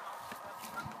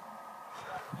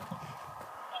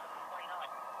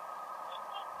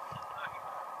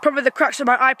 Probably the cracks of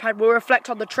my iPad will reflect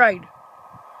on the train.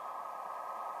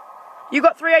 You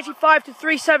got 385 to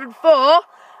 374,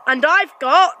 and I've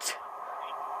got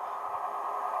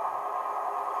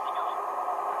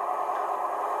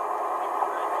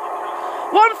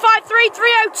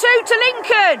 153302 to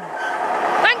Lincoln.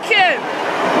 Thank you.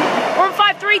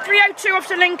 153302 off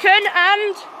to Lincoln,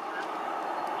 and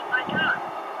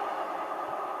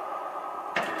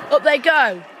up they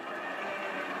go.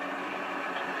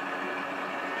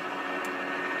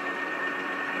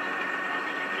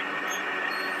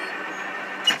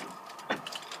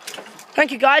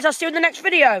 Thank you, guys. I'll see you in the next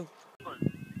video.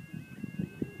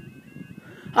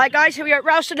 Hi guys, here we are at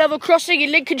Rowston Level Crossing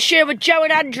in Lincolnshire with Joe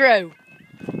and Andrew.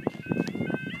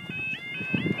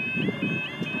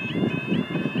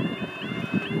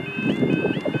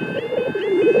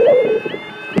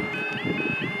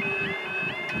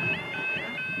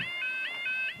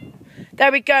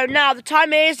 There we go. Now the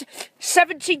time is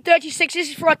 17:36. This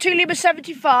is for our 2 Lima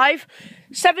 75.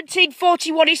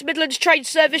 17:41 East Midlands train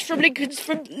service from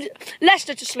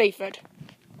Leicester to Sleaford.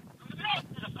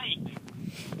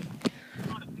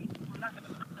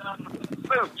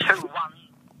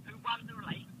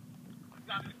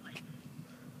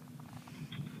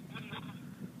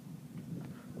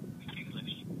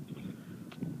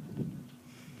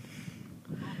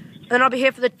 And then I'll be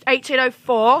here for the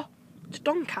 1804 to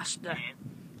Doncaster.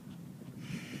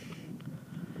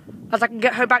 As I can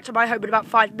get back to my home in about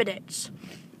 5 minutes.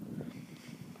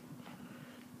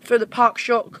 Through the park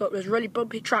shortcut. There's a really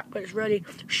bumpy track, but it's really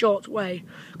short way.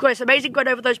 God, it's amazing going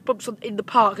over those bumps in the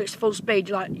park. It's full speed.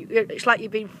 It's like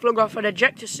you've been flung off an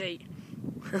ejector seat.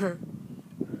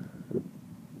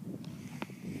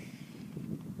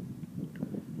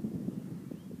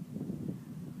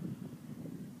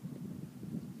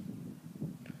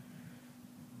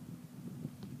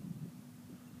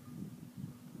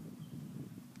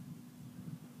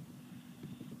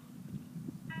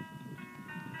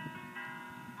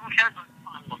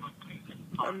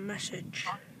 A message.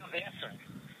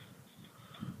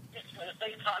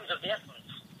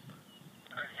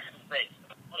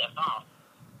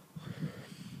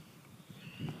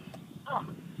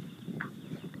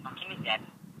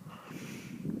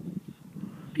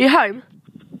 You home?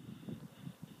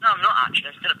 No, I'm not actually.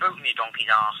 I'm still at Bootham, you donkey's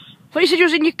arse. What, you said you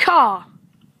was in your car?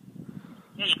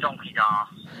 Yeah, you donkey's arse.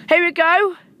 Here we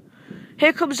go.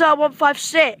 Here comes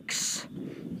R156.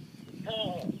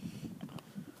 4.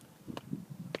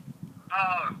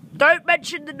 Oh. Don't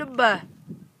mention the number.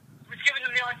 We're giving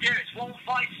them the idea. It's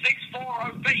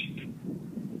 15640 beep.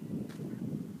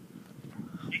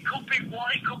 It could be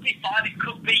 1, it could be 5, it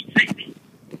could be 60,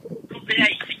 it could be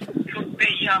 80, it could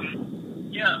be, yeah,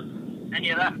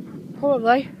 any of that.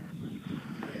 Probably.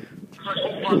 So it's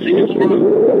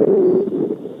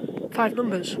 15640. 5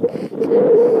 numbers.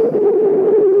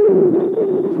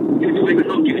 Give it to me, but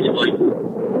not give it to me.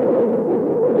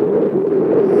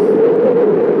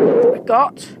 We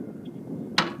got.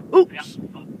 Oops. Yeah.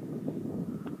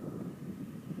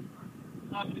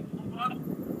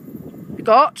 We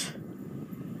got.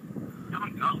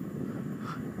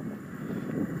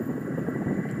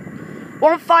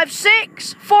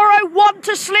 156-401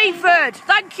 to Sleaford.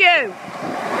 Thank you.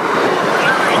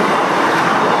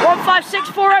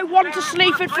 156-401 to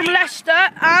Sleaford from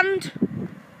Leicester, and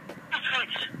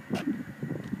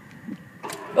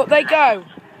up they go.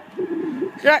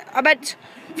 I meant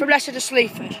from Leicester to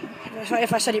Sleaford.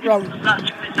 If I said it wrong. That's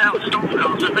out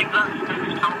Stormcast. I think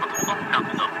that's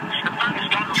Stormcast. Thanks,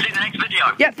 guys. We'll see you in the next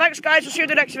video. Yeah, thanks, guys. We'll see you in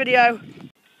the next video.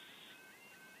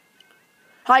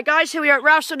 Hi, guys. Here we are at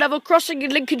Rowston Level Crossing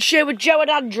in Lincolnshire with Joe and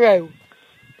Andrew.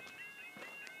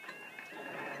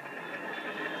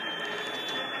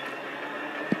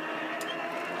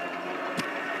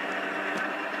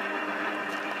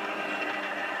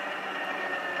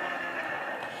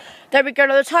 There we go.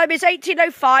 Now the time is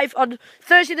 18:05 on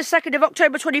Thursday the 2nd of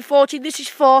October 2014. This is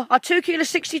for our 2 Kilo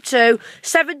 62,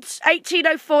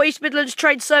 18:04 East Midlands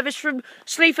train service from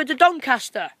Sleaford to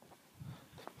Doncaster.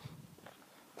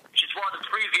 Which is why the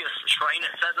previous train,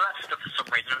 it said Leicester for some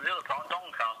reason, and the other part,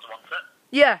 Doncaster wants it.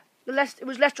 Yeah, it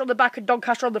was Leicester on the back and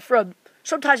Doncaster on the front.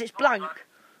 Sometimes it's blank.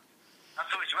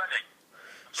 That's always ready.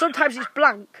 Sometimes it's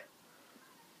blank.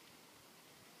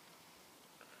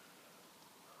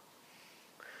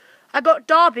 I got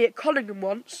Derby at Collingham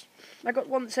once. I got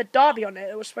one that said Derby on it.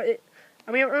 It was. I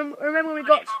mean, remember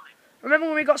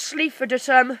when we got Sleaford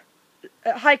at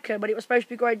Highcombe when it was supposed to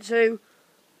be going to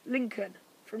Lincoln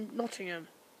from Nottingham.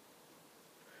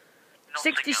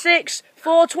 66-420.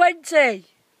 The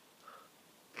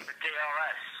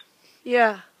DRS.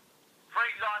 Yeah.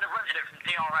 Free line of revenue from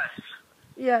DRS.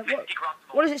 Yeah. 50 grand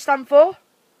more. What does it stand for?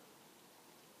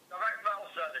 Direct mail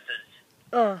services.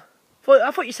 Oh.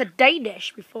 I thought you said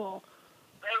Danish before.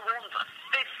 They want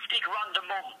 50 grand a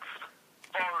month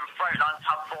for freight lines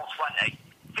have 420.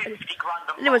 50 grand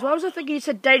a month. Anyways, why was I thinking you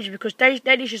said Danish? Because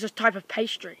Danish is a type of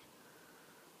pastry.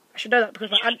 I should know that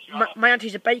because my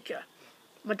auntie's a baker.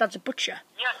 My dad's a butcher.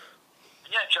 Yeah.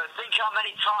 Yeah, Joe, think how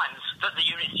many times that the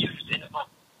unit's used in a month.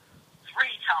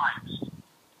 3 times.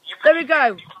 There we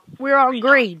go. We're on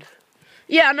green.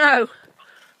 Yeah, I know.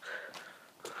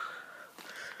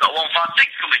 Got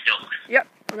 156 coming, Doug. Yep,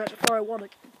 and that's a 401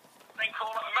 again. They call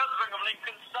it Mothering of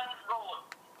Lincoln Central.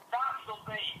 That will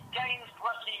be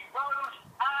Gainsborough Road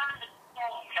and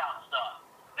Doncaster.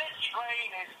 This train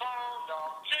is full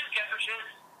of 2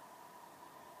 coaches.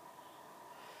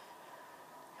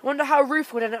 I wonder how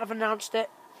Ruth would have announced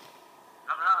it. I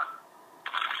don't know.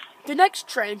 The next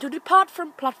train to depart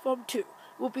from platform 2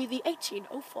 will be the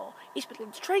 18:04 East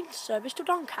Midlands train service to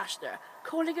Doncaster,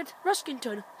 calling at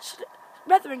Ruskington,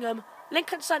 Retheringham,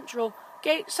 Lincoln Central,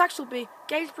 Saxelby,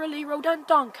 Gainsborough Lee Road and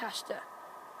Doncaster.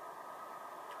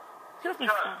 Get off my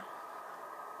phone.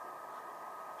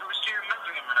 It was due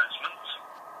Mothering announcement.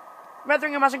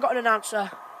 Retheringham hasn't got an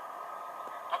announcer.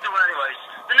 I'll do it anyways.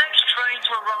 The next train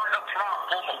to arrive at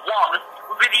platform 1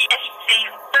 will be the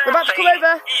 18:30 We're about to come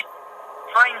over.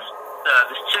 Train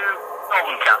service to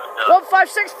Doncaster.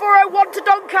 156-401 to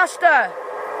Doncaster.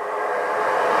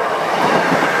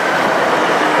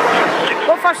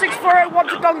 156-401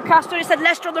 to Doncaster. It said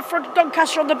Leicester on the front,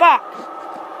 Doncaster on the back.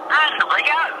 And up they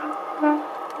go.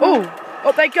 Oh,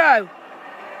 up they go.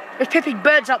 There's pipping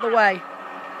birds out the way.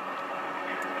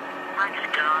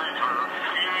 Thanks, guys. We'll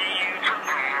see you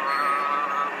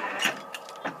tomorrow.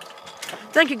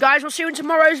 Thank you, guys. We'll see you in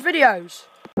tomorrow's videos.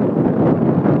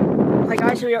 Hi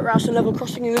guys, here we are at Rowston Level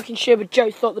Crossing in Lincolnshire with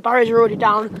Joe. Thought the barriers are already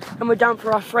down and we're down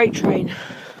for our freight train.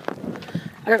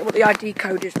 I don't know what the ID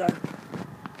code is though.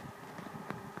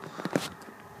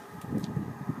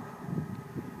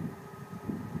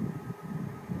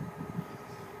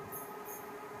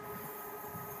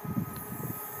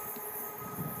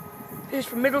 Here's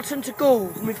from Middleton to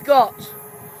Gould, and we've got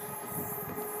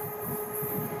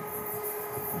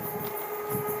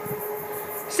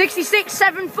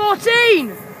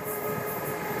 $66,714.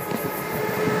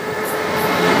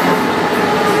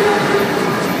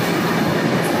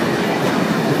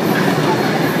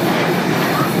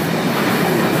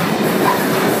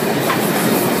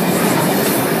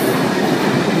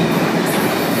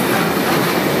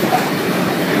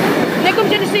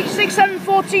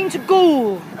 14 to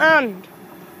goal, and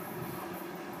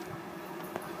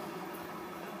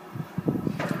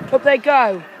up they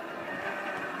go.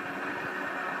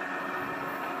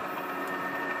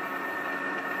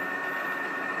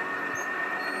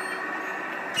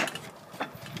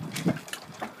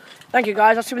 Thank you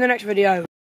guys, I'll see you in the next video.